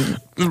 Brampton can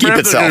keep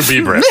Brampton's itself. gonna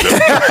be Brampton.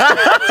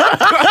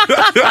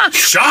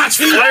 Shots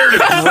fired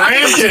at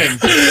Brampton.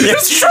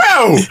 It's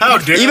true. How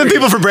dare Even you.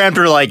 people from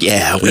Brampton are like,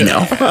 yeah, we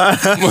know.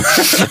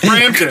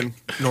 Brampton,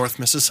 North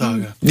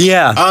Mississauga.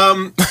 Yeah.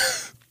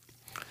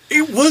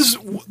 It was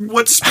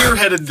what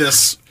spearheaded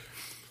this.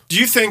 Do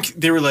you think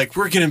they were like,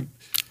 we're gonna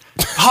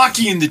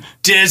hockey in the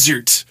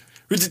desert,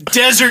 with the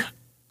desert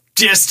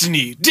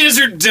destiny,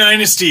 desert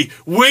dynasty?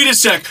 Wait a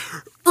sec,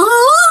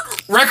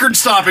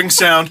 record-stopping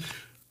sound.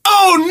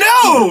 Oh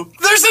no!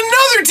 There's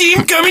another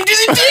team coming to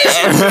the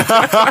desert.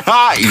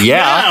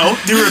 Yeah. Now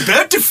they're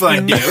about to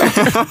find out.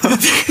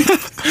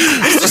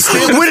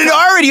 When an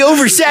already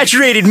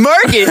oversaturated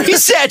market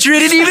is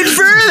saturated even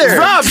further.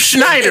 Rob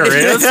Schneider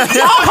is a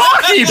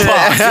hockey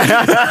puck.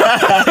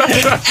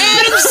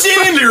 Adam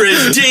Sandler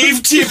is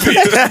Dave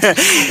Tippett.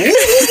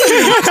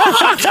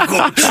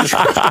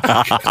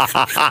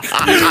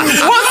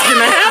 What's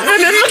gonna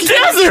happen in the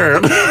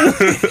desert?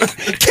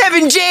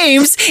 Kevin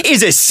James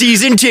is a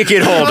season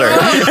ticket holder.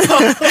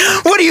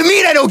 What do you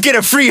mean I don't get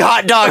a free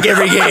hot dog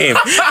every game?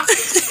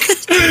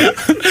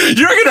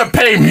 You're gonna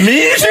pay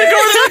me to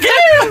go to the game?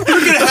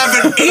 We're gonna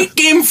have an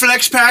 8-game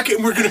flex pack,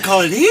 and we're gonna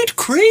call it 8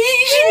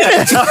 Crazy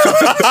Nights.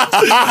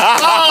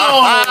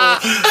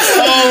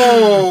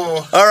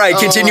 All right,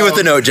 continue with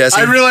the note, Jesse.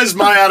 I realize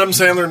my Adam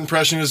Sandler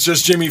impression is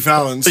just Jimmy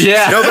Fallon's.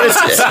 Yeah. No, but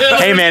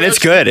hey, man, it's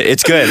good.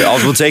 It's good.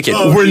 We'll take it.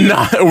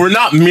 We're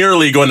not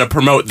merely going to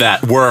promote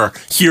that we're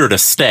here to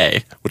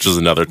stay, which is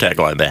another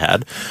tagline they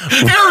had.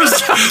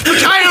 The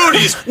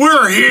Coyotes,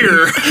 we're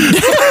here.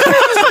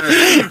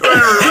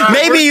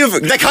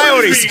 The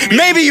Coyotes.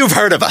 Maybe you've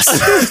heard of us.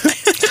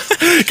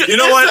 You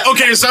know what?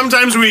 Okay,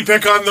 sometimes we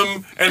pick on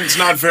them, and it's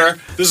not fair.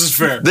 This is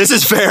fair. This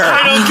is fair.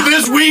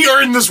 We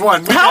earned this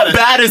one. We How get it.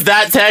 bad is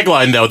that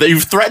tagline, though, that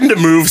you've threatened to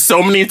move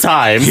so many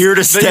times? Here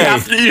to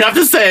that stay. You have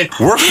to say,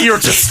 we're here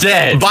to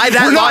stay. By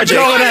that we're logic,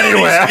 not going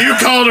anywhere. You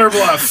called her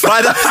bluff.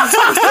 By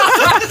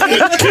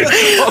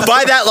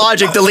that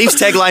logic, the Leafs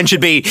tagline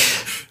should be,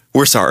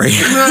 "We're sorry."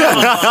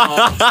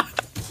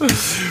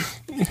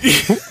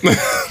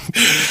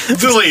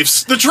 The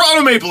Leafs, the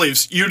Toronto Maple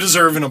Leafs, you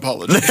deserve an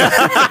apology.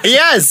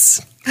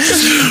 Yes.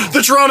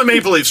 The Toronto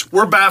Maple Leafs,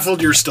 we're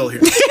baffled you're still here.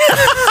 The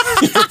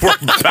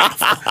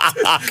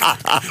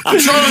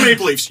Toronto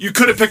Maple Leafs, you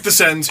could have picked the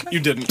Sens,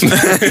 you didn't.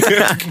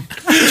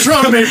 The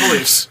Toronto Maple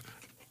Leafs,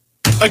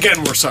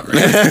 Again, we're sorry.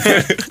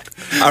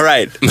 All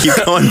right, keep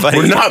going, buddy.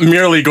 We're not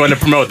merely going to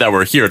promote that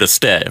we're here to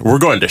stay. We're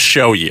going to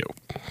show you.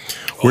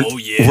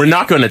 We're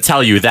not going to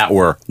tell you that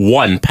we're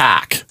one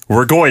pack.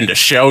 We're going to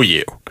show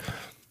you.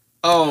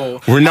 Oh.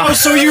 We're not. Oh,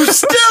 so you're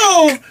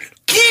still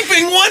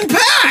keeping one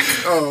pack.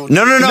 Oh.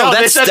 No.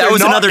 they said That they're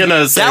was not another.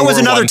 gonna say That was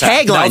we're another one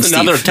pack. tagline. That was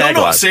another Steve. tagline.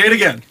 No, say it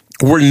again.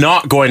 We're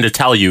not going to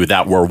tell you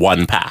that we're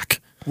one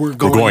pack. We're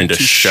going to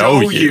to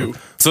show show you. you.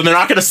 So they're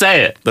not going to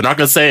say it. They're not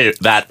going to say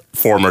that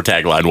former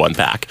tagline, one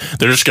pack.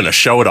 They're just going to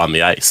show it on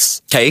the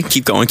ice. Okay,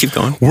 keep going.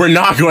 We're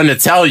not going to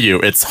tell you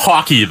it's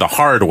hockey the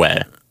hard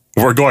way.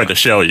 We're going to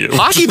show you.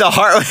 Hockey the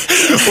hard.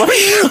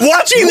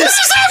 Watching this.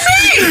 What does that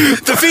mean?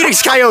 The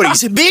Phoenix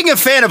Coyotes. Being a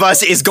fan of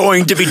us is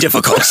going to be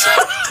difficult.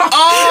 Yeah.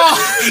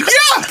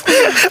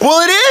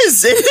 Well, it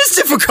is. It is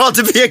difficult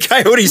to be a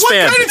Coyotes What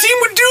fan. kind of team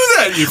would do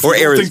that? If Or you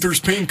don't Arizona. think there's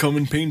pain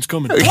coming, pain's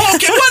coming. Well,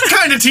 okay, what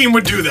kind of team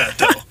would do that,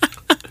 though?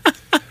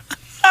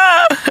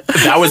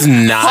 That was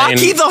 9.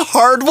 Hockey the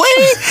hard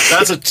way?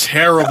 That's a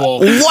terrible.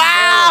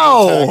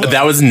 Wow.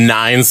 That was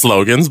 9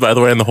 slogans, by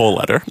the way, in the whole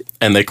letter.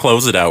 And they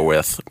close it out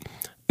with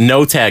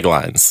no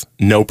taglines,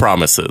 no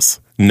promises,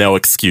 no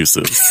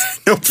excuses.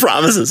 No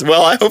promises.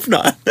 Well, I hope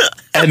not.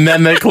 And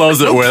then they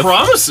close it with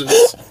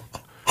Promises.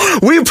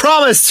 We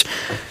promised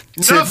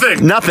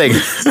Nothing.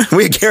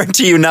 We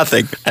guarantee you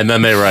nothing. and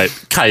then they write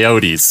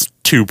Coyotes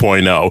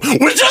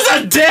 2.0, which is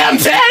a damn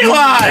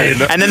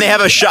tagline. And then they have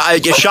a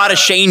shot of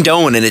Shane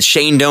Doan, and it's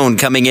Shane Doan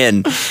coming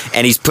in,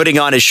 and he's putting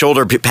on his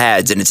shoulder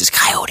pads, and it says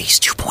Coyotes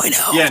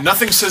 2.0. Yeah,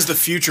 nothing says the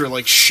future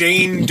like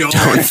Shane Doan.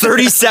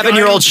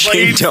 37-year-old Guy who Shane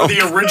played Doan. for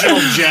the original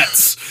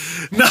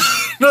Jets. No,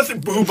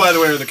 nothing. Who, by the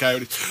way, are the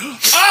Coyotes?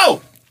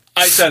 Oh,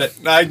 I said it.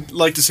 I'd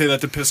like to say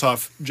that to piss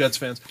off Jets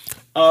fans.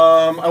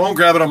 I won't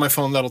grab it on my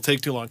phone. That'll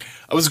take too long.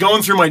 I was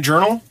going through my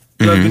journal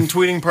that I've been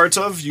tweeting parts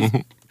of. You've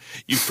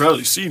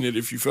probably seen it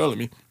if you follow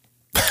me.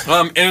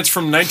 And it's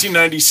from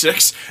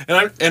 1996,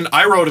 and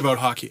I wrote about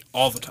hockey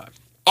all the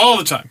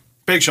time.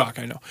 Big shock,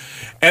 I know.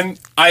 And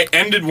I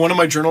ended one of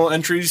my journal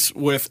entries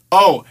with,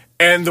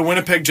 and the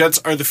Winnipeg Jets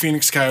are the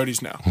Phoenix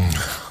Coyotes now.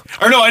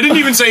 Or no, I didn't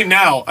even say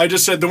now. I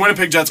just said the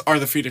Winnipeg Jets are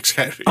the Phoenix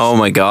Coyotes. Oh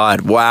my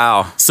God!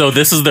 Wow. So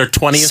this is their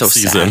 20th So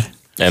season, sad.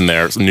 and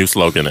their new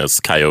slogan is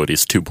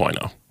Coyotes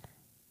 2.0.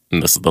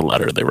 And this is the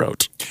letter they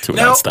wrote to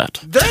Now, announce that.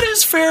 that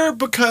is fair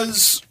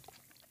because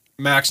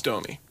Max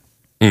Domi,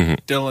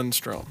 Dylan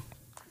Strome,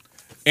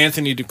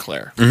 Anthony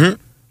Duclair,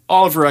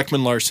 Oliver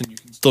Ekman-Larsson, you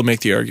can still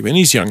make the argument.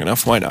 He's young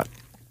enough. Why not?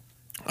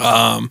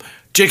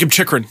 Jacob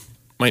Chikrin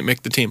might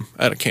make the team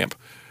at a camp.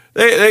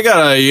 They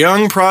got a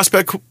young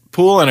prospect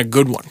pool and a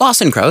good one.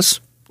 Lawson Krause.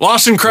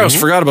 Lawson Krause.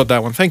 Forgot about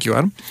that one. Thank you,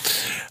 Adam.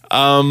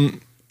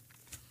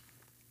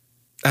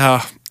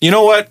 You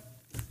know what?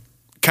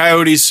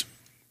 Coyotes,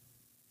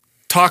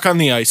 talk on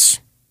the ice.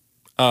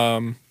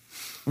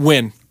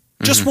 Win.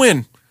 Just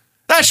win.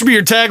 That should be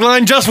your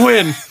tagline. Just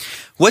win.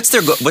 What's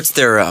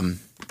their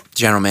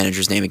general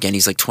manager's name again?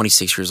 He's like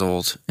 26 years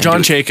old. And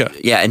John Chayka.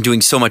 Yeah, and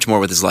doing so much more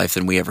with his life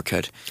than we ever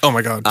could. Oh,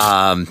 my God.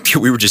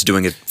 We were just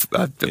doing a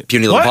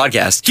puny little What?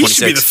 podcast. He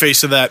should be the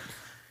face of that.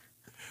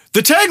 The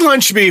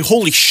tagline should be,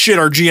 holy shit,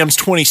 our GM's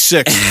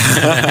 26.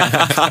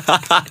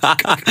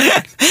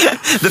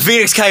 The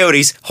Phoenix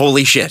Coyotes.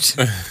 Holy shit.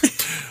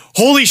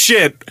 Holy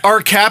shit,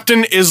 our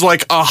captain is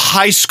like a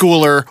high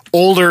schooler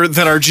older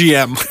than our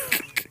GM.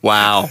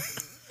 Wow.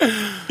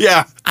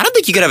 Yeah. I don't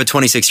think you could have a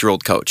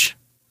 26-year-old coach.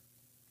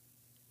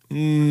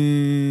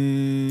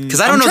 Because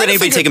I don't know that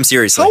anybody take him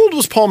seriously. How old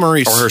was Paul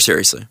Maurice? Or her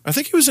seriously. I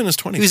think he was in his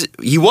 20s.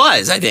 He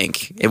was, I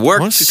think. It worked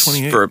I wanna say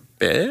 28. for a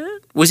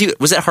bit. Was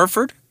that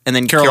Hartford? And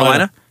then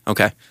Carolina.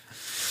 Okay.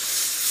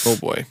 Oh,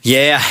 boy.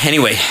 Yeah,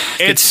 anyway.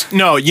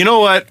 No, you know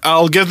what?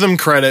 I'll give them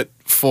credit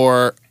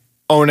for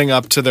owning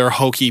up to their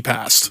hokey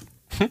past.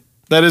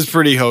 That is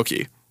pretty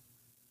hokey.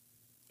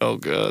 Oh,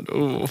 God.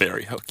 Ooh.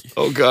 Very hokey.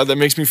 Oh, God, that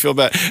makes me feel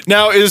bad.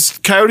 Now, is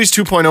Coyotes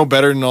 2.0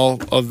 better than all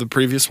of the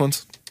previous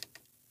ones?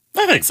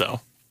 I think so.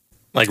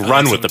 Like,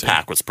 Run with the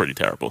Pack was pretty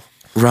terrible.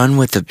 Run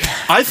with the...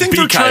 I think Be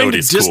they're trying to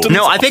Coyotes cool. distance...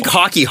 No, I think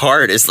hockey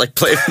hard is like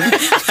play.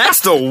 That's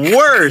the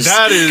worst.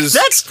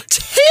 That's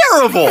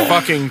terrible.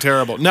 Fucking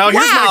terrible. Now,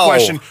 here's my Wow.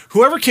 question.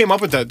 Whoever came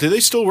up with that, do they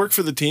still work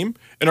for the team?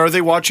 And are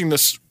they watching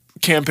this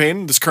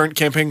current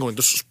campaign going,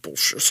 this is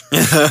bullshit?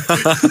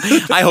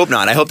 I hope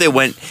not. I hope they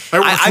went. I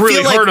worked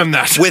really hard on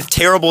that. With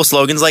terrible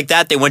slogans like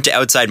that, they went to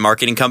outside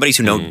marketing companies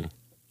who know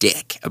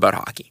dick about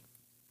hockey.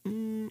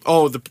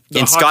 Oh, the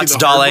In hockey Scott's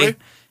the hard Dale way?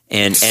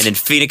 and in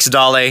Phoenix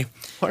Dale.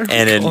 Why are we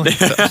And in calling it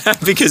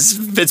that? because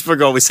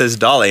Pittsburgh always says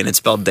Dale and it's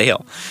spelled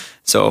Dale.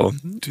 So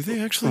Do they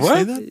actually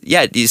say that?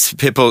 yeah,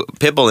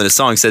 Pitbull in his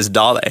song says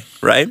Dale,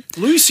 right?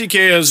 Louis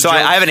C.K. has So I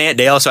have an Aunt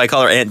Dale, so I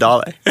call her Aunt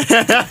Dale.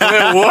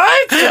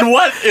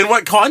 What? In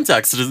what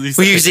context does he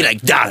say? We usually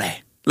like Dale.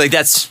 Like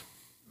that's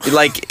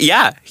like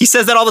yeah, he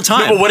says that all the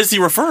time. No, but what is he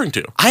referring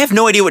to? I have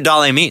no idea what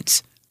Dale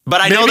means.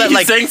 But I know Maybe that he's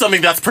like saying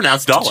something that's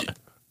pronounced Dale.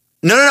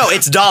 No,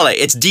 it's Dale.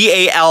 It's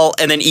Dal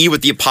and then E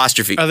with the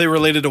apostrophe. Are they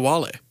related to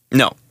Wale?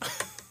 No.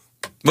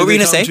 What were you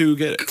going to say? To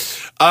get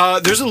it.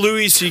 There's a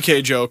Louis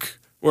C.K. joke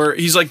where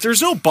he's like,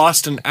 there's no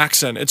Boston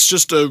accent. It's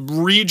just a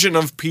region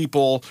of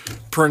people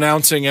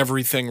pronouncing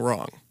everything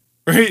wrong.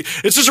 Right?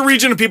 It's just a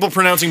region of people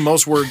pronouncing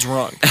most words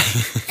wrong.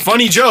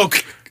 Funny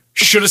joke.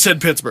 Should have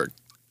said Pittsburgh.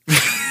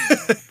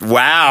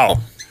 Wow.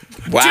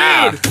 Dude,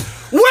 where did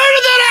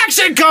that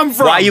accent come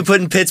from? Why are you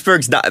putting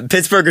Pittsburghers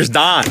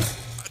Don?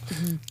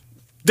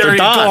 There you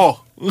Don.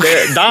 go.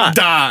 Don.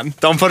 Don.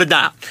 Don't put it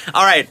down.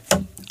 All right.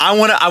 I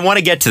want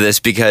to get to this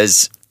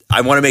because I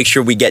want to make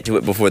sure we get to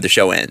it before the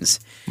show ends.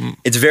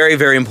 It's very,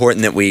 very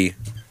important that we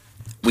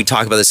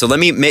talk about this. So let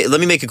me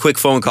make a quick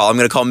phone call. I'm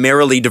going to call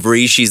Marilee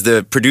DeVries. She's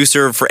the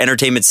producer for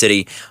Entertainment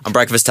City on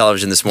Breakfast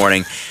Television this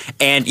morning.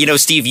 And,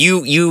 Steve,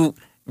 you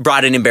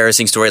brought an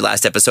embarrassing story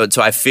last episode,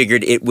 so I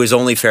figured it was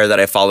only fair that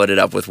I followed it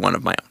up with one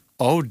of my own.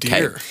 Oh,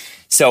 dear. Okay.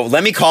 So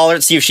let me call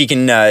her, see if she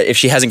can, if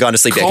she hasn't gone to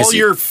sleep yet. Call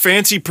your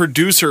fancy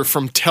producer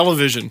from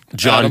television.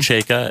 John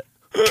Chayka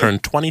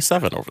turned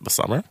 27 over the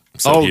summer,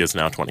 so he is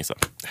now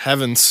 27.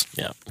 Heavens.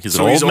 Yeah, he's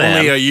an old man.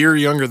 Only a year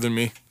younger than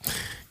me.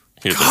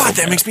 God,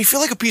 that makes me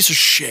feel like a piece of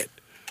shit.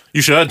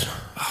 You should,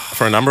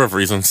 for a number of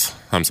reasons.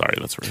 I'm sorry,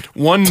 that's rude.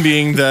 One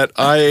being that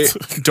I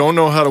don't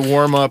know how to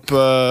warm up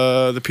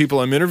the people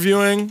I'm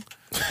interviewing.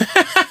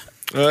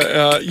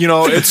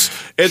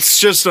 It's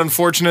just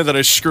unfortunate that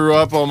I screw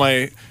up all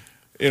my,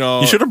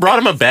 You should have brought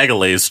him a bag of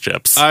Lay's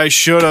chips. I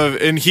should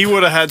have, and he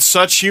would have had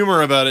such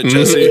humor about it,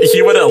 Jesse.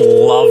 He would have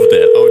loved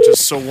it. Oh,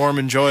 just so warm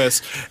and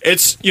joyous.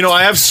 It's,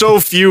 I have so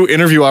few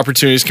interview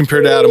opportunities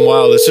compared to Adam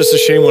Wilde. It's just a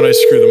shame when I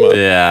screw them up.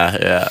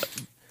 Yeah.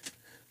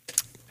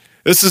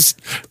 This is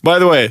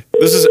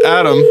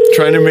Adam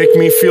trying to make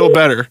me feel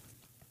better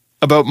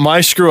about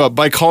my screw up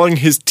by calling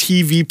his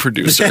TV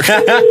producer. I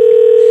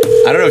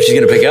don't know if she's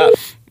going to pick up.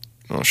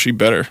 Oh, she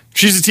better.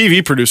 She's a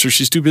TV producer.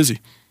 She's too busy.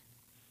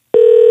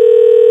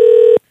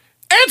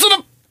 Answer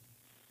them!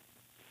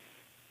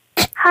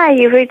 Hi,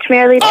 you've reached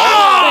Marilee.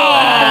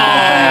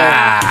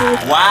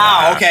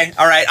 Wow. Okay.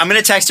 All right. I'm going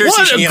to text her.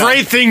 What a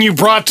great thing you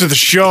brought to the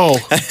show.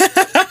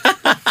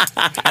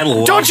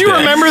 Don't you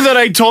remember that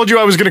I told you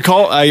I was going to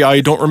call?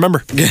 I don't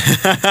remember.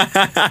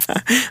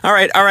 All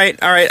right.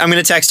 I'm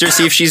going to text her,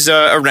 see if she's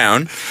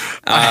around.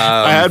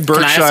 I had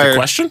Berkshire. Can I ask a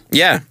question?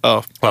 Yeah.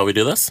 Oh. While we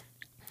do this?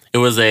 It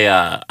was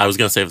I was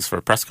going to save this for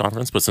a press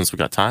conference, but since we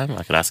got time,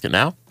 I could ask it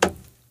now,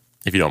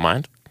 if you don't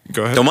mind.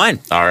 Go ahead. Don't mind.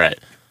 All right.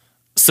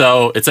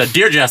 So it said,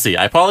 Dear Jesse,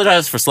 I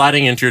apologize for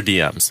sliding into your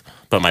DMs,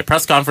 but my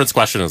press conference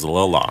question is a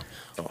little long.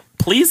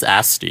 Please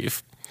ask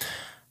Steve,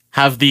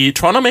 have the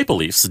Toronto Maple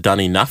Leafs done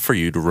enough for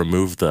you to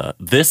remove the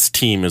 "this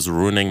team is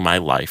ruining my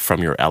life"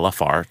 from your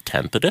LFR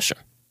 10th edition?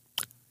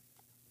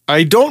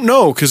 I don't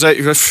know, because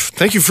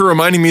thank you for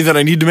reminding me that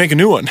I need to make a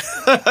new one.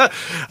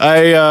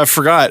 I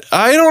forgot.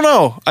 I don't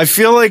know. I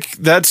feel like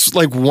that's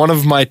like one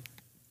of my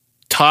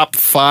top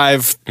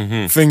 5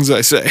 things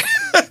I say.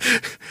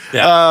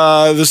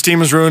 Yeah. This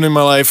team is ruining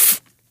my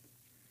life.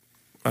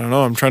 I don't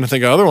know. I'm trying to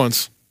think of other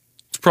ones.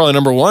 It's probably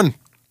number 1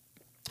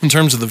 in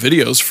terms of the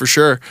videos, for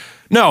sure.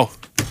 No,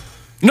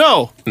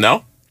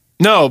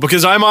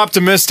 because I'm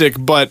optimistic,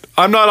 but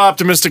I'm not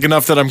optimistic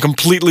enough that I'm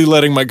completely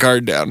letting my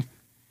guard down.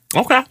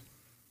 Okay.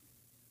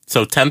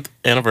 So 10th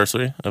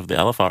anniversary of the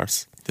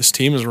LFRs. This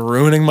team is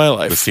ruining my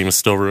life. This team is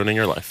still ruining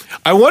your life.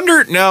 I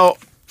wonder now,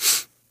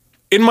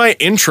 in my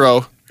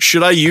intro,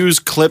 should I use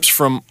clips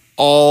from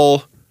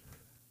all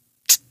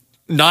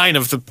 9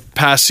 of the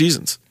past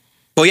seasons?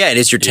 Well, yeah, it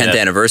is your 10th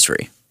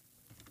anniversary.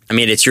 I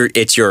mean, it's your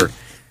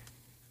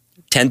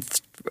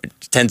 10th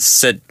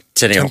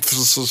centennial.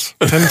 10th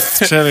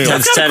tennial.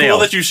 That's kind of cool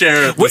that you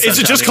share. What, is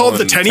it just called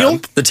the tennial?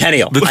 The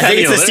tennial. I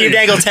think it's the Steve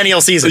Dangle tennial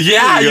season. Yeah,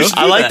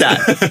 I like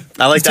that.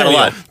 I like that a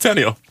lot.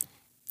 Tennial.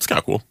 It's kind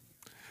of cool.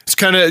 It's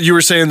kind of, you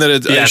were saying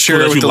that I share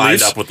cool it with the lined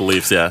Leafs. up with the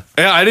Leafs, yeah.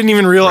 Yeah, I didn't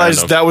even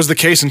realize that was the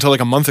case until like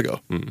a month ago.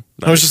 Nice.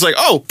 I was just like,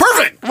 oh,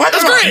 perfect.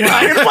 That's great.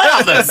 I'm going to play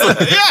on this.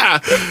 Yeah,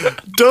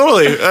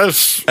 totally.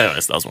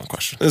 Anyways, that was one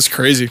question. That's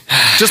crazy.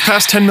 Just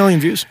past 10 million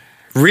views.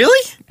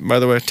 Really? By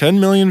the way, 10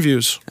 million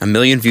views. 1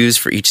 million views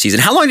for each season.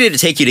 How long did it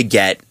take you to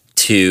get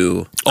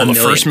to the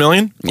million? First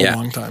million? Yeah. A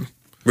long time.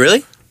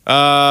 Really?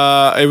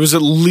 It was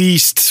at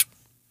least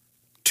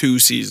 2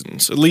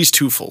 seasons. At least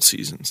 2 full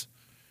seasons.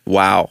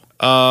 Wow.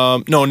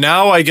 No,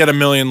 now I get 1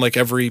 million like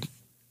every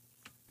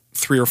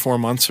 3 or 4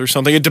 months or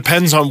something. It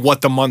depends on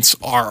what the months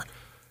are.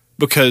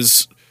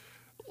 Because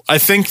I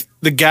think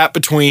the gap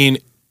between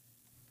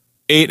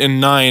 8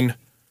 and 9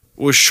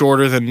 was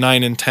shorter than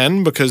 9 and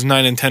 10 because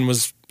 9 and 10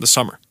 was the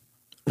summer.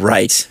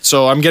 Right.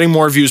 So I'm getting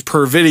more views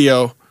per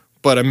video,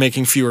 but I'm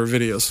making fewer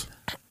videos.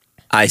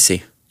 I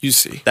see. You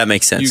see. That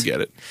makes sense. You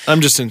get it. I'm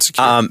just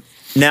insecure.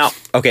 Now,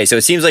 okay, so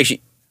it seems like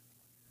she...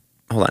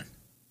 Hold on.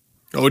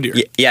 Oh, dear.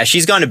 Yeah,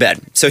 she's gone to bed.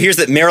 So here's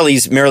the...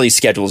 Marilee's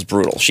schedule is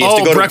brutal. She has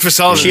to go breakfast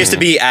television. She has to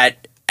be at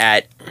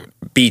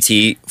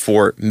BT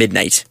for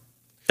midnight.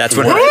 That's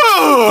when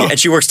and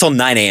she works till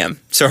 9 a.m.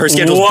 So her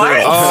schedule's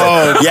brutal.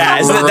 Oh, yeah,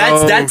 so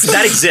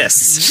that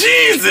exists.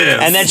 Jesus.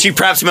 And then she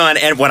preps me on,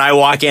 and when I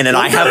walk in and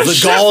I have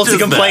the gall to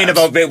complain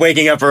about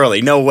waking up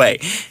early. No way.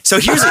 So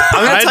here's I'm I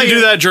gonna had tell to you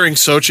do that during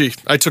Sochi.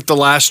 I took the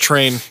last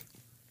train,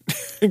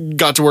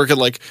 got to work at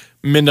like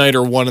midnight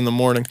or 1 in the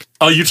morning.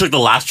 Oh, you took the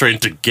last train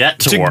to get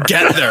to work. To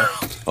get there.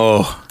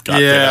 Oh,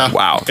 God yeah. damn.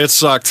 wow. It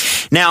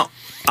sucked. Now,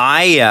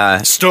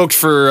 Stoked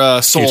for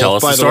Soul, tell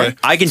us by the the story? way.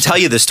 I can tell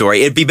you the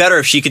story. It'd be better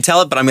if she could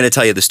tell it, but I'm going to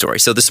tell you the story.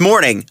 So this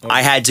morning,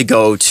 I had to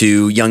go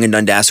to Yonge and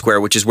Dundas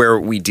Square, which is where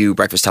we do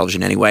breakfast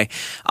television anyway.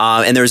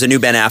 And there's a new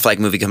Ben Affleck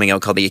movie coming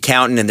out called The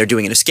Accountant, and they're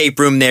doing an escape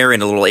room there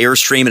in a little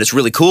Airstream, and it's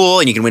really cool.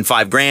 And you can win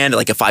 $5,000,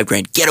 like a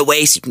 $5,000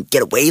 getaway, so you can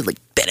get away like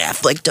Ben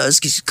Affleck does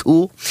because he's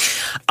cool.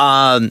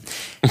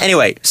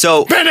 Anyway,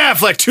 so Ben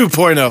Affleck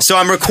 2.0. So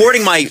I'm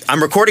recording my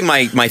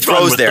Run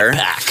throws with there the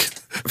pack.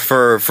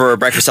 for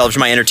breakfast television,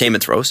 my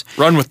entertainment throws.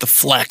 Run with the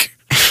Fleck.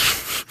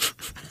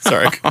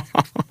 Sorry.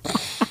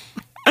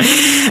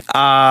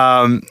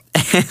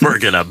 We're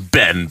gonna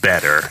bend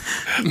better.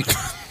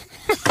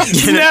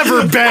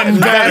 Never been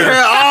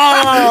better.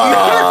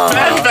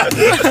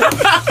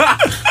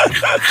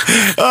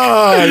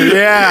 Oh,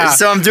 yeah.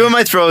 So I'm doing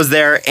my throws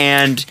there,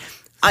 and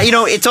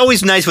it's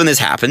always nice when this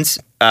happens.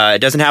 It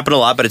doesn't happen a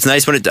lot, but it's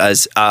nice when it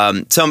does.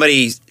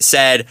 Somebody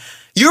said,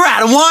 "You're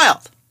Adam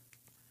Wilde,"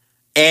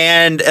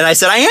 and I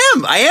said, "I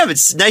am.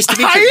 It's nice to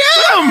meet you."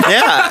 I am.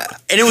 Yeah,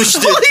 and it was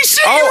just, Holy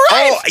shit, you're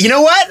right. Oh, you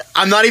know what?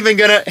 I'm not even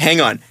gonna hang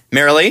on,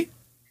 Marilee.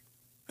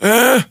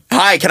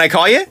 Hi, can I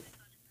call you?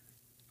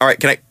 All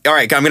right, All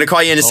right, I'm gonna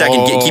call you in a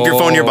second. Keep your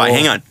phone nearby.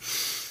 Hang on.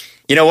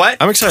 You know what?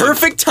 I'm excited.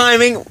 Perfect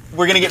timing.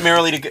 We're gonna get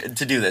Marilee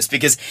to do this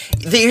because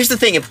here's the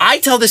thing: if I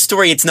tell this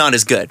story, it's not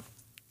as good.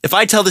 If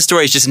I tell the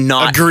story, it's just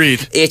not.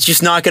 Agreed. It's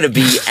just not going to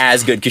be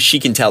as good because she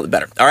can tell it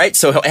better. All right,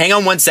 so hang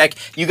on one sec.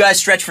 You guys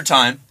stretch for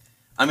time.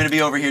 I'm going to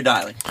be over here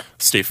dialing.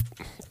 Steve,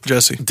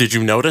 Jesse. did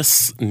you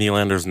notice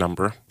Nylander's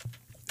number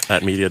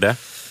at Media Day?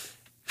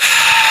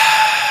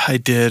 I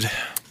did.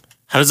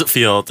 How does it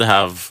feel to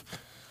have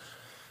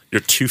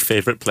your 2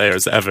 favorite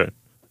players ever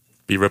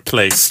be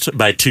replaced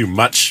by 2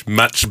 much,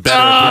 much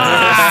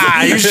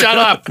better You shut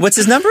up. What's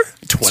his number?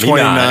 players?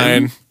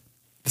 29.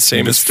 The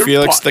same as Mr.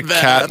 Felix the Potvin.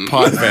 Cat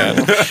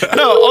Potvin.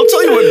 No, I'll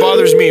tell you what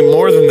bothers me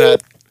more than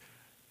that.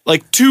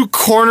 Like 2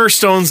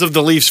 cornerstones of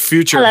the Leafs'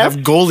 future Hello? have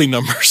goalie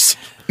numbers.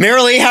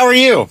 Marilee, how are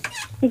you?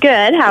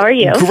 Good. How are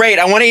you? Great.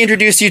 I want to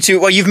introduce you to.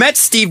 Well, you've met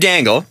Steve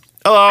Dangle.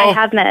 Hello. I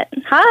have met.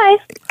 Hi.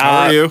 How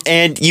are you?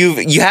 And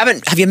you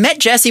haven't. Have you met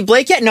Jesse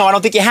Blake yet? No, I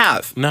don't think you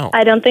have. No.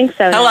 I don't think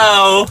so.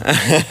 Hello.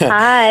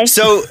 Hi.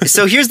 So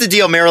here's the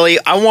deal, Marilee.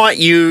 I want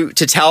you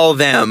to tell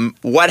them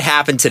what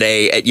happened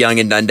today at Yonge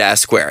and Dundas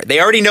Square. They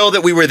already know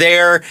that we were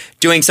there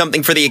doing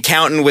something for The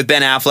Accountant with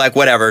Ben Affleck,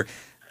 whatever.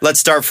 Let's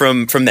start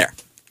from there.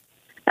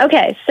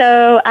 Okay,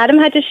 so Adam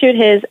had to shoot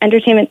his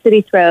Entertainment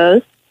City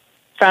throws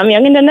from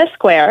Yonge and Dundas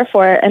Square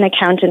for an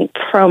accountant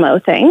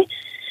promo thing.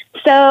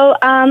 So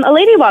a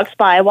lady walks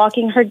by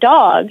walking her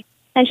dog,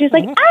 and she's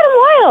like, Adam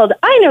Wilde,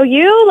 I know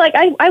you. Like,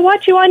 I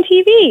watch you on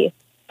TV.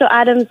 So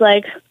Adam's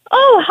like,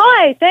 oh,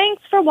 hi,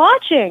 thanks for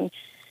watching.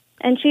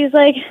 And she's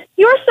like,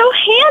 you're so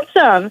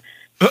handsome.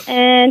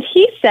 And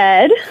he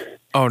said,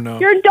 Oh, no.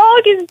 your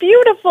dog is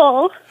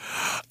beautiful.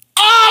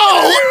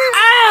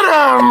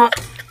 Oh,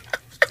 Adam!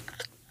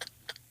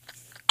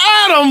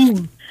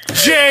 Adam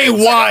J.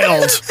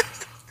 Wild.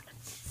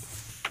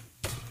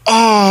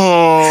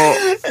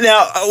 Oh.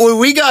 Now, when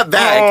we got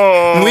back,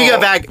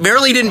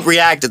 Marilee didn't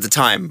react at the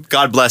time.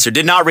 God bless her.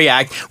 Did not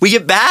react. We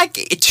get back,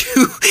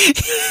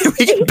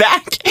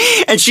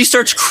 and she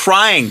starts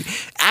crying.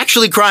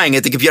 Actually crying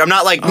at the computer. I'm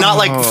not like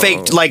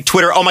fake, like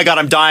Twitter, oh my God,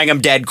 I'm dying, I'm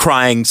dead,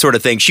 crying sort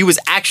of thing. She was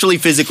actually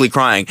physically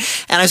crying.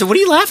 And I said, what are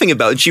you laughing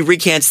about? And she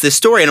recants this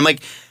story. And I'm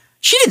like,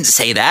 she didn't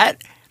say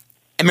that.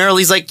 And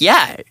Marilee's like,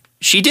 yeah,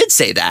 she did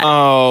say that.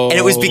 Oh. And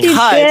it was He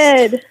because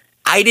did.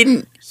 I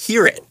didn't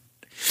hear it.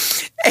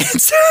 And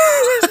so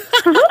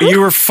You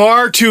were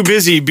far too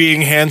busy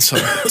being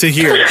handsome to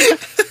hear it.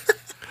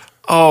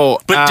 Oh,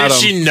 But Adam. did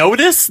she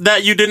notice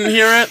that you didn't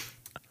hear it?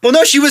 well,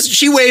 no, she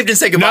waved and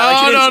said goodbye.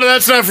 Like she No, didn't-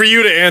 that's not for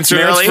you to answer.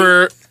 That's Marilee?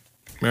 for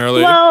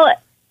Marilee. Well,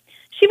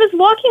 she was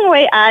walking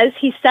away as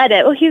he said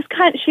it. Well,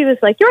 she was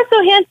like, you're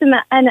so handsome.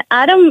 And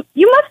Adam,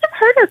 you must have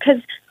heard her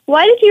because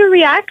why did you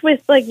react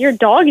with, like, your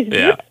dog is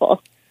Yeah.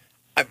 beautiful?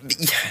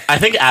 I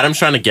think Adam's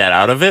trying to get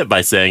out of it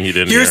by saying he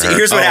didn't Here's hear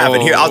her. what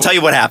happened. Here, I'll tell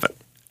you what happened.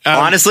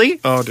 Honestly,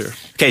 Oh, dear.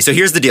 okay, so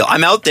here's the deal.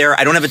 I'm out there.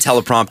 I don't have a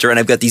teleprompter, and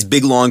I've got these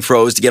big, long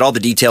throws to get all the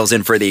details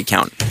in for the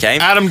account, okay?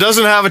 Adam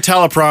doesn't have a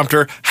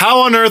teleprompter.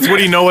 How on earth would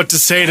he know what to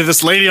say to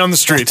this lady on the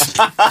street?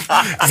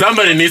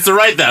 Somebody needs to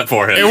write that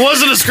for him. It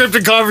wasn't a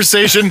scripted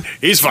conversation.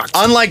 He's fucked.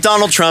 Unlike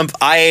Donald Trump,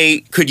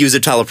 I could use a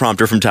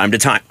teleprompter from time to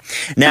time.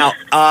 Now,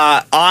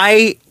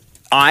 I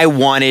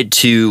wanted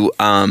to...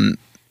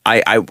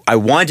 I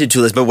wanted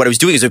to listen, but what I was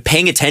doing is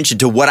paying attention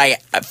to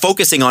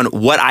focusing on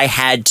what I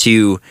had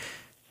to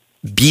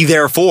be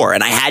there for,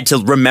 and I had to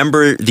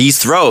remember these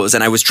throws,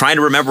 and I was trying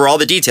to remember all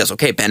the details.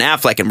 Okay, Ben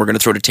Affleck, and we're going to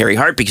throw to Terry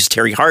Hart because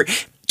Terry Hart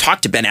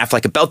talked to Ben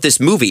Affleck about this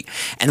movie,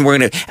 and then we're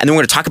going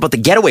to talk about the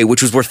getaway,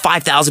 which was worth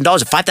 $5,000,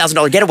 a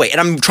 $5,000 getaway, and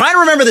I'm trying to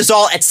remember this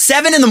all at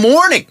 7 a.m.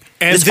 And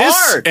it's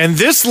hard. And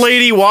this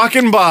lady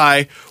walking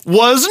by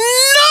was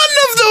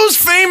none of those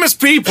famous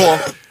people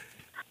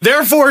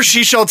Therefore,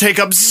 she shall take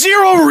up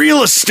zero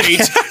real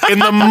estate in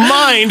the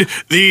mind,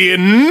 the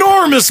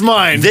enormous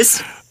mind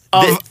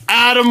of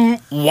Adam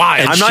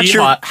Wyatt. And I'm not she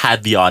sure-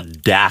 had the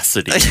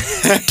audacity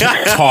to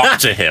talk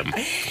to him.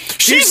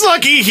 She's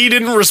lucky he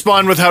didn't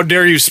respond with "How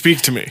dare you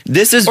speak to me?"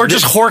 Or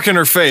just hork in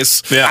her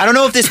face. Yeah. I don't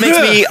know if this makes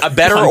me a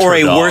better Punch or her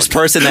a dog. worse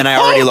person than I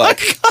already look.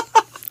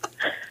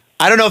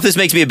 I don't know if this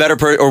makes me a better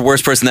or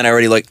worse person than I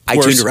already look. I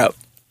tuned her out.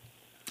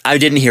 I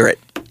didn't hear it.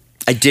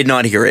 I did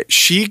not hear it.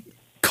 She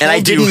called And I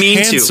didn't you mean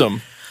handsome.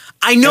 to.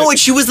 I know it.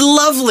 She was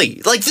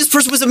lovely. Like, this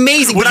person was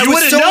amazing. But you I was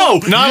wouldn't so know.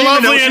 Not You didn't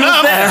lovely know she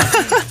was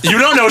enough. there. You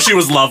don't know she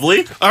was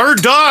lovely. Her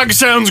dog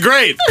sounds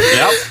great.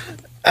 Yep.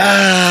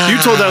 You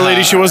told that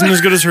lady she wasn't as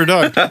good as her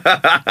dog.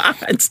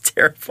 It's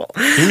terrible.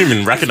 You didn't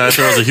even recognize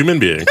her as a human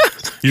being.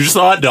 You just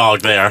saw a dog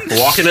there,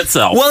 walking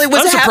itself. Well, it was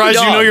I'm a happy surprised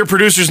you dog. know your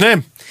producer's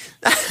name.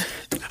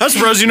 I'm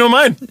surprised you know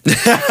mine.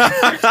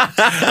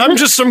 I'm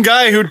just some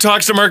guy who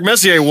talks to Mark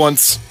Messier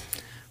once.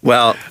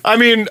 Well, I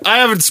mean, I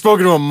haven't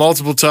spoken to him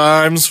multiple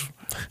times,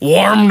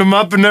 warmed him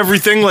up and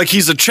everything like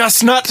he's a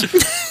chestnut,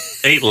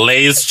 ate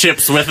Lay's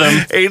chips with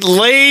him. ate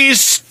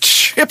Lay's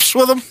chips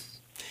with him.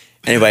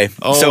 anyway,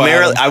 Oh, so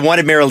wow. I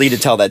wanted Marilee to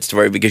tell that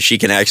story because she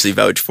can actually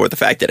vouch for the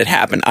fact that it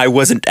happened. I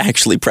wasn't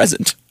actually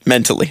present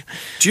mentally.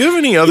 Do you have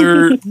any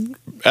other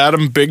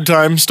Adam Big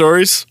Time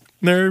stories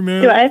there,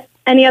 man? Do I have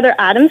any other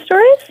Adam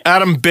stories?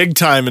 Adam Big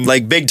Time and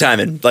Like, big time.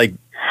 And, like,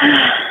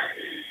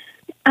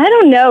 I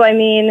don't know. I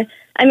mean,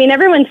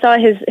 everyone saw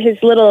his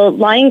little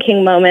Lion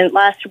King moment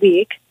last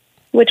week,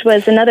 which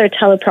was another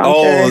teleprompter.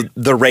 oh,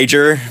 the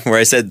Rager, where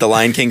I said the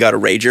Lion King got a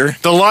Rager.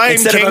 the Lion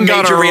Instead of a King got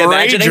a major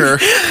reimagining?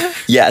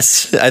 rager.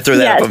 Yes, I threw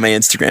that Yes. up on my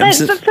Instagram.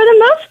 But for the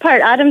most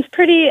part, Adam's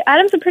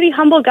a pretty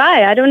humble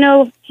guy. I don't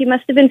know. He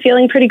must have been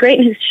feeling pretty great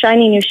in his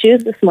shiny new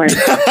shoes this morning.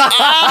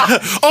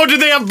 Oh,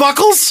 did they have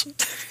buckles?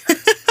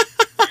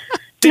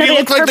 Did No, he they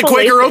look had like the purple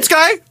Quaker laces. Oats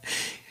guy?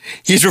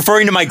 He's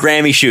referring to my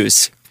Grammy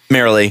shoes,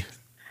 Marilee.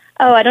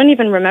 Oh, I don't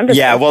even remember.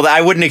 Yeah, this. well,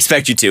 I wouldn't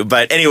expect you to,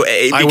 but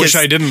anyway. I wish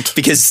I didn't.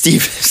 Because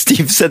Steve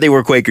said they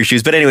were Quaker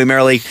shoes. But anyway,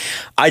 Marilee,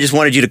 I just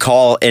wanted you to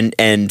call and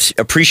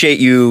appreciate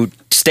you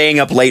staying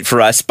up late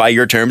for us by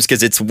your terms,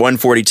 because it's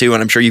 1:42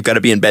 and I'm sure you've got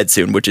to be in bed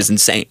soon, which is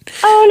insane.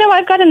 Oh no,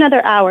 I've got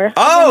another hour.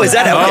 Oh, is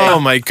that okay?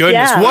 Oh my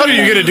goodness! Yeah. What are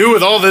you gonna do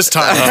with all this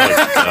time?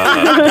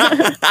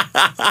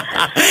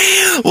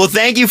 Well,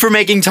 thank you for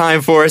making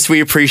time for us. We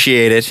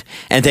appreciate it.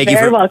 And thank you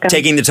Very for welcome.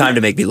 taking the time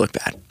to make me look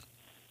bad.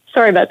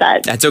 Sorry about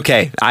that. That's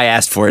okay. I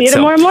asked for See it. you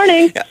tomorrow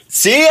morning.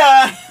 See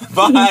ya.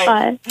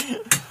 Bye.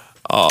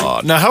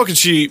 Bye. Now, how can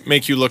she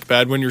make you look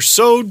bad when you're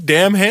so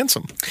damn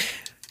handsome?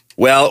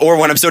 Well, or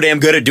when I'm so damn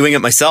good at doing it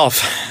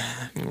myself.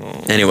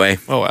 Anyway,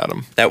 Oh,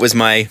 Adam. that was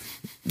my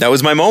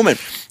moment.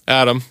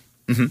 Adam.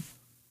 Mm-hmm.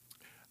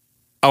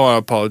 I want to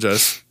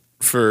apologize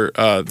for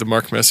the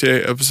Mark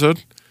Messier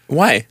episode.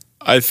 Why?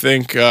 I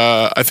think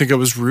I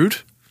was rude.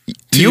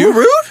 You were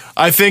rude?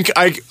 I think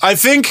I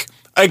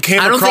came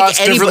I don't think across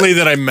anybody- differently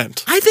than I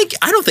meant. I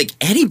don't think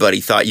anybody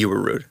thought you were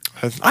rude.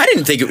 I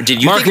didn't think it.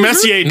 Did you? Mark think it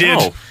was rude? Messier did.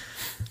 No.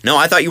 No,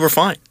 I thought you were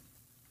fine.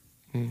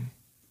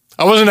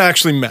 I wasn't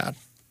actually mad.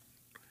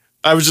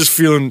 I was just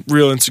feeling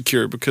real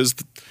insecure because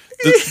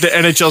the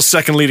NHL's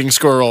second leading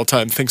scorer all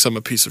time thinks I'm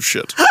a piece of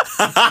shit.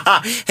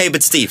 Hey,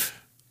 but Steve,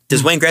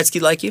 does Wayne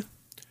Gretzky like you?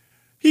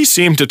 He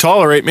seemed to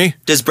tolerate me.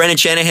 Does Brendan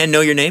Shanahan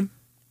know your name?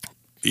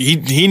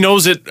 He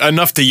knows it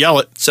enough to yell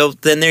it. So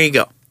then there you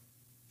go.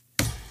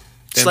 Just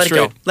Damn let it go.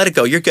 straight. Let it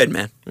go. You're good,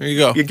 man. There you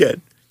go. You're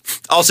good.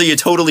 Also, you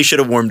totally should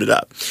have warmed it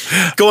up.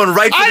 Going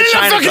right for I the didn't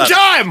have China fucking Club.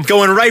 time!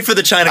 Going right for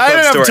the China I Club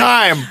didn't story.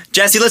 have time.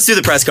 Jesse, let's do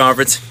the press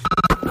conference.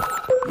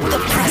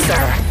 The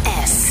Presser.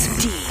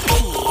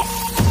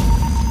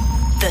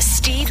 SDP. The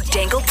Steve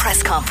Dangle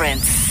Press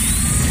Conference.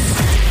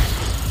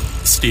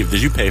 Steve,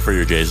 did you pay for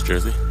your Jays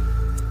jersey?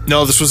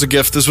 No, this was a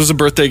gift. This was a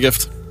birthday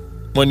gift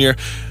 1 year.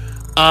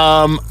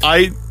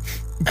 I,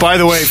 by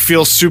the way,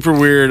 feel super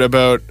weird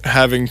about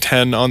having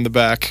 10 on the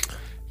back.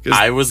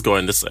 I was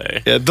going to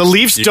say. Yeah, the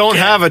Leafs You don't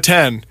can't. have a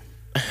 10.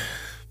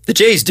 The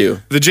Jays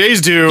do. The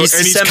Jays do, He's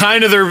and he's sem-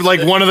 kind of their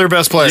one of their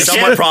best players.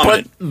 Somewhat Can't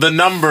prominent. put the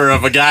number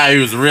of a guy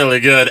who's really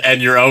good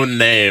and your own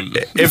name.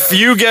 If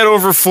you get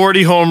over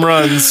 40 home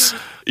runs,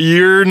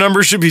 your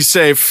number should be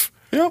safe.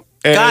 Yep.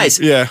 And, Guys,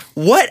 yeah.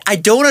 what? I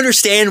don't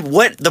understand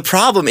what the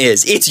problem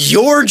is. It's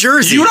your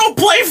jersey. You don't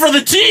play for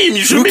the team.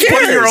 You shouldn't Who be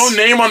putting your cares? own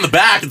name on the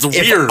back. It's If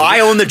weird. I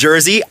own the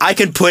jersey, I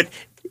can put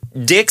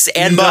dicks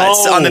and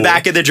butts No. on the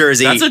back of the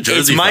jersey. That's a jersey.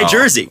 It's my foul.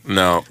 jersey.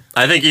 No.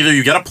 I think either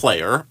you get a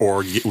player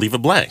or you leave a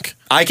blank.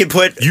 I could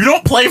put. You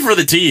don't play for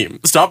the team.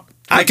 Stop.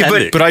 I could put.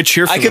 pretending. But I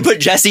cheer for I could them. put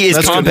Jesse is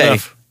That's good Pompey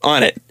enough.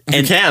 on it.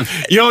 You can.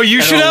 Yo, you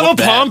And should it'll have a look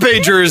bad. Pompey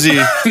jersey.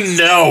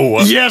 No.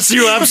 Yes,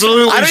 you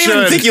absolutely I don't should.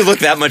 even think you look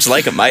that much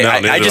like him. I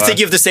neither just do think I.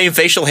 you have the same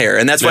facial hair,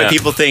 and that's why Yeah.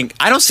 people think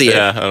I don't see it.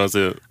 Yeah, I don't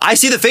see it. I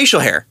see the facial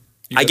hair.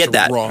 You I guys get are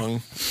that.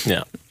 Wrong. Yeah.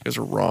 You guys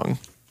are wrong.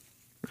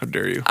 How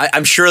dare you?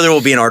 I'm sure there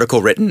will be an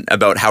article written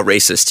about how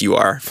racist you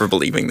are for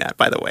believing that.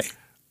 By the way,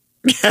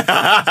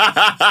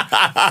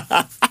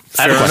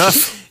 Fair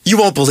enough. You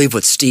won't believe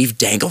what Steve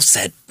Dangle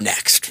said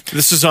next.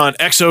 This is on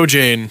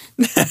XOJane.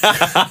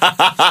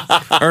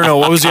 Or no,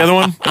 what was the other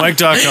one?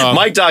 Mike.com.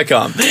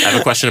 Mike.com. I have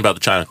a question about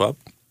the China Club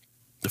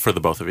for the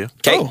both of you.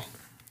 Okay. Oh.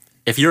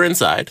 If you're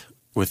inside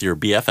with your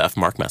BFF,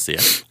 Mark Messier,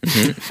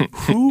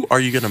 who are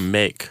you going to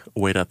make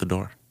wait at the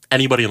door?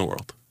 Anybody in the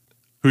world.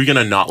 Who are you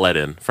going to not let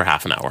in for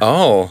half an hour?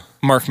 Oh.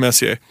 Mark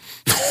Messier.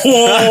 Shots.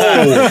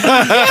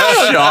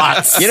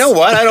 You know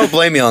what? I don't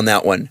blame you on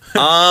that one.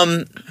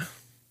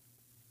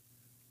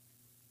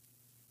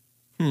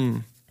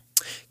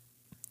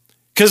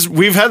 Because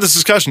we've had this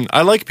discussion.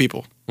 I like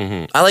people.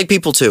 I like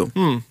people too.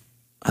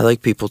 I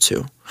like people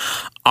too.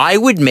 I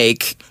would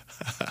make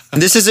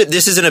this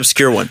is an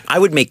obscure one. I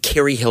would make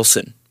Carrie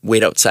Hilson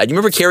wait outside. You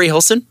remember Carrie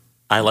Hilson?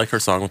 I like her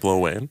song with Lil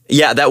Wayne.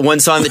 Yeah, that one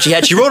song that she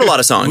had. She wrote a lot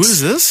of songs. Who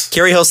is this?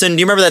 Carrie Hilson. Do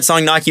you remember that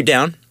song "Knock You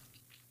Down"?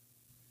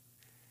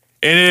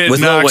 And it With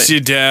Lil knocks Wayne.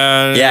 you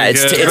down. Yeah,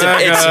 it's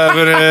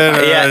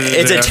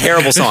a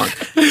terrible song.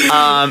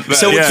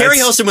 So when yeah, Carrie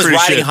it's Hilson was pretty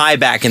riding shit. high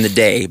back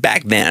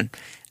then,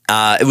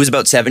 it was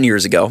about 7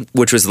 years ago,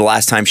 which was the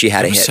last time she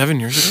had a hit. 7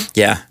 years ago?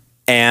 Yeah,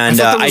 I and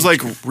thought that was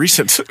like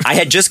recent. I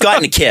had just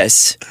gotten a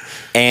Kiss,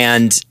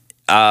 and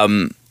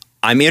I'm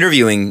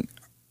interviewing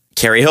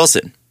Carrie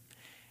Hilson,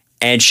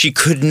 and she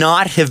could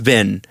not have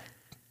been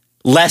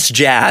less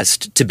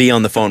jazzed to be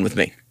on the phone with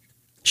me.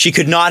 She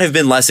could not have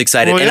been less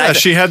excited. Well, And yeah,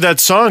 she had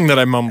that song that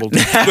I mumbled.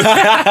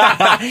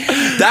 that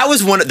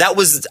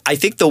was I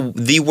think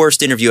the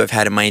worst interview I've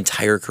had in my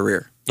entire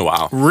career.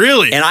 Wow.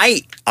 Really? And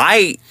I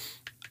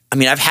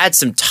mean, I've had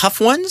some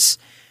tough ones,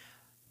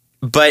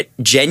 but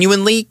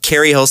genuinely,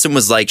 Carrie Hilson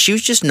was like, she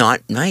was just not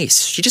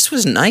nice. She just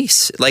was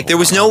nice. Like there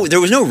was no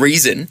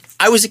reason.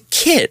 I was a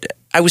kid.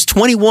 I was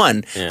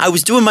 21. Yeah. I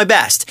was doing my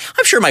best.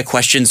 I'm sure my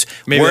questions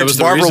Maybe that weren't was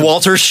the Barbara reason.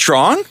 Walters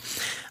strong.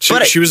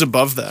 she was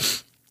above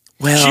that.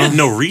 Well, She had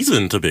no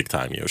reason to big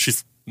time you.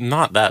 She's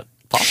not that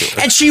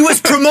popular. and she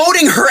was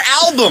promoting her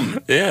album.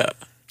 Yeah.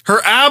 Her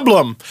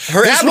album. This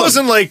album.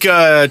 wasn't like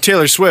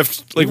Taylor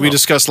Swift, like we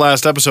discussed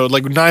last episode.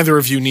 Like neither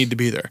of you need to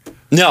be there.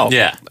 No.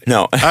 Yeah.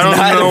 No. I don't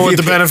Neither know of what you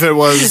the can- benefit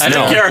was. I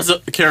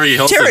think Carrie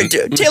Hilson.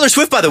 Taylor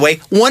Swift, by the way,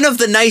 one of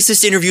the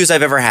nicest interviews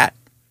I've ever had.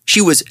 She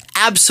was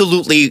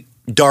absolutely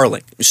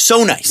darling.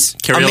 So nice.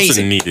 Carrie Amazing.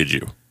 Hilson needed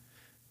you.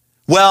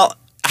 Well,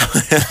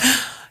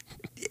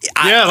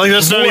 Yeah, like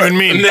that's not even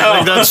mean. No.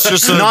 Like, that's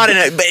just a, not in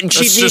it, but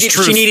That's just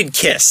truth. she needed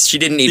Kiss. She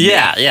didn't need me.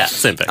 Yeah,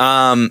 same thing.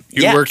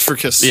 you yeah. worked for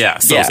Kiss. yeah,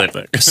 still Yeah. same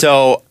thing.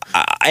 So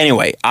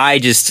anyway, I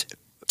just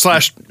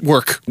 /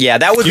 work.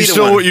 that would be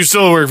the one. You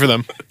still work for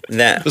them.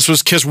 That This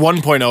was Kiss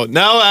 1.0.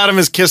 Now Adam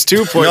is Kiss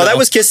 2.0. no, that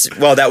was Kiss.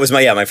 Well, that was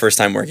my first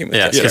time working with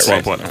Yeah, Kiss. Kiss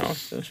right.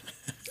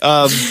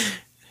 1.0.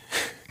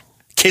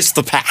 Kiss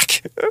the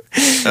pack.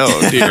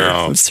 Oh dear.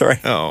 I'm sorry.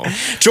 Oh.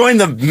 Join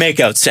the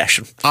makeout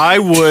session. I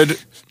would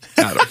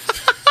Adam.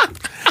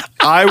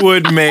 I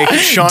would make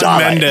Shawn Die.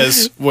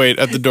 Mendes wait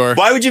at the door.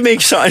 Why would you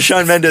make Shawn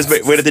Mendes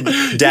wait at the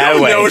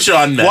Daway? No,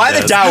 Shawn Mendes. Why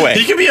the Daway?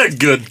 He could be a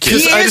good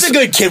kid. He is a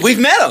good kid. We've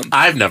met him.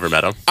 I've never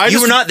met him.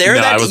 You were not there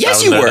No, that I day? was, Yes, I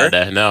was you there were. that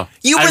day. No,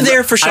 You were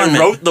there for Shawn I Mendes.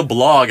 wrote the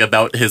blog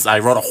about his. I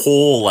wrote a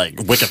whole like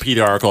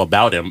Wikipedia article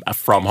about him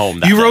from home.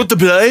 That You day. wrote the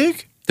blog?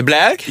 The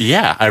black?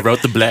 Yeah, I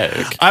wrote the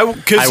blog. I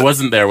Because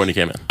wasn't there when he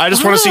came in. I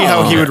just want to see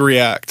how he would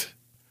react.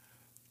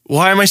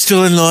 Why am I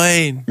still in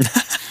line?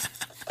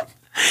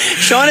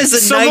 Sean is the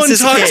Someone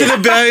nicest talk kid. to the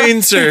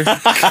bouncer.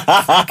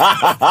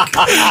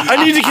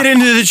 I need to get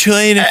into the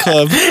China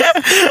Club.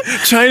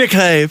 China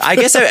Club. I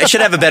guess I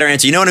should have a better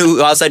answer. You know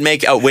who else I'd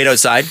make wait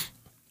outside?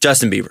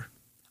 Justin Bieber.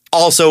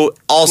 Also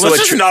Let's a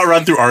just not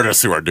run through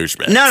artists who are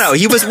douchebags. no.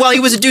 He was a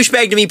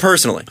douchebag to me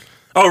personally.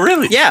 Oh,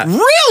 really? Yeah.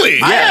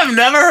 Really? I have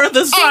never heard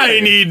this story. I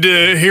need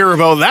to hear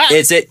about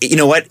that. You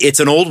know what? It's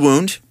an old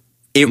wound.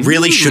 It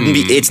really shouldn't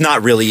be. It's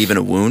not really even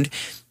a wound.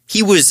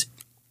 He was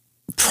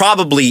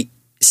probably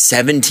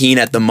 17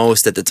 at the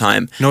most at the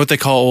time. Know what they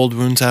call old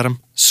wounds, Adam?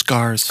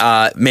 Scars.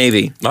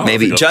 Maybe. Oh,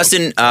 Maybe. good.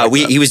 Justin,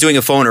 he was doing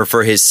a phoner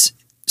for his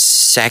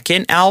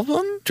second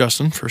album.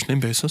 Justin, first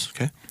name basis.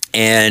 Okay.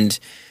 And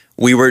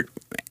we were,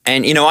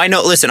 and I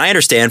know, listen, I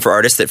understand for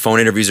artists that phone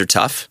interviews are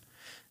tough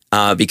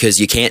because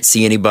you can't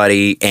see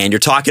anybody and you're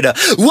talking to,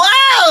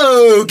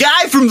 whoa,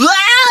 guy from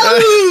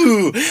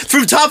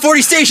Top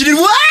 40 Station and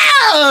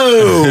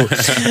whoa.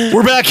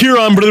 We're back here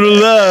on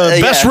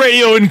Best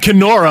Radio in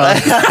Kenora.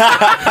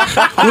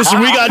 Listen,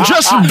 we got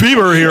Justin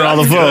Bieber here on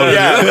the phone.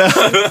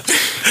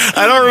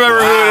 I don't remember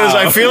who it is.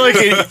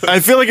 I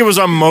feel like it was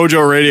on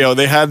Mojo Radio.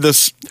 They had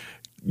this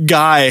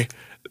guy,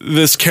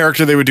 this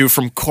character they would do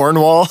from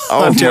Cornwall,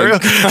 Ontario.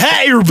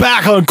 Hey, you're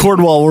back on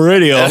Cornwall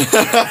Radio. Play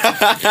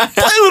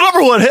the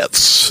number one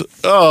hits.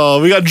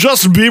 Oh, we got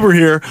Justin Bieber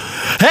here.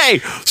 Hey,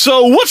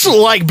 so what's it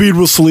like being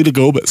with Selena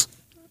Gomez?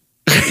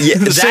 Yeah,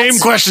 The same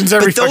questions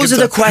every But those fucking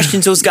are the time.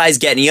 questions those guys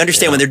get. And you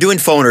understand when they're doing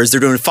phoners, they're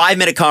doing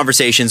 5-minute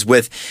conversations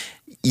with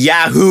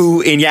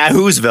Yahoo in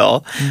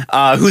Yahoosville,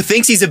 who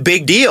thinks he's a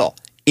big deal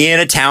in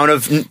a town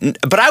of.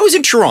 But I was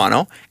in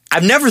Toronto.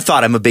 I've never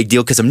thought I'm a big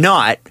deal because I'm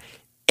not.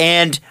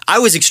 And I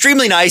was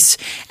extremely nice,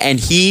 and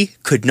he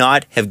could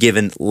not have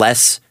given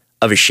less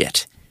of a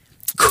shit.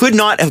 could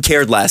not have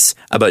cared less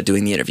about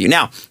doing the interview.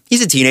 Now,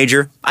 he's a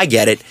teenager. I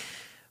get it.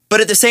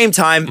 But at the same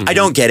time, I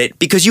don't get it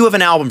because you have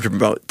an album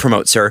to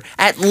promote, sir.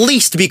 At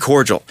least be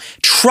cordial.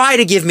 Try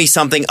to give me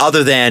something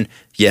other than,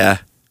 yeah,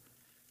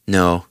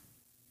 no,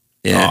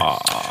 yeah.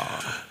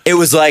 Aww. It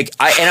was like,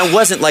 and it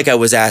wasn't like I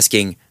was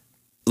asking,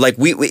 like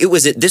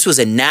this was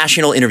a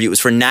national interview. It was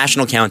for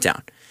National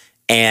Countdown.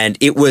 And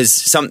it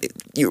was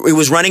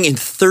running in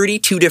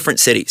 32 different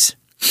cities.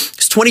 I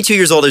was 22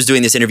 years old. I was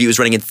doing this interview. It was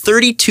running in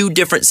 32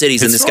 different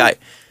cities in the sky.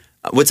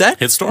 What's that?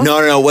 Hitstorm?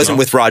 No. It wasn't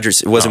with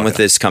Rogers. It wasn't with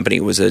this company.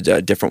 It was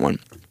a different one.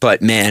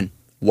 But man,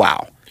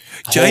 wow.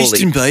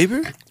 Justin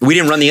Bieber? We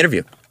didn't run the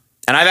interview.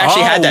 And I've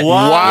actually had that.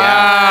 Wow.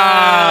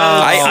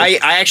 Yeah.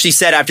 I actually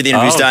said after the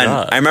interview's done,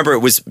 God. I remember it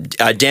was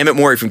Damn It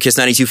Maury from Kiss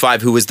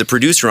 92.5 who was the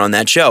producer on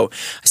that show.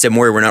 I said,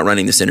 Maury, we're not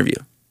running this interview.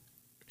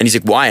 And he's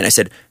like, why? And I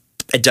said,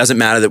 it doesn't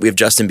matter that we have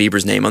Justin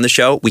Bieber's name on the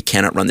show. We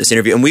cannot run this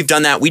interview. And we've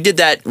done that. We did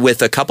that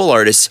with a couple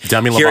artists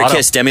here at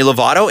Kiss. Demi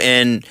Lovato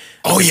and...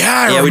 Oh,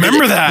 yeah, I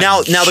remember that.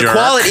 Now the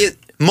quality...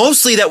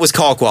 Mostly that was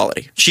call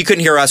quality. She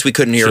couldn't hear us. We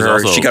couldn't hear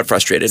her. She got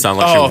frustrated.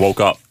 Sounded like she woke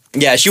up.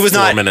 Yeah, she was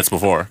 4 minutes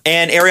before.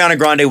 And Ariana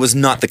Grande was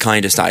not the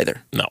kindest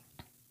either. No.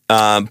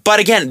 But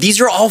again,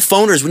 these are all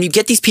phoners. When you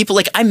get these people,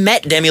 like I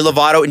met Demi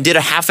Lovato and did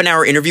a half an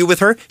hour interview with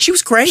her. She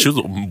was great. She was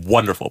a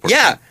wonderful person.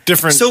 Yeah.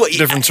 Different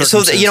circumstances.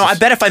 So, I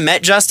bet if I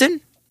met Justin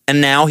and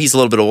now he's a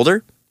little bit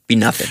older, be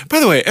nothing. By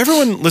the way,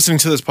 everyone listening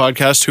to this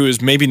podcast who is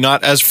maybe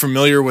not as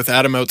familiar with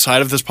Adam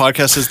outside of this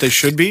podcast as they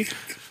should be,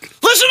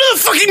 listen to the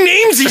fucking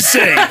names he's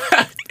saying.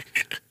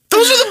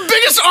 Those are the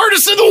biggest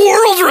artists in the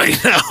world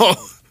right now.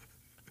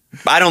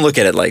 I don't look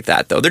at it like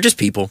that, though. They're just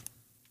people.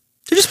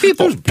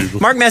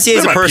 Mark Messier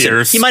is a person.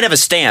 Peers. He might have a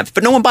stamp,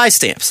 but no one buys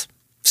stamps.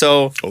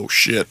 So. Oh,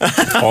 shit.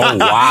 Oh,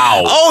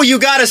 wow. Oh, you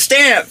got a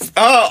stamp.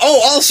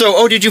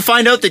 Also, did you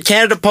find out that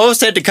Canada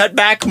Post had to cut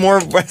back more?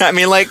 I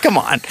mean, like, come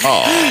on.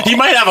 Oh. He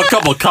might have a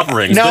couple cup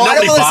rings, but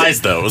nobody buys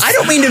those. I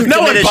don't mean to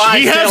diminish.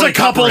 He has a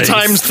couple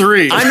times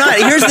 3. I'm not.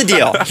 Here's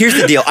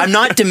the deal. I'm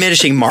not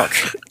diminishing Mark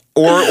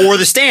or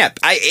the stamp.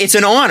 It's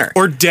an honor.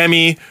 Or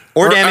Demi.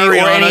 Or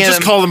Ariana.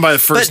 Just call them by the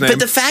first name. But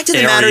the fact of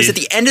the matter is, at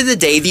the end of the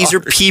day, these are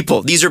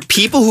people. These are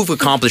people who've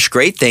accomplished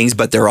great things,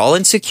 but they're all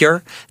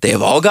insecure. They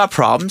have all got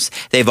problems.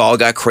 They've all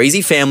got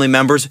crazy family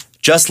members,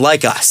 just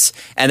like us.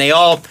 And they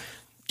all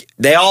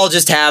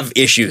just have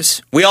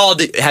issues. We all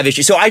have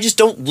issues. So I just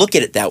don't look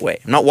at it that way.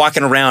 I'm not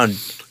walking around,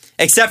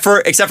 except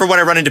for when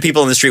I run into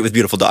people in the street with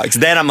beautiful dogs.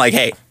 Then I'm like,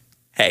 hey.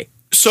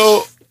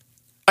 So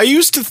I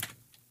used to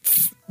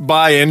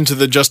buy into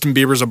the Justin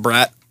Bieber's a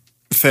brat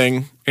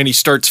thing, and he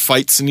starts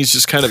fights and he's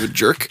just kind of a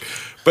jerk.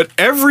 But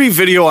every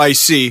video I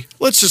see,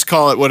 let's just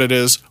call it what it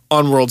is,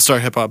 on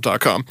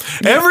worldstarhiphop.com.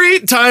 Every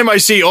time I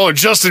see,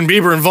 Justin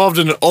Bieber involved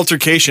in an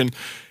altercation,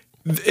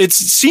 it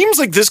seems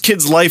like this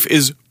kid's life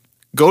is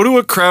go to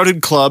a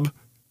crowded club,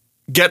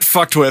 get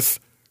fucked with,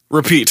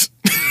 repeat.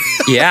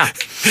 Yeah.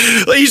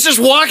 Like he's just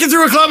walking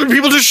through a club and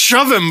people just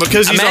shove him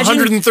because he's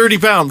 130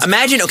 pounds.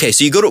 Imagine, okay,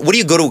 so what do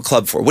you go to a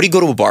club for? What do you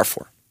go to a bar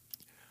for?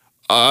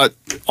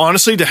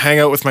 Honestly, to hang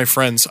out with my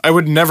friends. I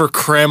would never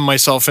cram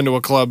myself into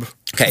a club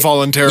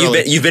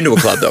voluntarily. You've been to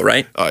a club though,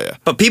 right? Oh, yeah.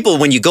 But people,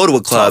 when you go to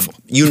a club,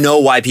 you know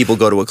why people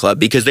go to a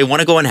club, because they want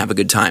to go and have a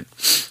good time.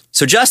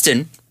 So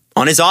Justin,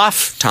 on his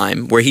off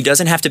time, where he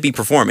doesn't have to be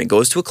performing,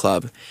 goes to a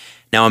club.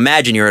 Now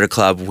imagine you're at a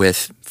club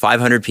with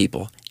 500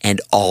 people and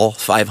all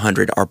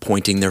 500 are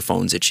pointing their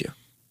phones at you.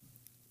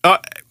 Why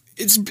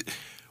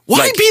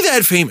be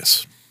that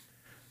famous?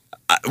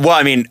 Well,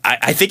 I mean,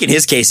 I think in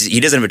his case,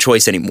 he doesn't have a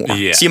choice anymore.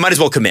 Yeah. So you might as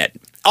well commit.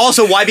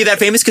 Also, why be that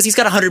famous? Because he's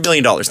got $100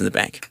 million in the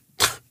bank.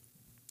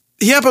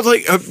 Yeah, but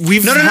like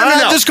we've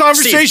had this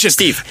conversation.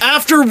 Steve,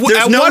 at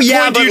what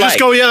point do you just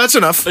go, yeah, that's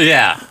enough?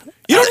 Yeah.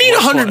 You don't need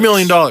 $100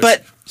 million.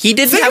 But he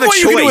didn't have a choice.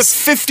 You can do with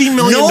 $50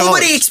 million.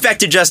 Nobody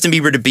expected Justin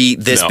Bieber to be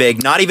this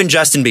big. Not even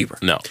Justin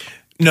Bieber.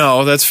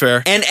 No, that's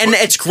fair. And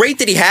it's great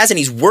that he has, and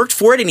he's worked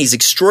for it, and he's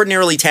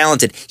extraordinarily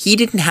talented. He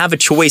didn't have a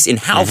choice in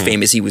how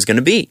famous he was going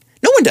to be.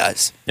 No one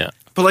does. Yeah.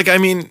 But like, I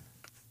mean,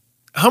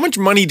 how much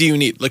money do you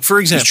need? Like, for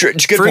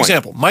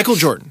example, Michael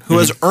Jordan, who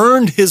has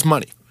earned his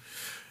money.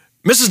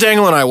 Mrs.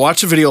 Dangle and I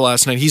watched a video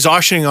last night. He's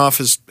auctioning off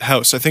his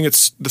house. I think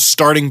it's the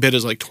starting bid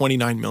is like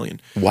 $29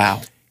 million.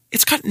 Wow.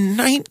 It's got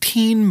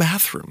 19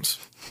 bathrooms.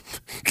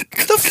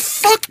 The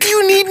fuck do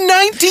you need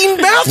 19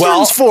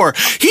 bathrooms for?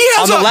 He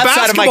has on the left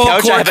side of my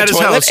couch, I have a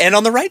toilet, and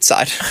on the right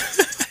side.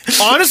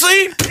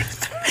 Honestly,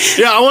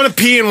 yeah, I want to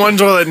pee in one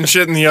toilet and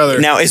shit in the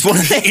other. Now, is one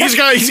of the, he's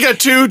got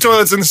 2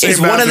 toilets in the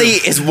same bathroom.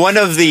 Is one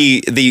of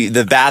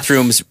the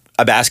bathrooms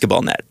a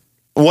basketball net?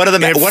 One of the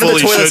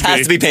toilets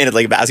has to be painted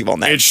like a basketball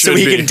net, so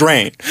he can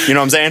drain. You know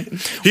what I'm saying?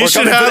 He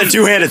should have a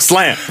 2-handed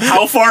slam.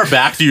 How far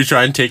back do you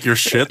try and take your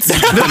shits? Like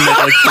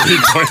 3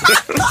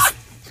 toilets.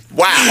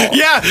 Wow.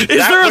 Yeah. Is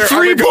there a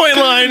 3-point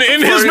line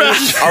in his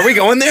bathroom? Are we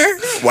going there?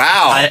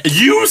 Wow.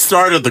 You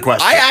started the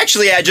question.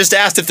 I just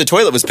asked if the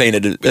toilet was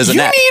painted as a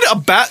net.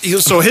 You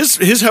need so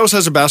his house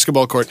has a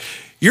basketball court.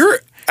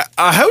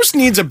 A house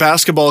needs a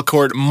basketball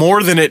court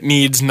more than it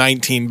needs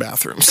 19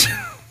 bathrooms.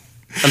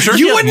 I'm sure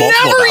you would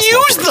never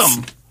use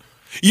them.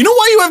 You know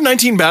why you have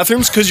 19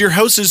 bathrooms? Because your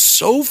house is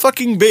so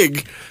fucking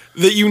big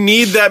that you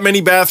need that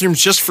many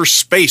bathrooms just for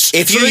space.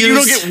 If so you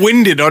don't get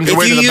winded on your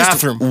way to the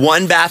bathroom.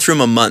 One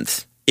bathroom a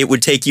month, it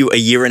would take you a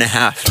year and a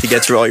half to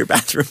get through all your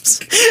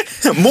bathrooms.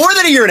 More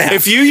than a year and a half.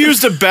 If you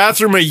used a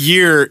bathroom a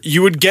year,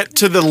 you would get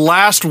to the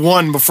last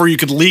one before you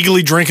could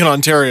legally drink in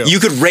Ontario. You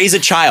could raise a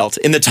child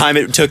in the time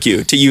it took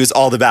you to use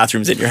all the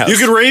bathrooms in your house. You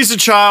could raise a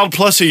child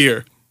plus a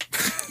year.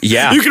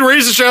 Yeah. You can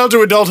raise a child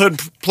to adulthood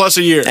plus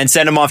a year. And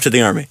send them off to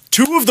the army.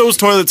 2 of those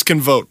toilets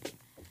can vote.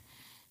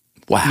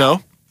 Wow.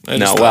 No?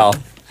 No, well.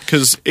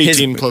 Because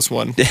 18 plus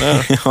 1. They're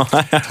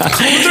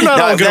not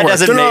all going to work.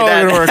 They're not all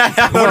going to work.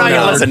 We're not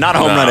going to listen. Not a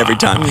home run every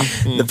time.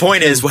 The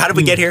point is, how did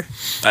we get here?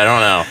 I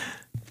don't know.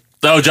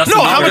 Oh, Justin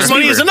No, how much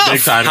money is enough?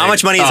 Big time. How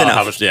much money is enough?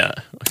 How much, yeah.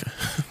 Okay.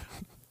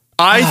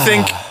 I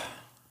think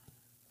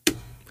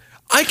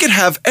I could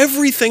have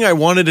everything I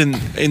wanted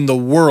in the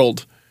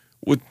world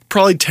with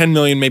probably 10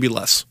 million, maybe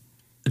less.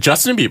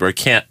 Justin Bieber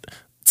can't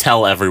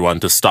tell everyone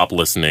to stop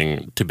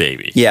listening to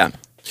Baby. Yeah.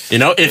 You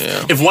know,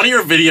 if one of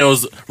your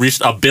videos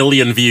reached 1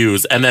 billion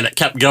views and then it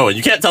kept going,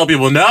 you can't tell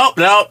people, nope,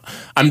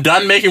 I'm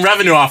done making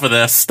revenue off of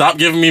this. Stop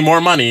giving me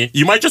more money.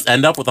 You might just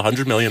end up with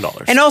 $100 million.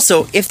 And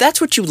also, if that's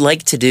what you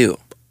like to do.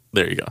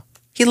 There you go.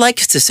 He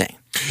likes to sing.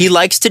 He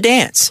likes to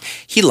dance.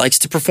 He likes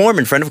to perform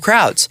in front of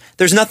crowds.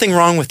 There's nothing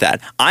wrong with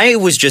that. I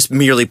was just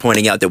merely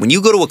pointing out that when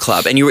you go to a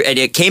club and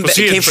it came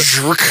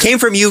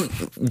from you,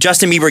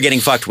 Justin Bieber getting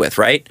fucked with,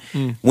 right?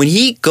 When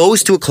he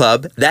goes to a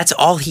club, that's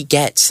all he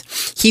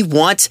gets. He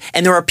wants,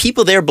 and there are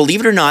people there, believe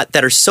it or not,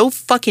 that are so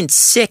fucking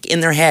sick in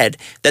their head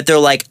that they're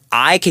like,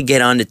 I could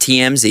get onto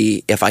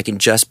TMZ if I can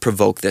just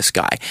provoke this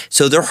guy.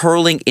 So they're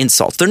hurling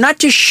insults. They're not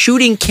just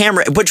shooting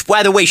camera, which,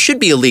 by the way, should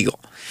be illegal.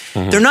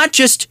 They're not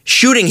just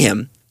shooting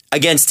him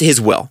against his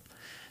will.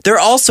 They're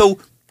also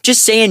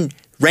just saying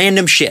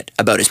random shit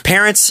about his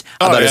parents,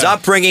 about his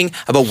upbringing,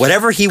 about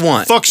whatever he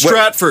wants. Fuck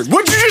Stratford.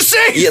 What did you just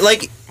say? Yeah,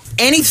 like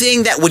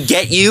anything that would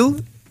get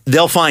you,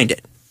 they'll find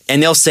it.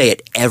 And they'll say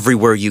it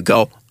everywhere you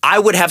go. I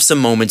would have some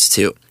moments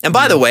too. And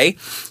by the way,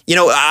 you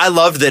know, I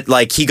love that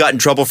like he got in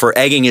trouble for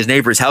egging his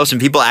neighbor's house and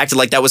people acted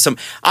like that was some...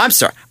 I'm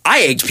sorry.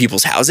 I egged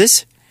people's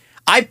houses.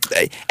 How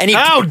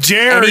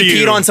dare you?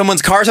 He peed on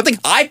someone's car or something.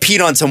 I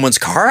peed on someone's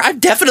car. I've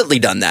definitely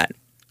done that.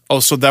 Oh,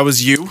 so that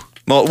was you?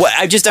 Well,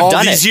 I've done it.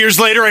 All these years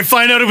later, I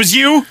find out it was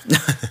you?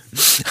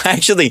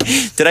 Actually,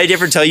 did I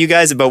ever tell you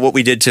guys about what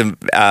we did to...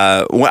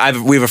 we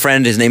have a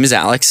friend, his name is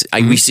Alex.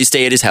 We used to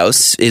stay at his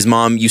house. His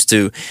mom used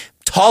to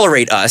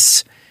tolerate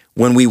us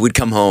when we would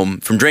come home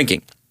from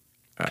drinking.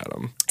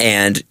 Adam.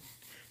 And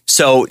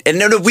so,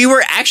 we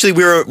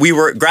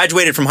were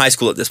graduated from high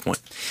school at this point.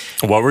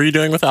 What were you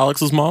doing with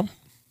Alex's mom?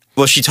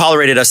 Well, she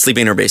tolerated us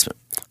sleeping in her basement.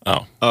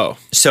 Oh.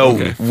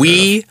 So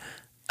we...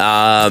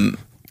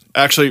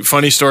 Actually,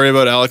 funny story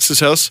about Alex's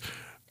house.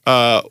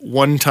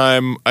 One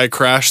time I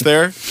crashed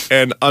there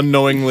and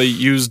unknowingly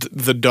used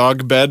the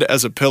dog bed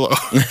as a pillow.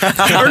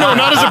 Or no,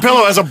 not as a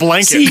pillow, as a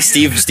blanket.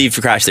 See, Steve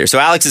crashed there. So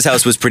Alex's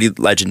house was pretty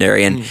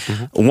legendary. And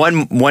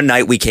one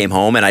night we came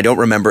home and I don't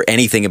remember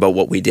anything about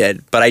what we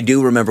did, but I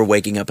do remember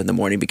waking up in the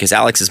morning because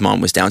Alex's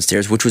mom was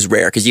downstairs, which was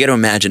rare because you got to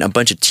imagine a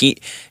bunch of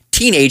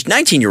teenage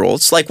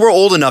 19-year-olds, like we're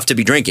old enough to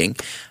be drinking,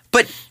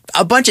 but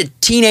a bunch of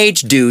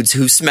teenage dudes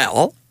who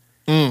smell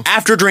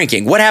after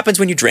drinking. What happens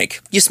when you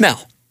drink? You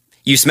smell.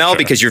 You smell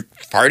because you're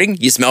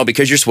farting. You smell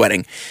because you're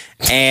sweating.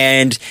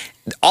 And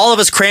all of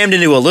us crammed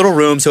into a little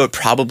room, so it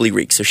probably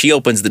reeks. So she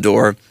opens the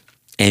door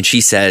and she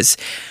says,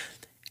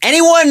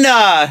 anyone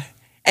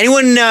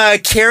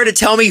care to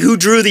tell me who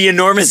drew the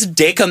enormous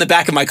dick on the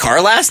back of my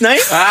car last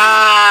night?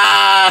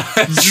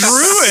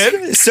 Drew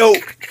it? So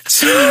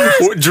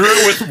drew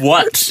it with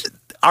what?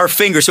 Our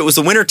finger, so it was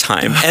the winter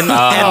time, and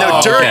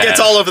the dirt gets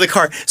all over the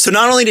car. So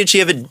not only did she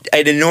have an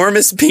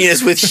enormous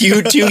penis with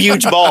two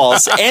huge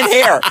balls and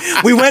hair,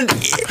 we went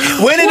into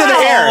the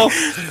hair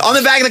on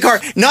the back of the car.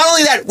 Not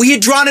only that, we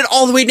had drawn it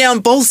all the way down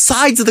both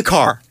sides of the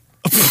car.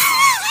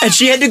 And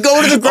she had to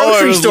go to the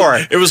grocery store.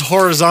 It was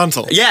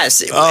horizontal.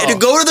 Yes. Had to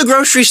go to the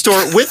grocery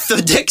store with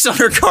the dicks on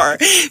her car.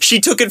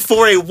 She took it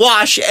for a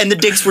wash, and the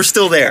dicks were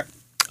still there.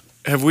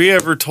 Have we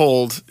ever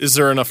told, is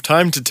there enough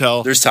time to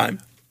tell? There's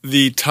time.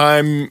 The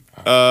time,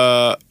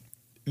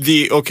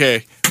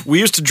 we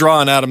used to draw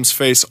on Adam's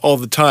face all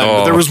the time,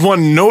 but there was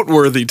one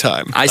noteworthy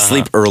time. I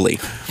sleep early.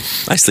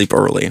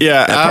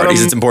 Yeah, at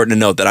parties, it's important to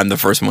note that I'm the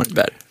first one to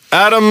bed.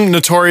 Adam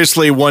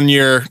notoriously one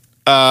year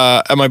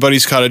at my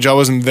buddy's cottage, I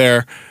wasn't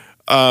there,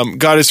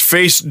 got his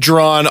face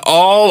drawn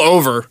all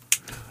over,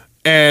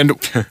 and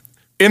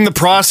in the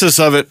process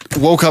of it,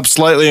 woke up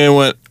slightly and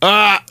went,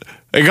 I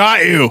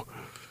got you.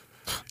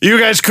 You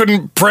guys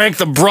couldn't prank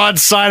the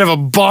broadside of a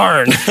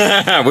barn.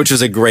 Which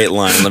was a great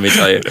line, let me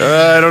tell you.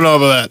 I don't know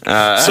about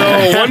that.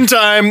 So one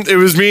time, it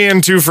was me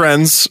and 2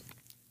 friends.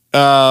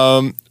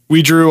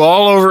 We drew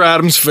all over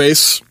Adam's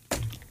face.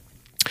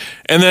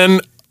 And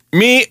then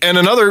me and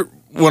another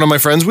one of my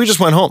friends, we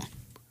just went home.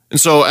 And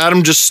so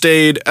Adam just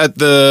stayed at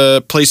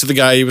the place of the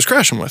guy he was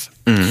crashing with.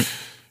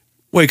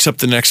 Wakes up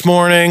the next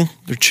morning.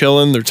 They're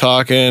chilling. They're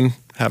talking,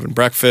 having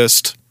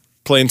breakfast.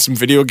 playing some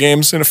video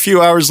games. And a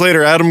few hours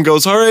later, Adam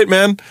goes, "All right,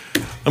 man,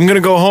 I'm going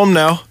to go home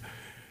now."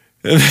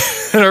 And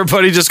our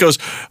buddy just goes,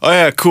 "Oh,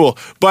 yeah, cool.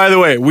 By the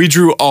way, we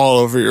drew all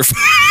over your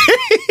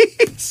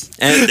face."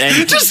 And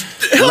just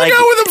hung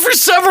out with him for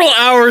several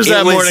hours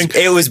that morning.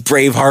 It was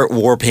Braveheart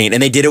war paint,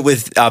 and they did it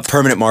with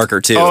permanent marker,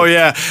 too. Oh,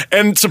 yeah.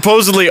 And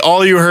supposedly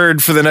all you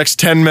heard for the next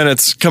 10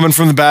 minutes coming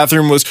from the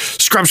bathroom was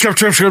scrub, scrub,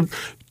 scrub, scrub.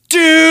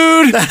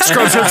 Dude!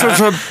 Scrub, scrub, scrub,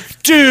 scrub.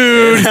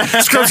 Dude!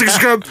 Scrub, scrub,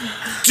 scrub.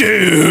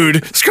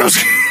 Dude! Scrub,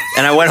 scrub.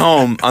 And I went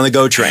home on the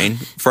GO train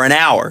for an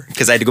hour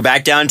because I had to go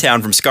back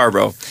downtown from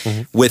Scarborough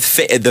with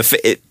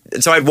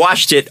so I'd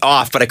washed it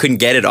off, but I couldn't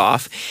get it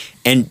off,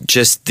 and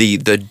just the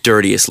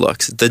dirtiest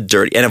looks,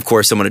 and of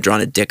course someone had drawn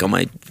a dick on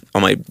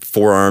my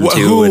forearm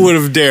too. Who would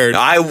have dared?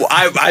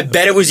 I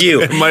bet it was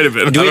you. It might have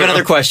been. Do we have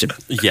another question?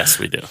 Yes,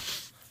 we do.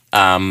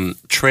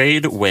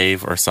 Trade,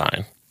 wave, or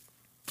sign?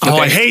 Oh,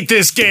 I hate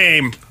this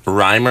game.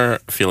 Reimer,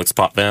 Felix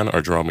Potvin,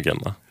 or Jerome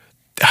McGinley?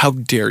 How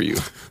dare you?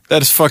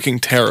 That is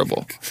fucking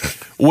terrible.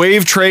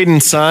 Wave, trade,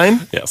 and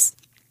sign? Yes.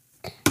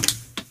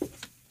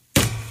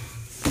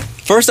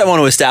 First, I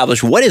want to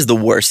establish what is the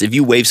worst. If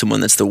you wave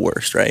someone, that's the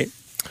worst, right?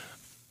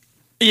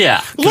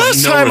 Yeah.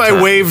 Last time I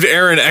waved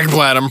Aaron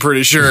Ekblad, I'm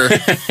pretty sure.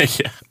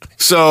 Yeah.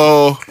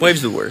 So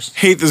Wave's the worst.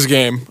 hate this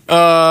game.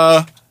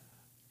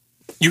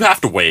 You have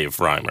to wave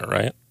Reimer,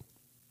 right?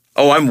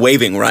 Oh, I'm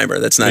waving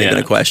Reimer. That's not even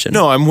a question.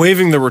 No, I'm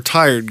waving the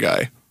retired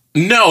guy.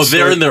 No,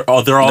 they're in their.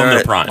 Oh, they're all in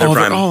their prime.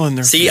 They're all in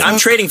their See, I'm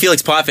trading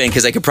Felix Potvin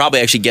because I could probably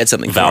actually get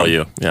something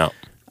Value. for him. Yeah.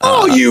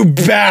 Oh, you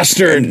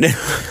bastard.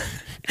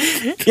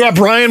 Yeah,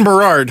 Brian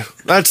Berard.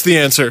 That's the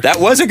answer. That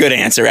was a good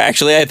answer,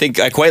 actually. I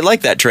think I quite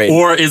like that trade.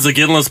 Or is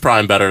Aginla's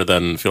prime better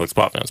than Felix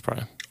Potvin's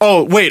prime?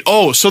 Oh, wait.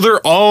 Oh, so they're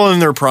all in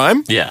their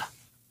prime? Yeah.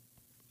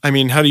 I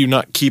mean, how do you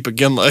not keep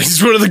Iginla?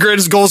 He's one of the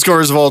greatest goal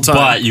scorers of all time.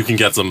 But you can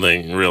get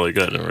something really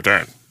good in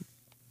return.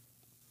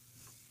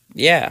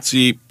 Yeah.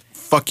 See,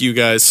 fuck you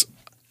guys.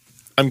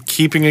 I'm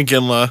keeping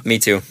Iginla. Me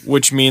too.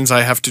 Which means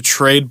I have to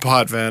trade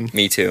Potvin.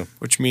 Me too.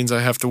 Which means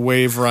I have to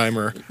waive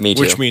Reimer. Me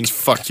too. Which means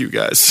fuck you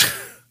guys.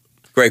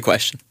 Great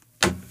question.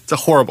 It's a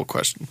horrible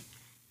question.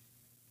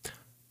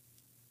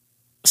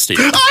 Steve.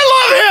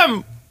 I love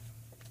him!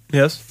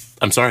 Yes?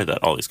 I'm sorry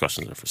that all these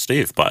questions are for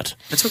Steve, but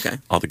That's okay.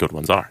 all the good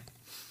ones are.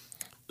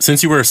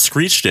 Since you were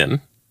screeched in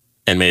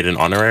and made an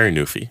honorary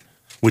Newfie,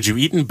 would you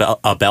eat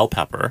a bell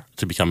pepper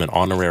to become an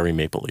honorary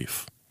Maple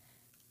Leaf?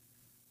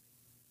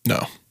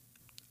 No.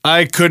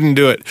 I couldn't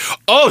do it.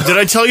 Oh, did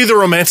I tell you the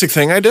romantic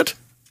thing I did?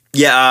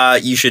 Yeah,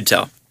 you should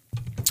tell.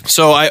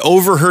 So I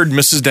overheard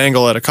Mrs.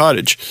 Dangle at a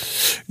cottage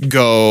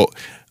go,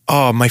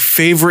 "Oh, my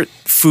favorite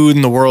food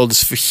in the world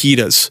is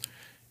fajitas.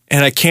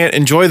 And I can't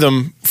enjoy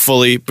them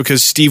fully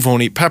because Steve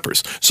won't eat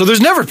peppers." So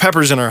there's never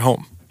peppers in our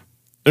home.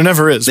 There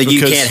never is. Like you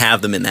can't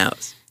have them in the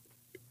house.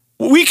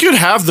 We could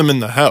have them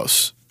in the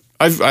house.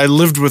 I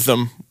lived with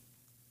them.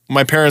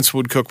 My parents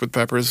would cook with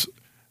peppers.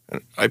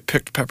 I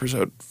picked peppers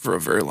out for a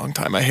very long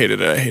time. I hated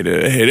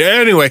it.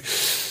 Anyway,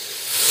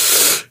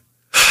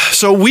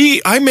 so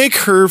I make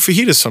her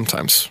fajitas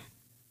sometimes.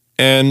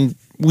 And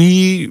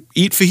we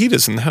eat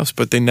fajitas in the house,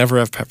 but they never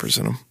have peppers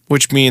in them,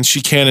 which means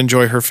she can't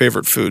enjoy her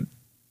favorite food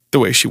the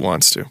way she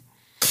wants to.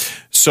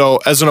 So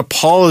as an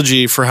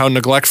apology for how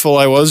neglectful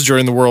I was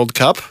during the World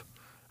Cup,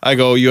 I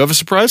go, "You have a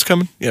surprise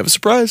coming. You have a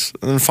surprise."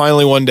 And then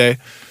finally one day,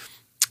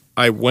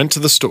 I went to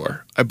the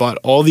store. I bought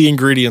all the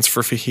ingredients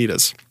for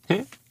fajitas.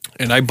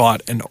 And I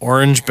bought an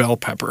orange bell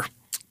pepper.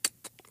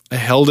 I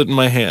held it in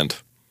my hand.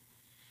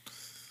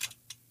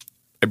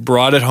 I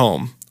brought it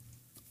home,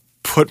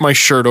 put my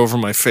shirt over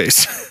my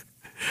face,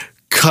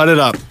 cut it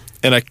up,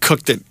 and I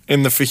cooked it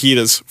in the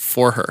fajitas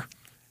for her.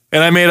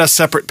 And I made us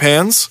separate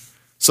pans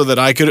so that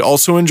I could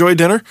also enjoy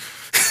dinner.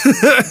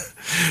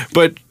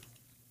 But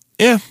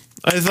yeah,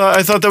 I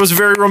thought that was a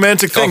very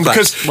romantic thing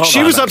because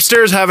she was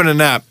upstairs having a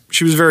nap.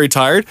 She was very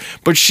tired,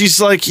 but she's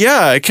like,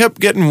 "Yeah, I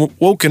kept getting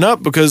woken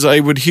up because I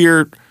would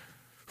hear."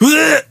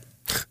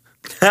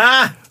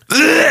 I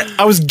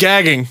was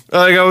gagging.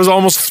 Like I was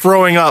almost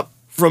throwing up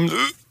from.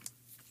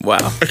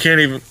 Wow. I can't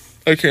even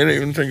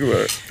think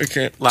about it. I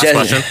can't.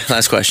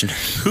 Last question.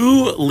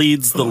 Who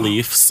leads the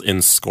Leafs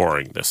in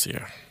scoring this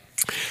year?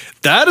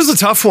 That is a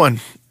tough one.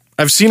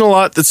 I've seen a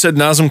lot that said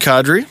Nazem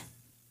Kadri.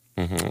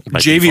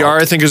 JVR,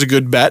 I think, is a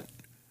good bet.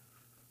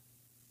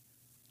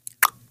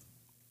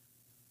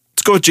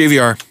 Let's go with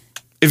JVR.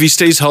 If he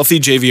stays healthy,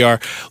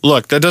 JVR.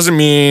 Look, that doesn't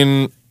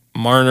mean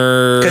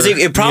Marner, because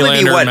it probably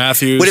Nylander, be what?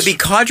 Matthews. Would it be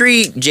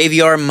Kadri,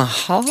 JVR,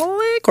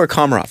 Mahalik, or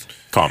Komarov?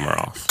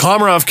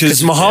 Komarov,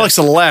 because Mahalik's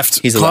a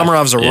left.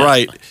 Komarov's a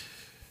right.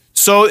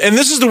 So, and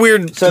this is the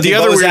weird, the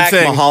other weird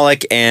thing.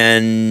 Mahalik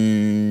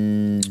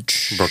and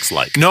Brooks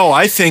Light. No,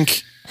 I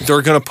think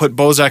they're going to put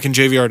Bozak and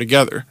JVR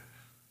together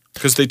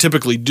because they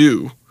typically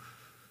do.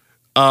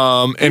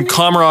 And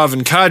Komarov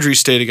and Kadri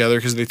stay together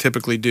because they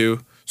typically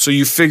do. So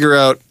you figure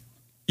out,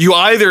 you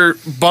either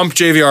bump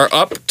JVR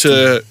up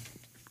to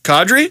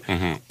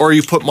Kadri, or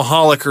you put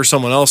Mahalik or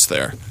someone else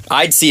there.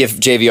 I'd see if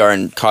JVR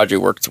and Kadri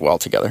worked well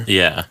together.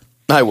 Yeah.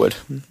 I would.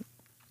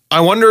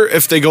 I wonder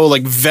if they go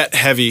like vet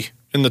heavy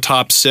in the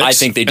top 6. I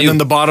think they do. And then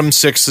the bottom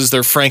 6 is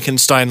their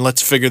Frankenstein,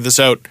 let's figure this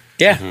out.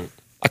 Yeah.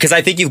 Because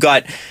I think you've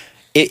got,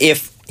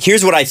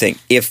 here's what I think.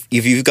 If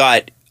you've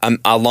got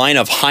a line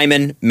of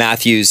Hyman,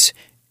 Matthews,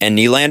 and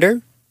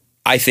Nylander,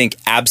 I think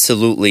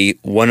absolutely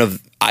one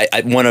of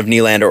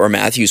Nylander or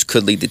Matthews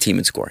could lead the team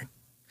in scoring.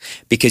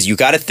 Because you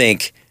got to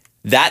think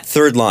that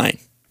third line,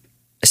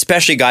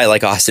 especially a guy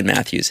like Austin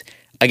Matthews,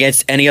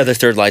 against any other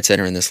third line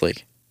center in this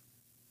league.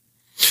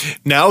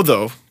 Now,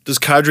 though, does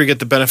Kadri get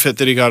the benefit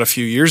that he got a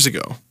few years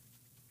ago,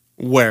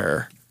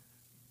 where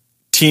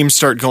teams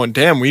start going,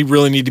 damn, we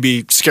really need to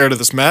be scared of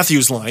this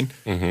Matthews line,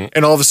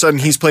 and all of a sudden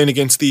he's playing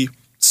against the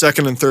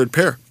second and third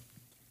pair.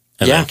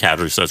 And then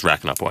Kadri starts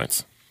racking up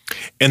points.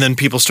 And then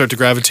people start to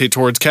gravitate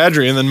towards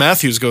Kadri, and then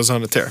Matthews goes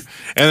on a tear.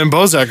 And then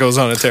Bozak goes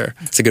on a tear.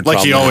 It's a good like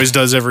problem. he always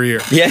does every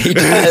year. Yeah, he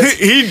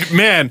does.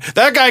 Man,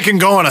 that guy can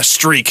go on a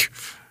streak.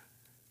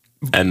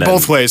 And then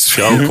both ways.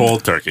 Go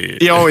cold turkey.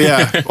 Oh,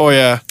 yeah. Oh,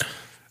 yeah.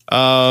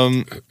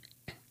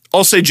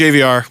 I'll say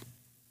JVR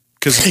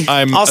because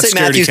I'll say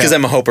Matthews because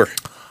I'm a hoper.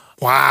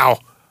 Wow.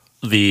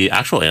 The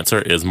actual answer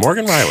is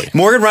Morgan Riley.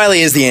 Morgan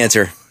Riley is the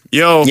answer.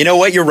 Yo. You know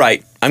what? You're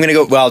right. I'm going to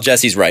go, well,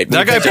 Jesse's right.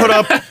 That guy put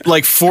up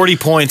like 40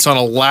 points on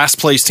a last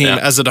place team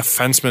as a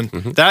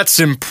defenseman. That's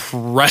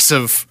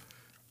impressive.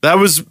 That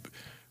was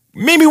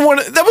maybe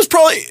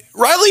probably,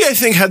 Riley, I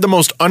think, had the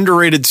most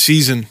underrated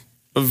season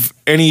of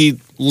any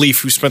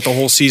Leaf who spent the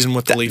whole season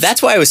with the Leafs.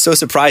 That's why I was so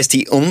surprised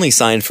he only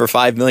signed for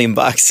 $5 million.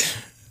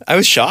 I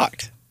was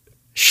shocked.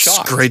 It's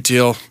a great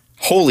deal.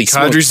 Holy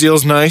smokes. Kadri's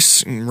deal's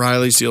nice, and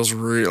Riley's deal's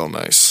real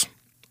nice.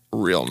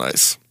 Real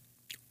nice.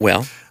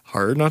 Well,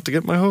 hard not to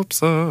get my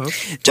hopes up.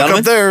 Gentlemen, look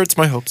up there, it's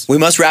my hopes. We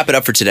must wrap it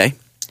up for today.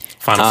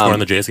 Final score in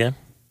the Jays game?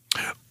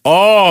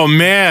 Oh,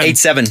 man.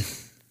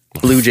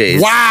 8-7 Blue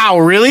Jays. Wow,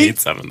 really?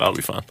 8-7. That'll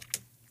be fun.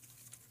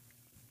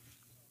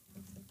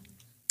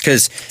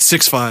 Because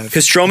 6-5.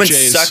 Because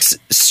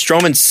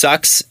Stroman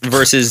sucks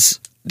versus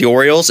the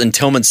Orioles, and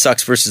Tillman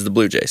sucks versus the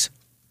Blue Jays.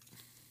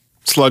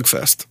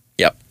 Slugfest.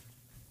 Yep.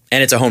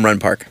 And it's a home run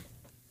park.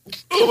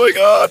 Oh my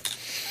god.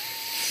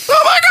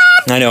 Oh my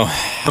god. I know.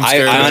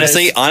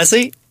 I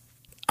honestly,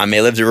 I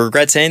may live to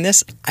regret saying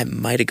this. I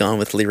might have gone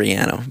with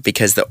Liriano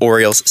because the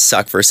Orioles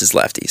suck versus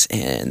lefties,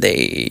 and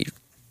they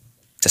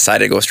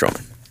decided to go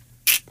Stroman.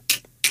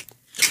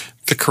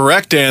 The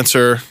correct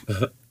answer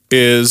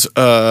is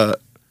the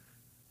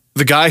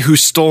guy who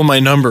stole my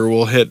number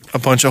will hit a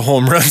bunch of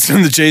home runs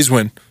and the Jays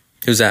win.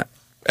 Who's that?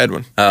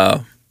 Edwin.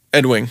 Oh.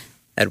 Edwing.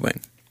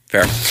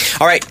 Fair.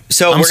 All right,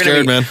 so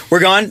we're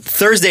gone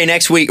Thursday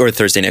this week.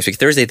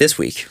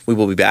 We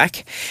will be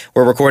back.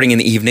 We're recording in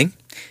the evening.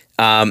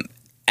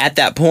 At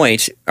that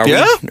point, are we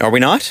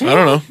not? I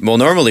don't know. Well,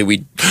 normally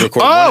we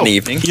record one in the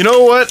evening. You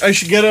know what I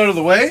should get out of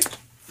the way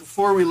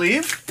before we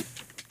leave?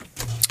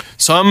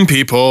 Some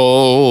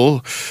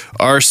people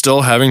are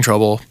still having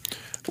trouble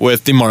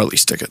with the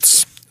Marlies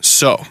tickets.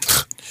 So,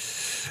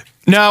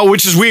 now,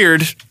 which is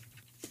weird,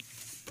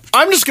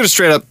 I'm just going to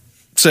straight up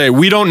say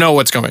we don't know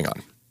what's going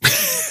on.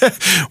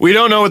 We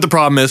don't know what the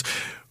problem is.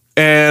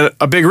 And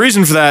a big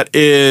reason for that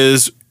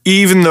is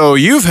even though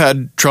you've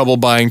had trouble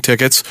buying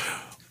tickets,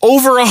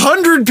 over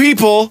 100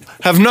 people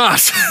have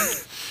not.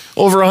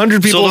 Over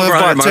 100 people have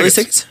bought Marlies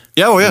tickets?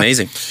 Yeah, oh yeah.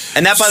 Amazing.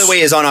 And that, by the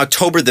way, is on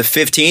October the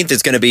 15th.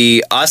 It's going to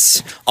be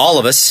us, all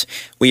of us.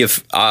 We have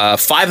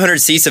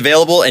 500 seats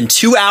available and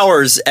 2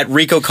 hours at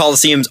Ricoh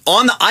Coliseum's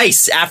on the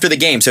ice after the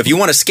game. So if you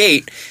want to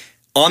skate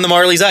on the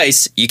Marlies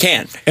ice, you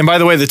can. And by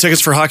the way, the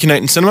tickets for Hockey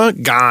Night in Cinema,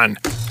 gone.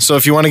 So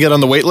if you want to get on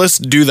the wait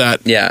list, do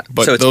that. Yeah.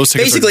 But so those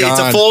tickets basically, are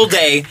gone. it's a full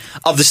day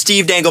of the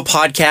Steve Dangle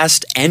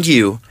podcast and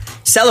you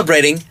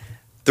celebrating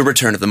the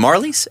return of the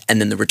Marlies and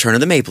then the return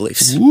of the Maple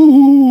Leafs. Do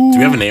we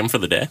have a name for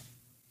the day?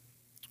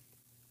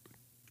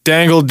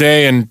 Dangle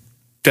Day and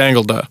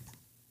Dangle Da.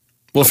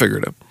 We'll figure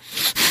it out.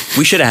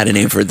 We should have had a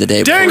name for the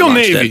day. Dangle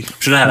Navy.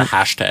 Should have had a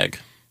hashtag.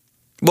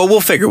 Well,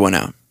 we'll figure one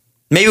out.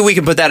 Maybe we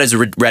can put that as a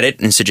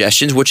Reddit and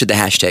suggestions. What should the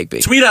hashtag be?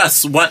 Tweet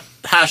us what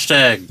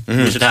hashtag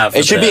we should have.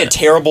 It should be a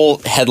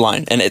terrible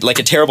headline, and like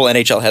a terrible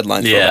NHL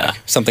headline. Throwback,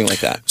 something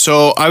like that.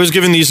 So I was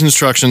given these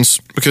instructions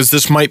because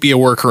this might be a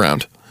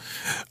workaround.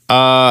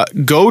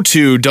 Go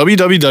to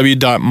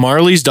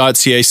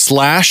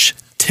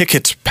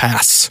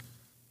www.marlies.ca/ticketpass.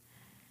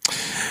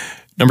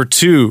 Number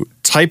 2,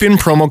 type in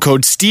promo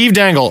code Steve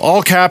Dangle,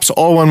 all caps,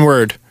 all one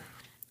word,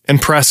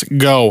 and press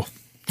go.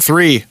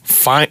 3,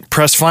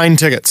 press find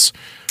tickets.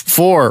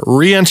 4,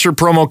 re-enter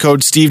promo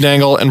code Steve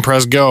Dangle and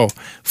press go.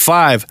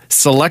 5,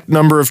 select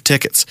number of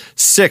tickets.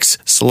 6,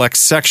 select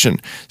section.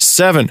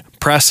 7,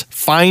 press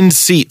find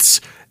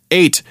seats.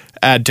 8,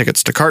 add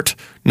tickets to cart.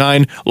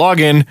 9, log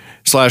in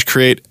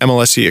 /create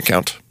MLSE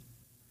account.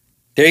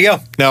 There you go.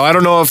 Now, I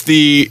don't know if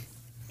the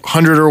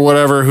 100 or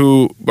whatever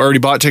who already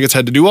bought tickets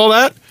had to do all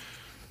that.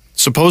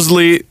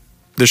 Supposedly,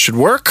 this should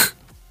work.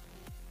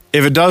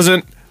 If it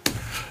doesn't,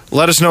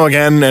 let us know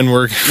again, and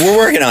we're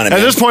working on it. At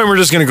this point, we're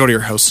just going to go to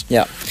your house.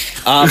 Yeah.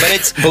 But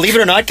it's, believe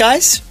it or not,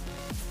 guys,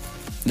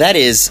 that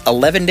is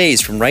 11 days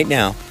from right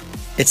now.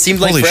 It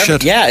seems like Holy forever.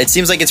 shit. Yeah, it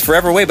seems like it's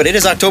forever away, but it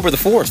is October the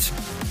 4th.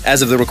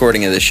 as of the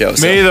recording of this show.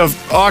 So. May the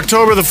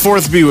October the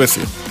 4th be with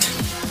you.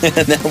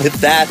 And then with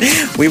that,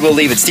 we will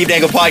leave it. Steve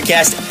Dangle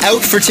Podcast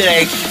out for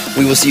today.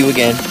 We will see you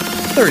again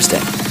Thursday.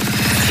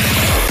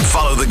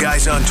 Follow the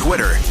guys on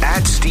Twitter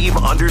at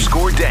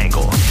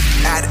Steve_Dangle,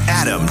 at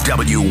Adam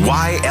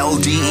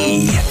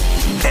WYLDE,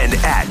 and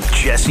at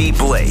Jesse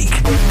Blake.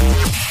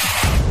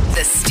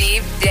 The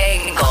Steve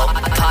Dangle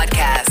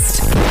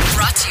Podcast.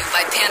 Brought to you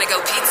by Panago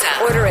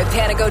Pizza. Order at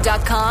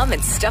panago.com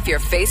and stuff your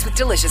face with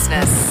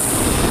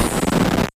deliciousness.